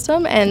solar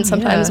system, and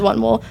sometimes Yeah.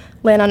 one will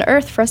land on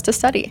Earth for us to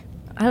study.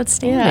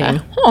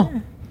 Outstanding. Huh.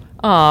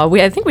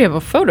 I think we have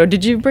a photo.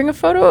 Did you bring a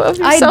photo of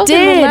yourself I in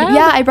the did. lab?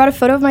 Yeah, I brought a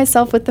photo of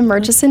myself with the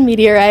Murchison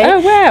meteorite. Oh,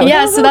 wow.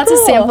 Yeah, Oh, so that's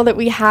cool. a sample that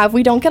we have.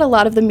 We don't get a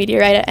lot of the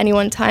meteorite at any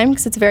one time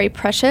because it's very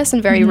precious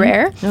and very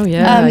rare. Oh,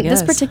 yeah, I This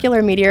guess.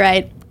 particular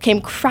meteorite came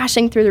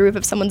crashing through the roof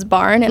of someone's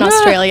barn in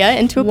Australia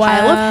into a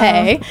pile of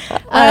hay.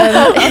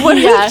 What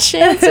yeah, a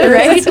chance,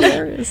 right? That's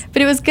hilarious.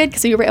 But it was good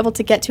because we were able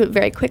to get to it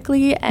very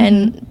quickly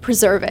and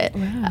preserve it.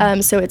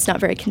 So it's not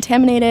very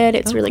contaminated.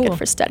 It's really cool. good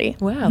for study.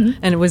 Wow.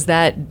 And was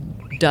that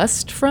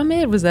dust from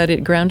it? Was that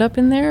it ground up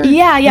in there?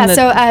 Yeah, In yeah. the-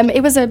 So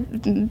it was a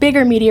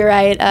bigger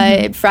meteorite.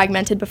 It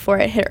fragmented before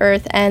it hit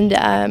Earth, and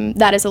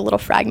that is a little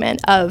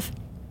fragment of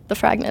the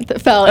fragment that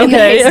fell in the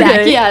Okay, haystack.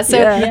 okay. Yeah. So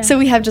Yeah. so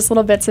we have just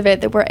little bits of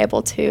it that we're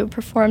able to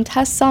perform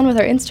tests on with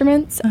our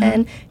instruments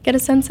and get a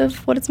sense of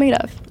what it's made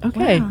of.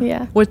 Okay.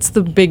 Yeah. What's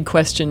the big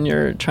question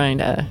you're trying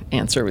to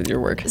answer with your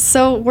work?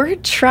 So we're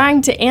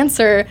trying to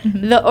answer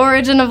the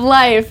origin of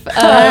life.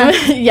 How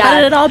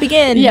did it all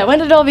begin? Yeah, when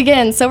did it all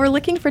begin? So we're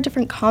looking for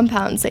different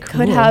compounds that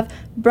could Cool. have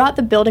brought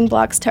the building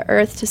blocks to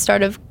Earth to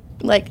start of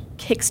like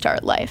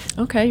kickstart life.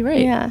 Okay, right.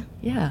 Yeah.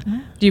 Yeah.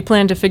 Do you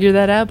plan to figure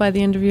that out by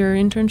the end of your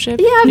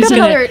internship? Yeah, I've You're got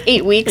gonna another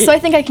 8 weeks, so I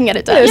think I can get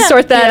it done.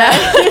 Sort that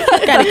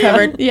out. Got it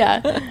covered.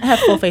 Yeah. I have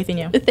full faith in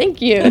you.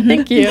 Thank you.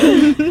 Thank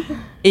you.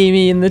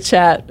 Amy in the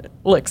chat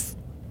looks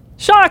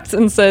shocked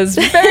and says,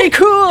 "Very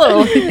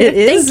cool." It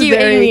is Thank you,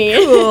 very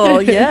Amy.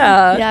 cool.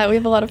 Yeah. Yeah, we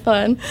have a lot of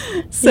fun.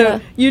 So Yeah.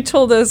 you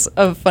told us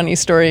a funny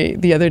story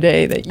the other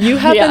day that you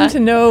happen Yeah. to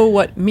know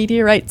what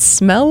meteorites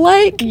smell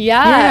like.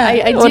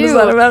 Yeah, I do. What is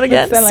that about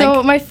again?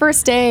 So my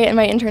first day in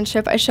my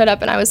internship, I showed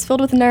up and I was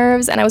filled with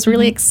nerves and I was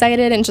really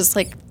excited and just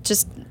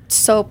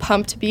so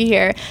pumped to be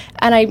here.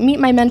 And I meet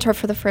my mentor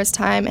for the first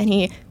time and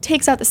he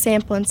takes out the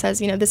sample and says,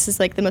 this is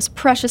like the most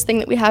precious thing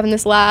that we have in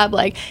this lab.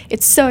 Like,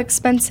 it's so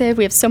expensive.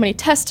 We have so many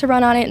tests to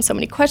run on it and so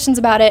many questions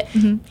about it.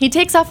 He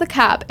takes off the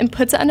cap and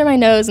puts it under my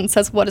nose and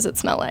says, "What does it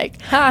smell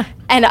like?" Ha.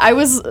 And I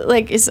was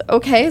like, is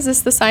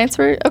this the science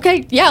word?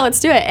 Okay, yeah,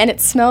 let's do it. And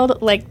it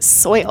smelled like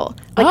soil,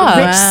 like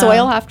rich wow.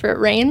 soil after it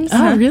rains.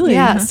 Oh, really?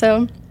 Yeah,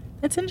 so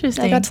That's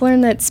interesting. I got to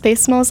learn that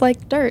space smells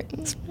like dirt.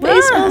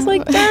 Space smells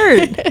like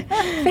dirt.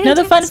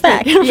 Another fun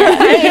fact.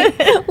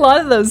 A lot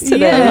of those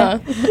today. Yeah.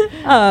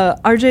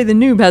 RJ the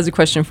Noob has a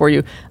question for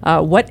you.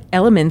 What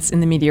elements in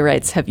the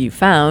meteorites have you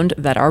found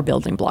that are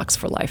building blocks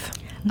for life?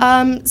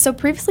 So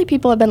previously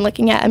people have been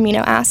looking at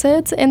amino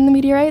acids in the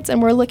meteorites,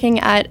 and we're looking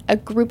at a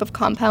group of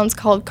compounds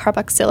called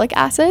carboxylic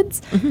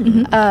acids.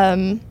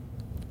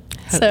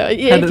 So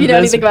yeah, do if you know those-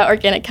 anything about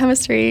organic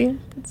chemistry,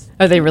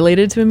 Are they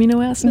related to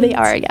amino acids? they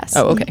are, yes.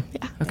 Oh, okay.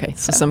 Yeah. Okay,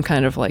 so some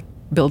kind of like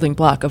building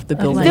block of the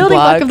building Building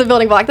block. block of the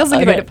building block. That's a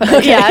good way to put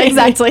it. Yeah,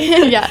 exactly.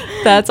 Yeah.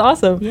 That's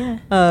awesome. Yeah.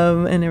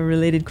 And a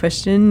related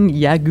question,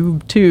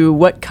 Yagoob 2,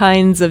 what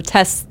kinds of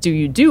tests do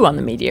you do on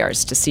the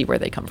meteors to see where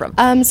they come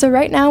from? So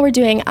right now we're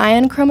doing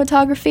ion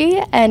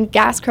chromatography and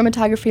gas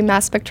chromatography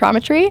mass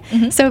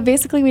spectrometry. So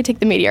basically we take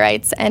the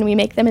meteorites and we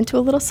make them into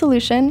a little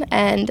solution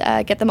and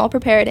get them all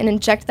prepared and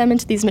inject them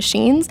into these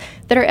machines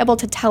that are able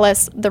to tell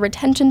us the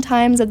retention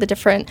times of the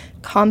different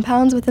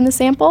compounds within the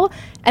sample.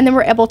 And then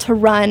we're able to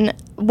run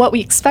what we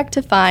expect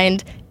to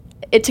find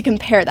it to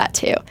compare that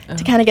to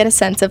kind of get a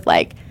sense of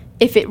like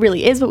if it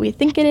really is what we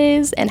think it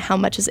is and how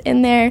much is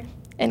in there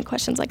and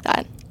questions like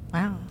that.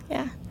 Wow.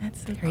 Yeah.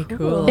 That's so Very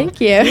cool. Thank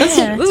you. This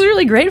is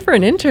really great for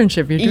an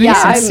internship. You're doing Yeah,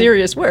 some I'm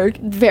serious work.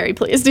 Very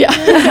pleased. Yeah.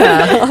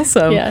 Yeah,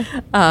 awesome.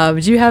 Yeah.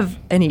 Do you have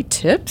any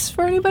tips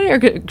for anybody, or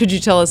could you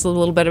tell us a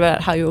little bit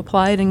about how you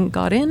applied and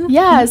got in?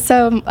 Yeah,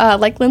 so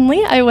like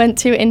Lindley, I went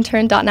to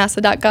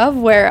intern.nasa.gov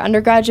where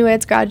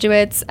undergraduates,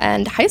 graduates,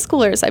 and high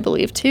schoolers, I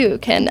believe, too,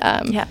 can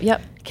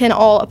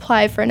all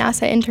apply for a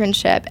NASA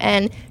internship.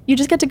 And you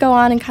just get to go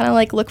on and kind of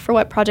like look for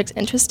what projects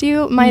interest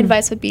you. My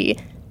advice would be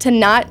to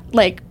not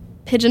like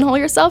pigeonhole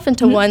yourself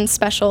into one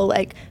special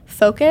like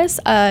focus.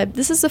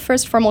 This is the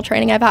first formal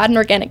training I've had in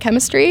organic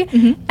chemistry,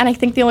 and I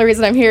think the only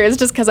reason I'm here is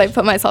just because I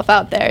put myself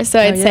out there. So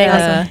I'd say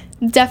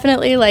like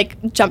definitely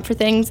like jump for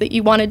things that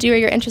you want to do or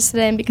you're interested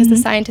in, because the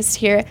scientists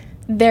here,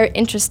 they're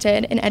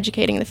interested in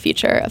educating the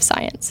future of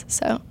science.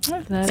 So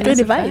That's good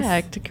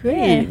advice.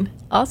 Great. Yeah.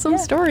 Awesome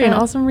story and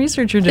awesome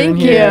research you're doing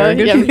thank you. here.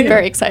 Good Yeah, for I'm you.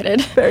 very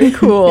excited. Very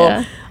cool.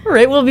 Yeah. All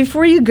right, well,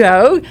 before you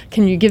go,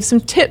 can you give some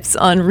tips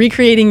on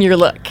recreating your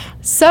look?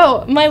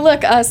 So my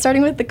look,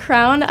 starting with the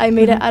crown, I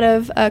made it out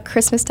of a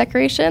Christmas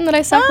decoration that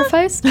I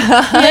sacrificed.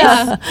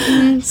 Yeah.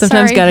 Sometimes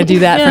Sorry. got to do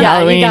that for Yeah,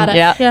 Halloween. you gotta.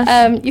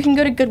 Yeah. You can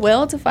go to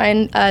Goodwill to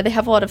find, they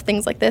have a lot of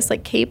things like this,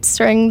 like capes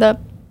during the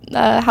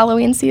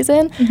Halloween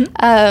season.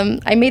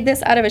 I made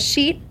this out of a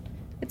sheet.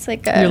 It's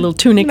like Your little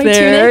tunic my there.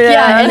 Tunic.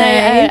 Yeah,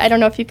 And I don't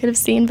know if you could have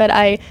seen, but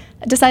I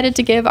decided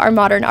to give our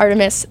modern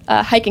Artemis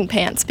hiking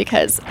pants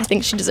because I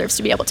think she deserves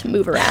to be able to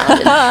move around.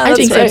 And I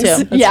think so,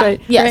 too. That's yeah.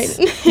 right. Yes.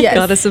 Right. Yes.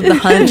 Goddess of the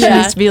hunt. She Yeah.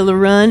 needs to be able to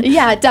run.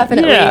 Yeah,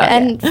 definitely. Yeah.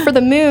 And for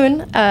the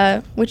moon,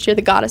 which you're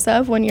the goddess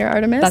of when you're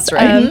Artemis, That's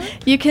right.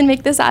 You can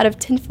make this out of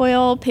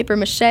tinfoil, paper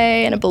mache,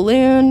 and a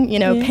balloon,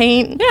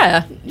 paint,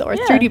 Yeah. or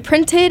 3D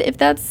printed if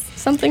that's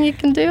something you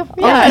can do. All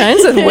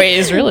kinds of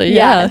ways, really.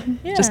 Yeah.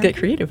 Yeah. Just get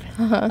creative.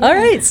 All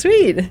right,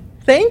 sweet.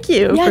 Thank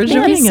you Yeah, for thank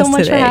joining you so us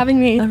much today. for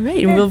having me. All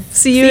right, and we'll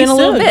see you See in you a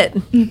little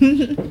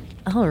soon.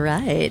 bit. All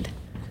right.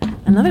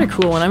 Another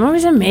cool one. I'm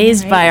always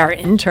amazed by our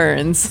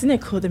interns. Isn't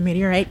it cool? The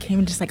meteorite came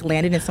and just like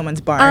landed in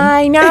someone's barn.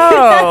 I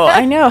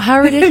know.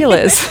 How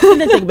ridiculous. And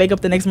then they wake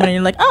up the next morning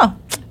and you're like, oh,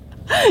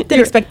 didn't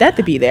expect that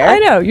to be there. I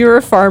know. You're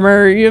a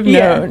farmer. You have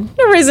Yeah.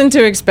 no reason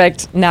to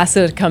expect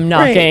NASA to come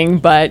knocking,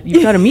 but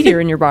you've got a meteor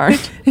in your barn.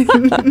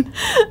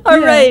 All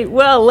right.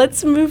 Well,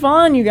 let's move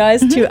on, you guys,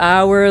 to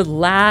our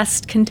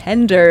last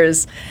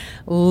contenders.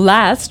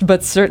 Last,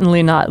 but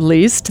certainly not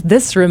least,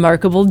 this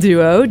remarkable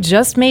duo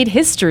just made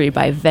history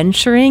by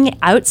venturing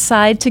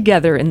outside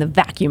together in the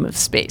vacuum of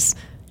space.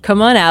 Come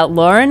on out,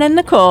 Lauren and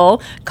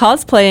Nicole,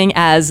 cosplaying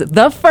as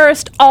the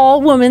first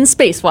all-woman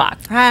spacewalk.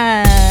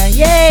 Ah,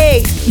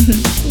 yay!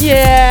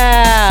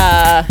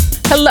 Yeah.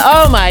 Hello.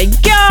 Oh my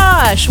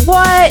gosh.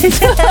 What?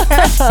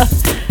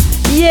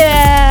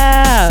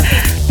 Yeah.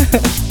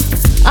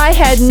 I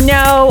had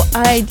no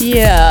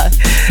idea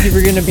you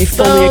were going to be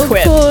fully So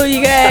equipped. cool,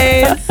 you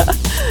guys.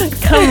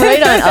 Come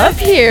right on up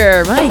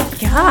here. My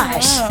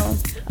gosh.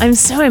 I'm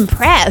so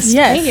impressed.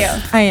 Yes. Thank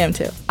you. I am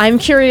too. I'm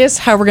curious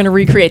how we're going to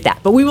recreate that,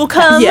 but we will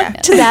come Yeah.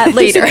 to that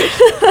later.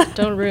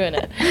 Don't ruin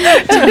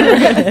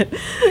it.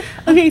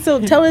 Okay, so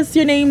tell us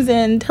your names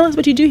and tell us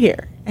what you do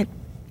here at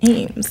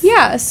Ames.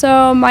 Yeah,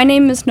 so my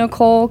name is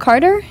Nicole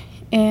Carter,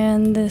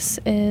 and this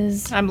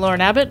is, I'm Lauren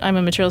Abbott. I'm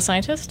a material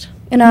scientist.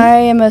 and I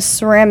am a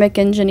ceramic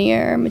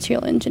engineer,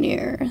 material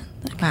engineer.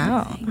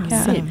 Wow.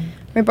 Yeah.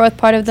 We're both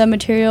part of the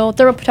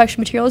thermal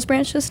protection materials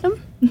branch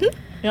system.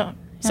 Yeah.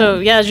 So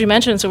yeah, as you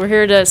mentioned, so we're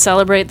here to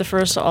celebrate the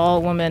first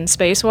all-woman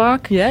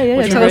spacewalk. Yeah,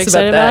 which tell we're very us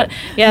about excited that. about.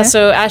 Yeah,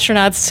 so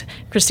astronauts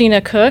Christina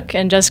Cook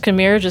and Jessica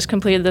Meir just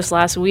completed this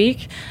last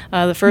week.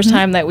 The first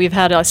time that we've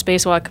had a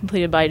spacewalk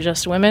completed by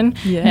just women.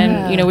 Yeah.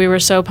 And we were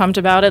so pumped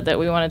about it that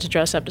we wanted to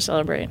dress up to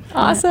celebrate.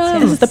 Awesome.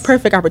 This is the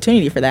perfect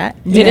opportunity for that.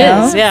 It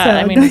is, yeah.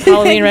 I mean,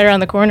 Halloween right around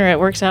the corner, it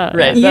works out.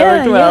 Right, Yeah, that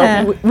worked well.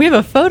 yeah. We have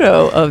a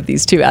photo of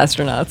these two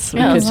astronauts.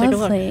 Yeah, We let's could take a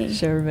look. Lovely.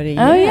 show everybody.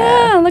 Oh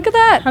yeah, look at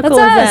that. How That's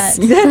cool us.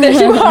 is that? There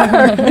you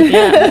are.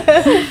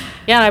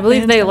 Yeah, and I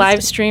believe they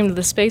live streamed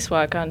the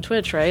spacewalk on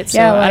Twitch, right? So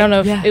Yeah, I don't know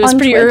if yeah. it was On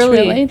pretty Twitch, early.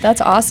 Really?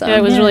 That's awesome. Yeah,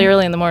 it was really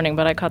early in the morning,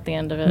 but I caught the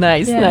end of it.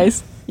 Nice, Yeah.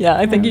 nice. Yeah,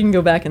 I think you can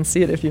go back and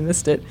see it if you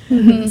missed it.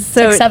 It's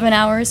So like 7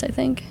 hours, I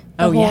think.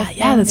 Oh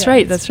yeah, that's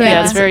right. That's right.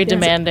 Yeah, it's very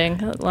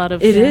demanding. A lot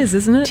of It is,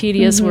 isn't it?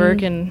 tedious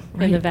work in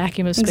the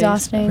vacuum of space.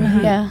 Exhausting.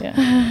 Yeah.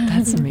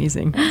 That's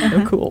amazing.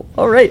 So cool.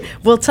 All right.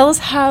 Well, tell us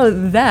how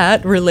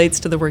that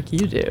relates to the work you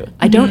do.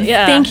 I don't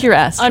think you're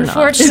astronauts.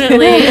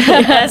 Unfortunately,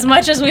 as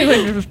much as we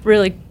would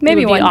really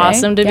Maybe it would be one day.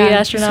 awesome to be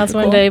Yeah, astronauts super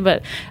one cool. day,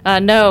 but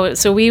no.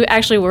 So we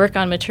actually work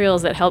on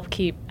materials that help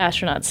keep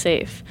astronauts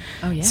safe.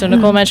 Oh yeah. So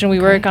Nicole mentioned we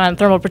work on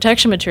thermal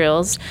protection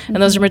materials, and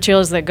those are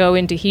materials that go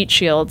into heat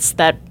shields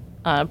that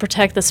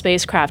protect the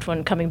spacecraft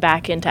when coming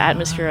back into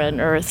atmosphere and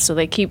Earth, so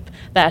they keep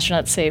the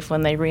astronauts safe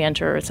when they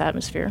re-enter Earth's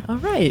atmosphere. All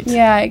right.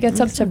 Yeah, it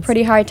gets up to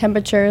pretty high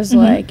temperatures,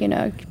 like,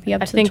 it could be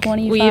up I to think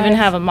 25. we even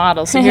have a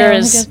model. So Yeah,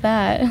 here's look at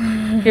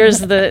that. here's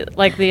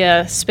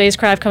the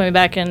spacecraft coming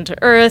back into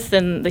Earth,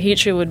 and the heat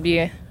shield would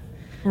be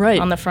Right.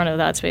 on the front of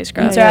that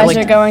spacecraft. So as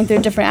you're going through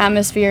different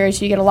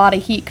atmospheres, you get a lot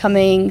of heat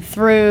coming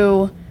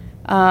through,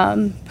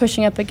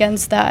 pushing up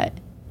against that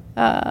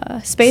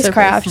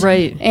spacecraft. Surface.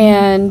 Right.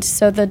 And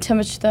so the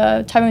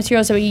type of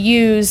materials that we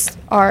use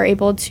are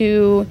able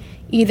to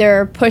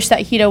either push that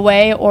heat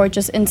away or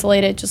just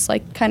insulate it, just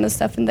like kind of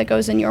stuff that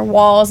goes in your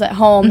walls at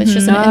home. It's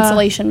just an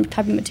insulation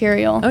type of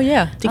material. Oh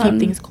yeah. To keep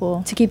things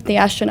cool. To keep the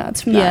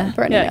astronauts from not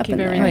burning up keep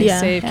in everything there. Yeah.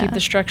 safe, keep Yeah. the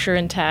structure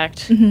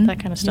intact, that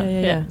kind of stuff.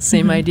 Yeah.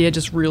 Same idea,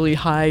 just really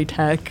high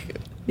tech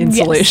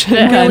insulation.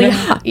 Yes. kinda. Really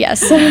hot.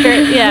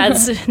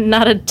 Yes. It's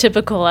not a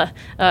typical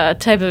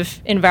type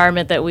of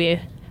environment that we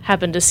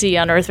happen to see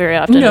on Earth very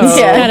often. No. It's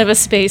Yeah. kind of a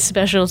space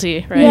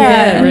specialty, right?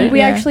 Yeah, right. we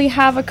actually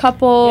have a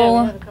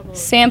couple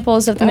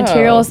samples of the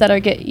materials that are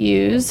get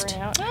used.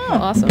 Oh,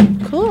 awesome.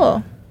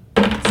 Cool.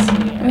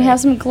 We have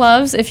some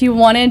gloves if you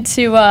wanted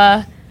to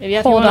Maybe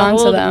if hold you wanna on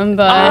to hold- them,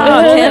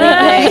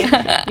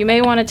 but You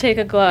may want to take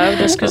a glove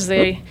just because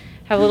they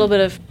have a little bit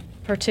of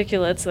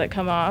particulates that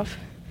come off.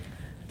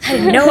 I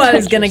didn't know I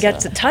was gonna get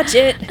to touch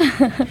it.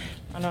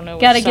 I don't know.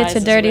 gotta which get size to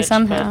is dirty which,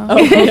 somehow. but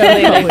hopefully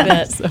like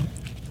that. So-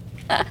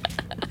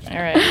 All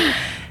right.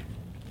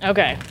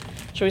 Okay.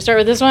 Should we start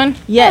with this one?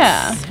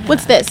 Yes.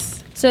 What's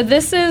this? So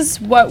this is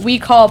what we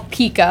call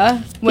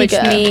pica, which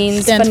Pica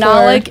means stands for-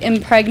 phenolic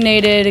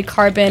impregnated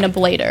carbon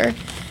ablator.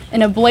 An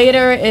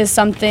ablator is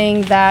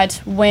something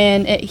that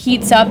when it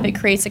heats up, it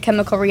creates a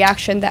chemical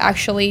reaction that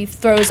actually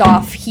throws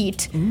off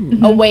heat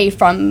away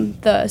from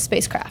the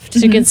spacecraft.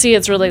 So you can see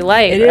it's really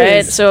light, It right?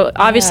 is. So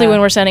obviously Yeah.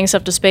 when we're sending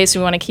stuff to space,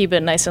 we want to keep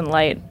it nice and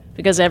light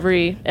because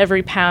every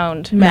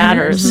pound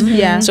matters.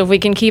 Yeah. So if we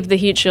can keep the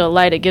heat shield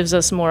light, it gives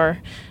us more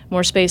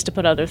space to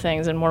put other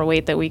things and more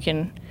weight that we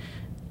can,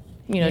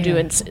 do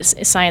in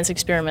science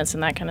experiments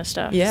and that kind of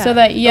stuff. Yeah. So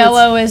that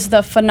yellow is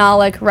the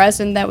phenolic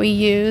resin that we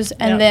use,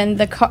 and then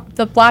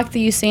the black that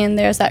you see in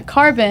there is that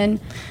carbon.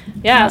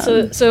 Yeah,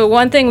 so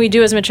one thing we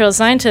do as material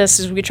scientists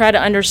is we try to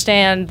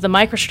understand the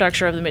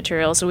microstructure of the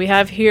material. So we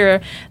have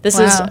here, this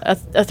is a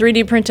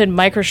 3D printed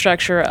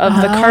microstructure of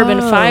the carbon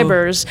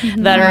fibers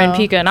that are in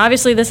pica. And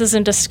obviously this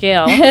isn't to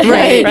scale.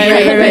 Right.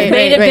 We've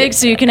made it big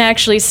so you can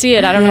actually see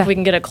it. I don't know if we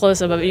can get a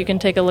close-up of it. You can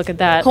take a look at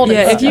that.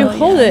 Yeah, if you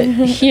hold it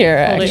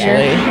here, Hold it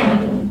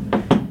actually.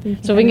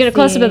 So if we can get a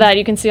close-up of that,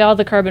 you can see all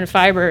the carbon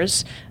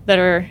fibers that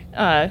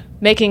are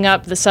making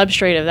up the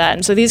substrate of that.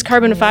 And so these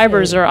carbon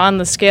fibers are on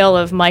the scale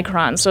of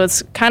microns. So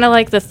it's kind of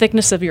like the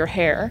thickness of your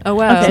hair. Oh,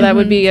 wow. So that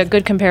would be a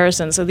good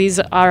comparison. So these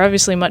are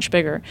obviously much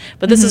bigger.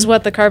 But this is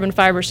what the carbon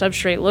fiber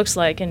substrate looks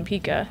like in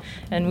pica.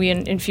 And we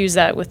infuse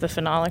that with the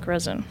phenolic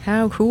resin.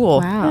 How cool.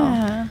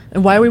 Wow.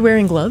 And why are we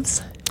wearing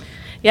gloves?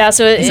 Yeah,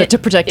 so Is it to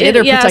protect it or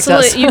protect so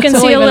us? you can So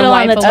see a even little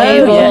on the wipe away.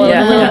 table, Oh,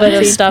 yeah. a little Yeah.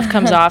 bit of stuff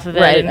comes off of it.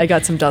 Right, and- I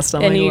got some dust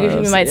on and my you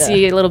gloves. might yeah.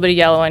 see a little bit of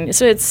yellow on.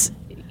 So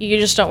you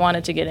just don't want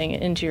it to get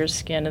into your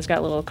skin. It's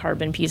got little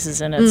carbon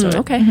pieces in it, so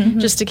okay.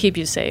 just to keep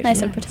you safe.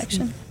 Nice and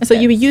protection. And so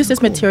you would use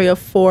this material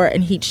for a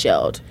heat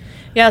shield.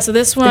 Yeah, so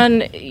this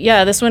one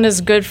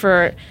is good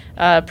for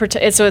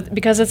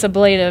because it's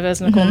ablative, as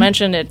Nicole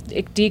mentioned.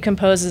 It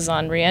decomposes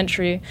on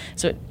reentry,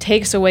 so it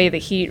takes away the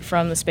heat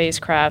from the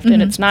spacecraft,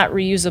 and it's not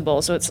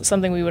reusable. So it's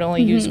something we would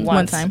only use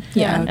once, One time.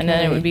 Yeah. and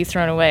then it would be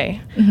thrown away.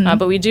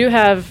 But we do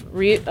have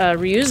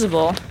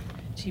reusable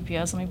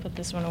TPS. Let me put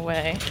this one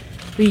away.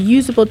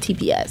 Reusable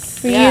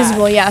TPS.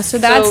 Reusable, yeah. So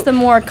that's So- the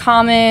more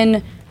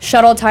common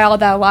shuttle tile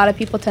that a lot of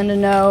people tend to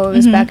know. It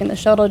was back in the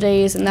shuttle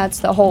days, and that's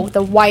the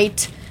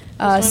white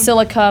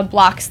silica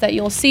blocks that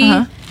you'll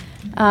see.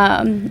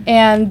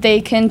 And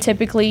they can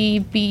typically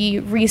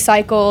be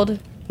recycled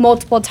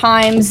multiple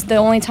times. The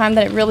only time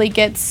that it really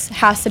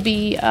has to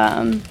be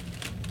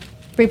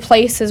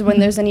replaced is when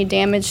there's any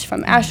damage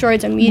from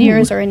asteroids or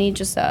meteors or any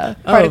just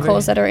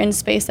particles that are in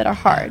space that are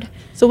hard.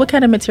 So what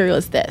kind of material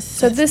is this?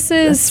 So this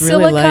is That's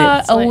really light. silica,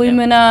 It's light, yeah.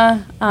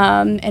 alumina,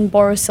 and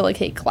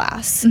borosilicate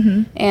glass.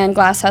 And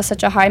glass has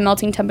such a high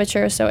melting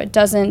temperature, so it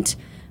doesn't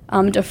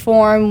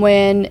deform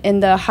when in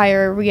the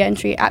higher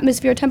reentry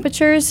atmosphere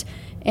temperatures.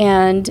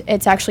 And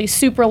it's actually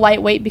super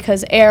lightweight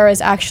because air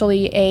is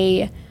actually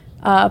a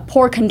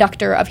poor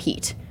conductor of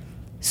heat.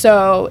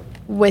 So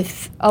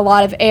with a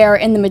lot of air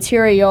in the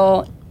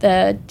material,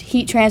 the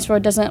heat transfer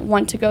doesn't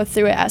want to go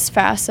through it as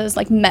fast as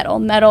like metal.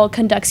 Metal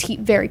conducts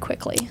heat very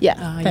quickly. Yeah,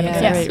 that makes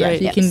sense.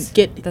 right. You can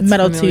get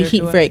metal to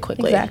heat very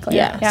quickly. Exactly.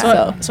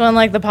 Yeah. So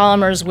unlike the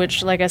polymers,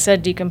 which, like I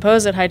said,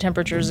 decompose at high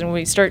temperatures, and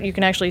you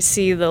can actually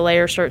see the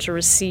layer start to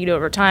recede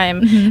over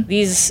time.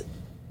 These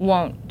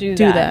won't do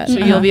that. So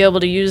you'll be able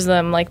to use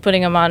them, like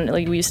putting them on,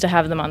 like we used to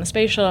have them on the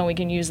space shuttle, and we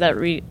can use that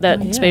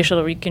space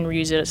shuttle, we can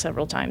reuse it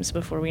several times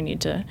before we need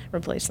to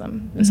replace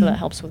them. And so that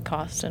helps with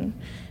cost, and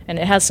it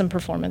has some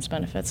performance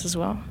benefits as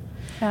well.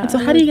 So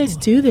how do you guys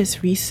do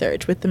this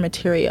research with the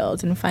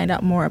materials and find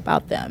out more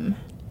about them?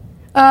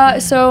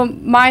 So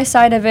my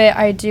side of it,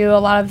 I do a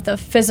lot of the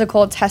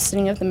physical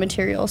testing of the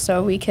material.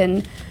 So we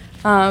can,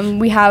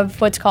 we have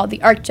what's called the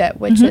ArcJet,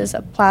 which is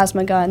a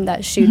plasma gun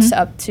that shoots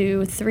up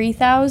to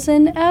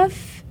 3,000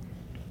 F.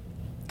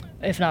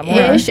 If not more.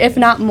 If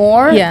not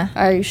more. Yeah.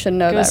 I should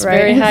know that, right?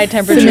 Very high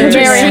temperatures.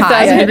 Very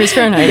high. 2,000 degrees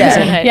Fahrenheit.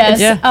 Yes.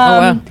 Yeah.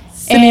 Wow.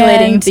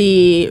 Simulating and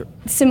the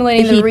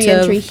simulating the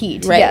re-entry of-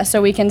 heat. right. Yeah,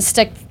 so we can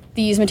stick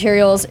these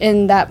materials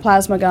in that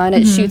plasma gun.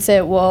 It shoots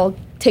it. We'll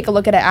take a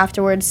look at it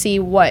afterwards, see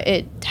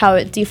how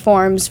it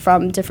deforms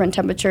from different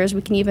temperatures.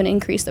 We can even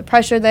increase the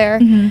pressure there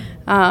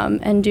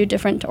and do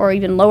different or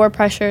even lower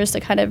pressures to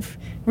kind of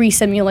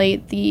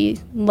re-simulate the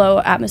low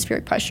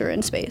atmospheric pressure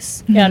in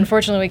space. Yeah,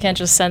 unfortunately, we can't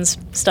just send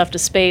stuff to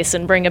space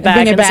and bring it back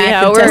bring it and see back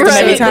how and it test works. it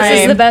every This is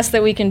time. the best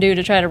that we can do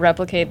to try to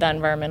replicate that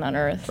environment on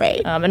Earth.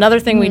 Right. Another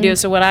thing we do,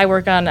 so what I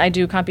work on, I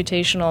do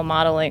computational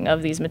modeling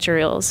of these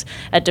materials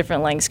at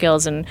different length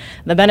scales. And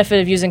the benefit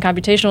of using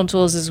computational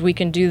tools is we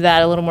can do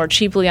that a little more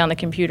cheaply on the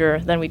computer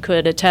than we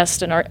could a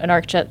test. An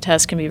ArcJet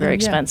test can be very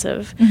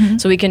expensive.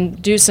 So we can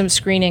do some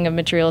screening of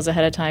materials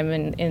ahead of time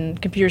in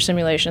computer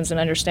simulations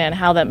and understand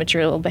how that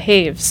material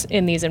behaves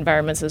in these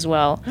environments as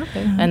well.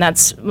 And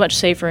that's much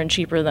safer and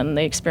cheaper than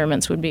the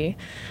experiments would be.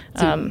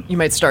 You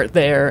might start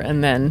there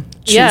and then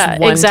choose Yeah,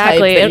 one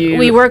exactly. type that you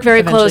We work very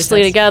eventually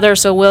closely test. together,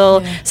 so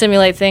we'll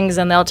simulate things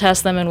and they'll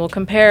test them and we'll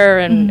compare,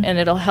 and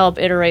it'll help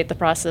iterate the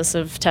process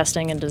of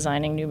testing and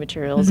designing new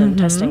materials and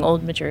testing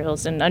old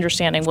materials and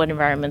understanding what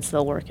environments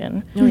they'll work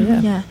in.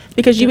 Yeah,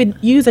 because you would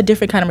use a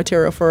different kind of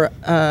material for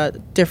a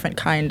different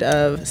kind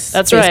of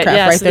That's right, spacecraft,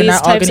 yeah, right? so They're these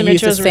not all types going of to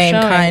use the materials we're same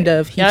showing. kind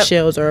of heat Yep.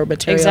 shields or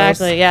materials.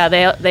 Exactly, yeah.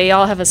 They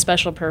all have a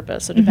special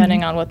purpose. So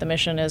depending on what the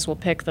mission is, we'll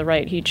pick the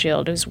right heat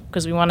shield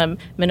because we want to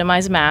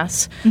minimize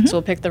mass. So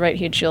we'll pick the right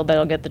heat shield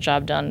that'll get the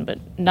job done, but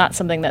not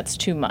something that's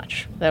too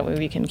much. That way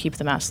we can keep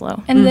the mass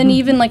low. And then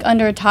even like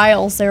under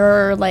tiles, there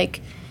are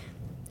like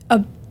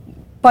a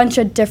bunch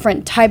of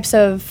different types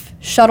of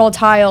shuttle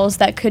tiles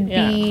that could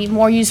be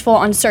more useful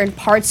on certain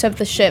parts of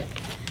the ship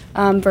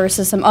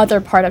versus some other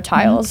part of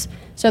tiles.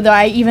 So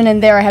that even in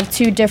there, I have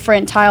two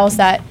different tiles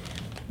that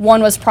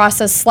one was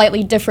processed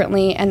slightly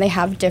differently and they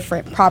have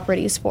different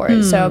properties for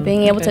it. So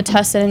being able to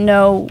test it and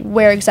know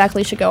where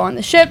exactly it should go on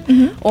the ship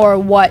or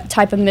what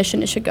type of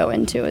mission it should go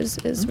into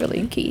is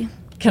really key.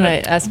 Can I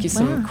ask you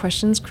some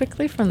questions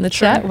quickly from the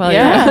chat while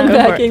Yeah, you're go for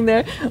it. unpacking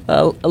there?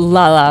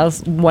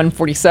 Lala's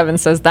 147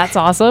 says, that's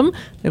awesome.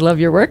 They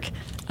love your work.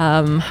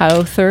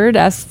 How Third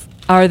asks,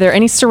 are there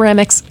any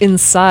ceramics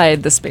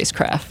inside the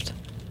spacecraft?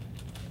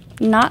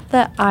 Not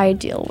that I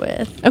deal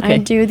with. Okay. I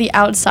do the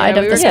outside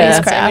of the Yeah.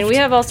 spacecraft. I mean, we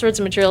have all sorts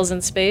of materials in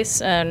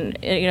space, and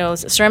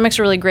ceramics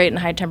are really great in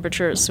high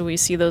temperatures. So we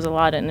see those a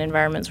lot in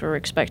environments where we're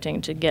expecting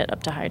to get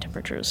up to high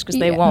temperatures because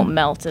they won't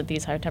melt at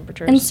these high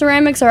temperatures. And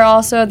ceramics are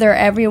also, they're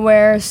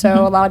everywhere,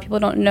 so a lot of people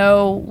don't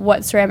know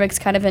what ceramics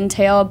kind of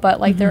entail, but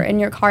like they're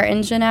in your car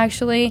engine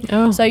actually.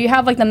 Oh. So you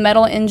have like the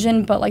metal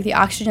engine, but like the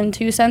oxygen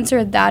 2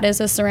 sensor, that is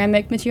a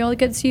ceramic material that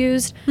gets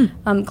used.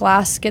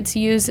 Glass gets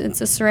used,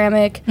 it's a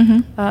ceramic.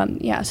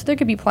 So there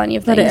could be plenty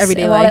of lot things. of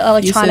everyday a lot of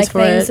life electronic uses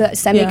for things, it.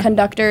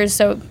 semiconductors,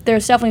 so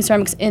there's definitely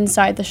ceramics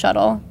inside the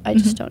shuttle. I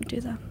just don't do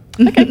them.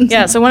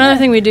 Yeah, so one other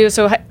thing we do,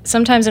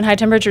 sometimes in high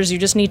temperatures you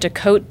just need to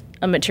coat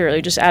a material.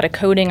 You just add a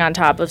coating on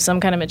top of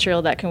some kind of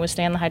material that can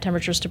withstand the high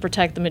temperatures to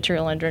protect the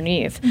material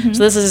underneath.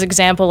 So this is an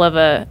example of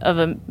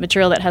a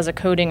material that has a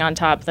coating on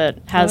top that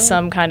has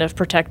some kind of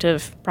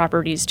protective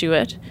properties to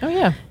it. Oh,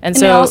 yeah. And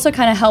it also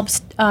kind of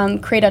helps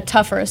create a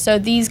tougher. So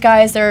these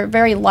guys, they're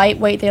very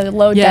lightweight, they're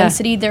low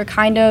density, they're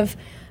kind of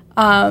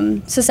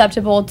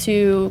susceptible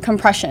to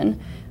compression.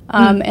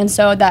 And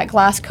so that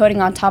glass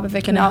coating on top of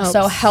it can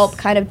also help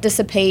kind of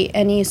dissipate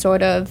any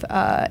sort of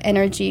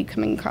energy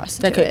coming across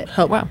That to could it.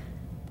 help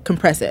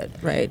compress it,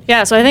 right?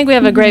 Yeah, so I think we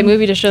have a great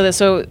movie to show this.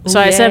 So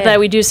I said that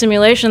we do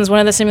simulations. One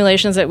of the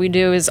simulations that we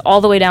do is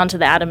all the way down to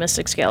the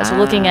atomistic scale. So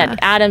looking at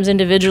atoms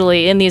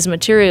individually in these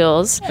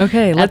materials at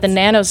the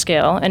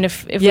nanoscale. And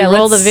if we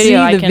roll the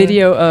video, I can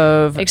video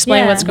of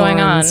explain what's going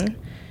on.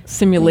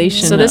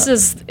 Simulation. So this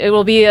is, it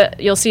will be,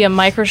 you'll see a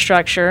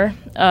microstructure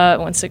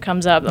once it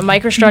comes up, a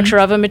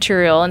microstructure of a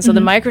material. And so the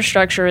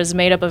microstructure is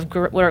made up of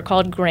what are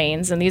called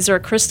grains, and these are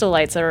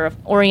crystallites that are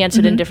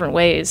oriented in different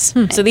ways.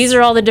 So these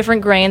are all the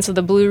different grains. So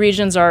the blue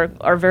regions are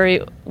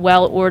very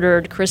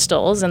well-ordered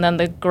crystals, and then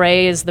the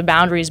gray is the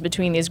boundaries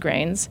between these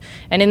grains.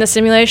 And in the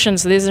simulation,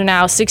 so these are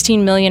now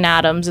 16 million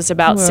atoms. It's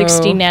about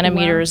 60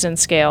 nanometers in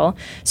scale.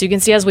 So you can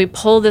see as we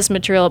pull this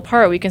material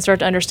apart, we can start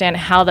to understand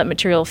how that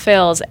material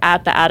fails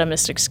at the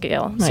atomistic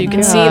scale. So you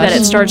can see that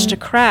it starts to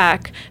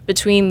crack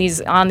between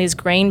these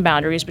grain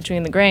boundaries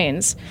between the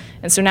grains.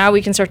 And so now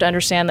we can start to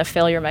understand the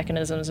failure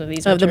mechanisms of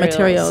these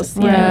materials.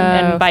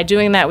 And by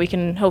doing that, we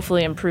can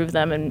hopefully improve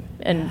them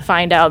and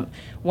find out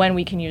when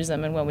we can use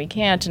them and when we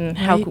can't, and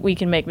how we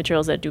can make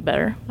materials that do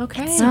better.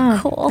 Okay. So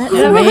cool. That's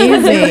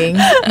amazing.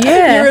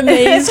 You're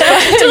amazed.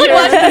 I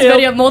watched this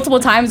video multiple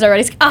times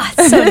already.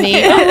 It's so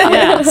neat.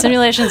 Yeah,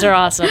 simulations are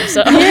awesome.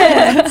 So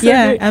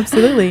Yeah,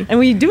 absolutely. And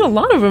we do a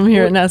lot of them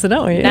here at NASA,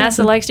 don't we?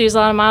 NASA likes to use a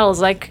lot of models.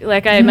 Like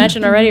I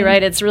mentioned already,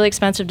 right? It's really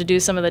expensive to do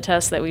some of the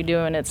tests that we do,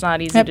 and it's not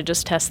easy to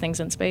just test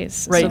things in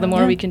space. Right. So the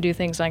more we can do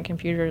things on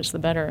computers, the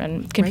better.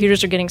 And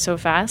computers are getting so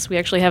fast. We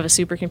actually have a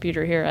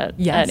supercomputer here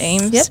at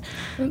Ames.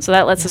 So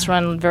that lets us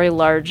run very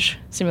large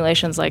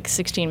simulations, like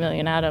 16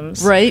 million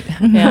atoms. Right.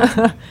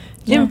 Yeah.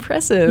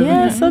 Impressive.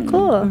 Yeah, so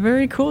cool.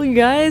 Very cool, you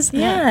guys.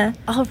 Yeah.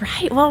 All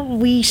right. Well,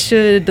 we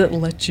should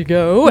let you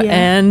go. Yeah.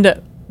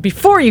 And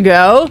before you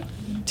go,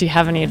 do you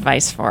have any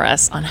advice for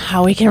us on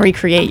how we can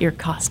recreate your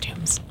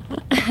costumes?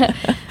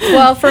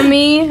 Well, for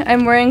me,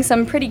 I'm wearing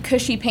some pretty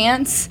cushy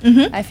pants.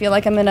 I feel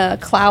like I'm in a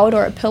cloud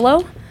or a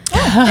pillow.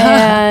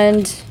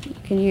 And you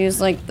can use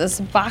like this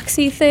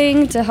boxy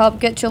thing to help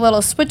get your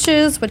little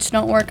switches, which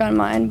don't work on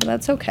mine, but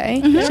that's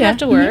okay. They don't have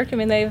to work. I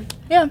mean, they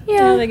give us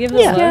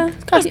a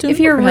look. Costume If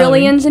you're for really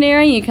Halloween.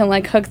 engineering, you can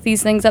like hook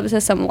these things up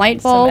to some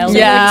light bulbs.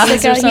 Yeah.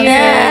 Stick out here.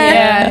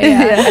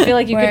 Yeah. I feel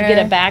like you could get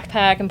a Where-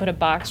 backpack and put a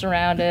box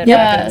around it. Yes.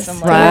 wrap it in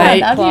some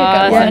Right. That'd be a good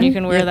cloth, one. and you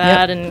can wear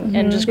that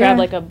and just grab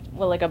like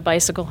a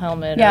bicycle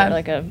helmet or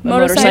like a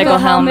motorcycle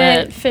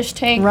helmet. fish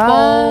tank Right.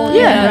 bowl,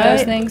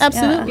 those things.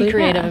 Absolutely. Be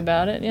creative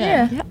about it.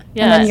 Yeah.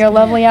 And then your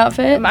lovely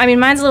outfit. I mean,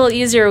 mine's a little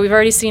easier. We've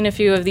already seen a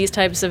few of these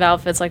types of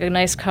outfits, like a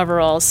nice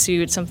coverall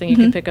suit, something you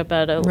could pick up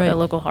at a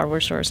local hardware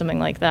store or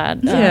something like that.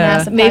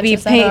 NASA Maybe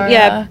patches that paint,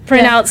 are,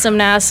 print out some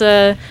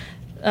NASA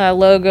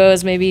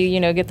logos. Maybe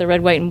get the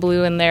red, white, and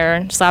blue in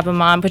there, slap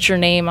them on, put your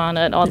name on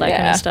it, all that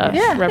kind of stuff.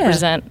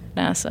 Represent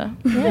NASA.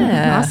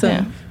 Yeah.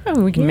 Awesome. Oh,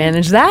 we can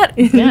manage that.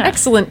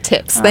 Excellent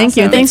tips. Thank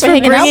you. Thanks for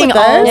hanging out bringing with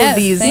all us. of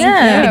these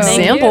thank you.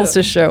 examples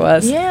to show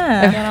us.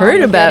 Yeah. I've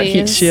heard about heat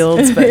goodies.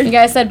 shields, but You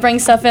guys said bring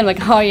stuff in. Like,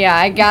 oh yeah,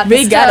 I got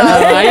we this got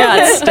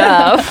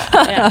stuff.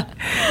 I got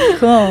stuff.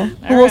 Cool. Well,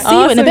 we'll see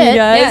you in a Awesome, bit. you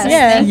guys.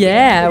 Yes,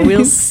 Yeah,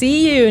 we'll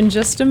see you in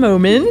just a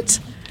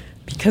moment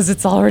because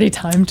it's already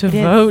time to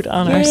vote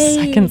on our Yay.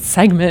 second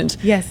segment.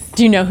 Yes.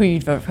 Do you know who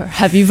you'd vote for?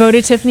 Have you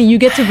voted, Tiffany? You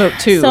get to vote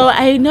too. So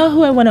I know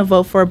who I want to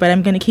vote for, but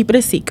I'm going to keep it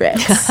a secret.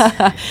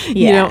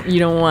 you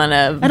don't want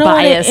to I don't want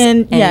bias to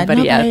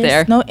anybody no out bias,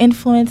 there. No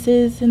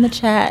influences in the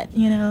chat,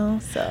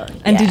 So.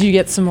 And did you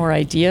get some more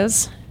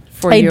ideas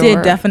for I your?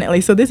 did definitely.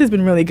 So this has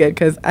been really good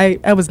because I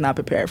was not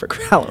prepared for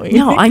Halloween.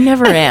 No, I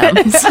never am.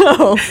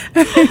 So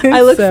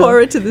I look So-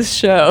 forward to this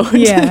show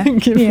Yeah, to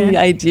give me yeah.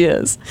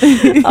 ideas.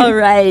 All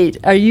right.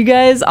 Are you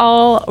guys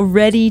all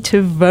ready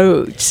to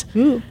vote?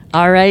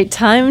 All right.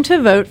 Time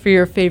to vote for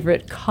your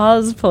favorite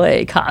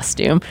cosplay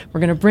costume. We're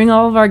going to bring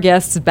all of our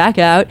guests back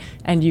out,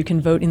 and you can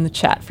vote in the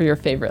chat for your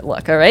favorite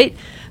look. All right.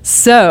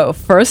 So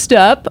first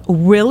up,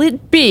 will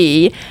it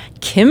be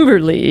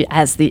Kimberly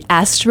as the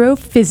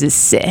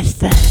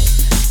astrophysicist?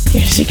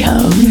 Here she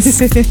comes.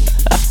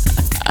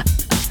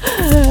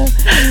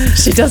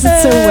 She does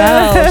it so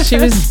well. She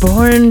was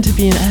born to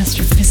be an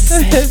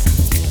astrophysicist.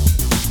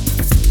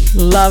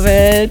 Love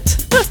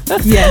it.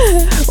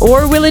 Yes.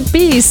 Or will it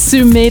be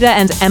Sumeda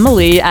and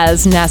Emily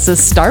as NASA's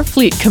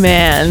Starfleet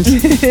Command?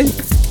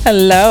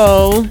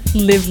 Hello.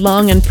 Live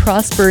long and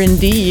prosper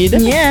indeed.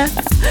 Yeah.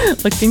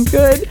 Looking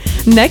good.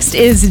 Next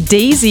is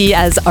Daisy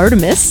as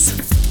Artemis.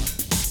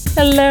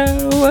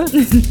 Hello.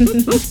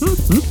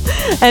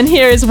 And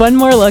here's one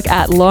more look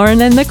at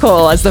Lauren and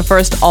Nicole as the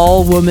first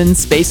all-woman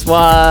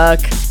spacewalk.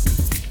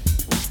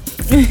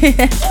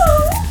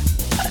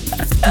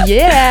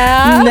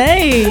 Yeah.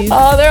 Nice.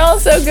 Oh, they're all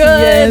so good.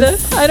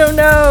 Yes. I don't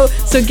know.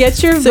 So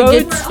get your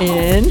votes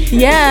in.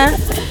 Yeah.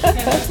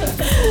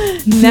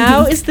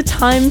 Now is the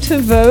time to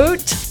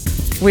vote.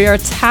 We are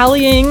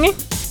tallying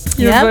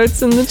your Yep.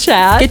 votes in the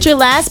chat. Get your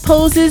last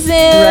poses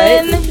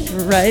in.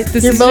 Right.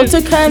 This Your is votes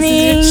are coming.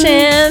 This is your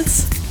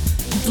chance.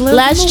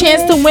 Last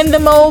chance to win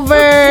them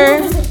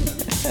over.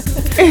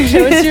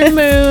 Show us your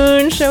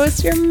moon. Show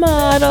us your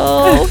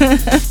model.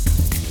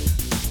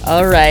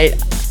 All right.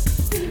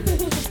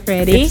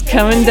 Ready? It's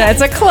coming down.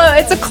 It's a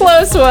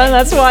close one.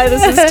 That's why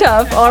this is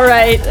tough. All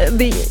right.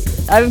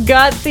 I've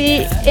got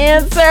the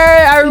answer.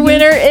 Our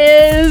winner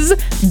is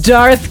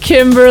Darth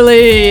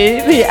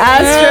Kimberly, the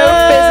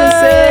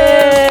astrophysicist.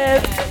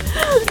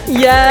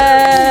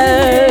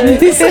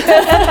 Yes.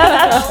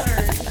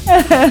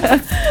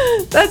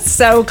 That's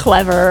so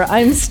clever.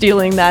 I'm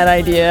stealing that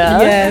idea.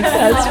 Yes.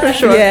 That's for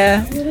sure.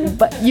 Yeah.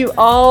 But you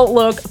all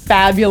look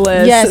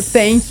fabulous. Yes,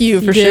 Thank you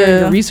for you sharing do.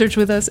 your research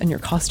with us and your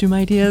costume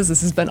ideas.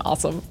 This has been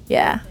awesome.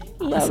 Yeah.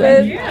 Love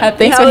it.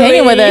 Thanks for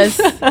hanging with us.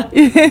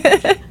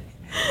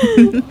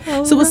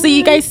 So we'll see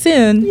you guys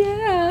soon.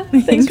 Yeah.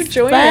 Thanks for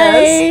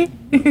joining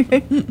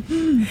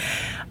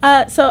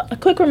us. So a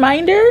quick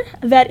reminder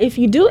that if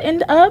you do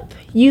end up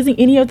using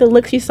any of the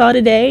looks you saw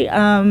today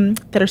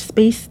that are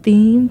space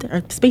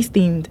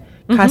themed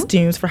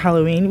costumes for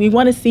Halloween, we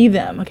want to see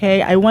them,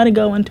 okay? I want to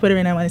go on Twitter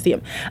and I want to see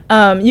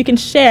them. You can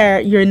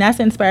share your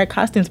NASA-inspired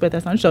costumes with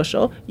us on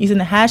social using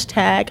the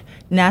hashtag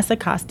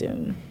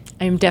NASACostume.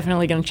 I'm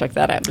definitely going to check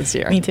that out this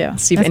year. Me too.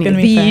 See if That's any gonna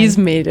of be these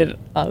fun. made it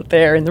out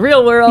there in the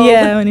real world.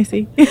 Yeah, I want to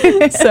see.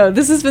 So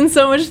this has been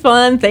so much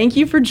fun. Thank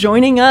you for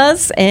joining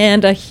us,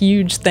 and a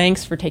huge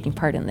thanks for taking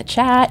part in the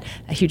chat.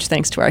 A huge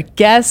thanks to our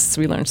guests.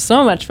 We learned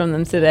so much from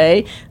them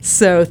today.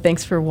 So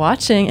thanks for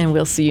watching, and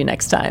we'll see you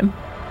next time.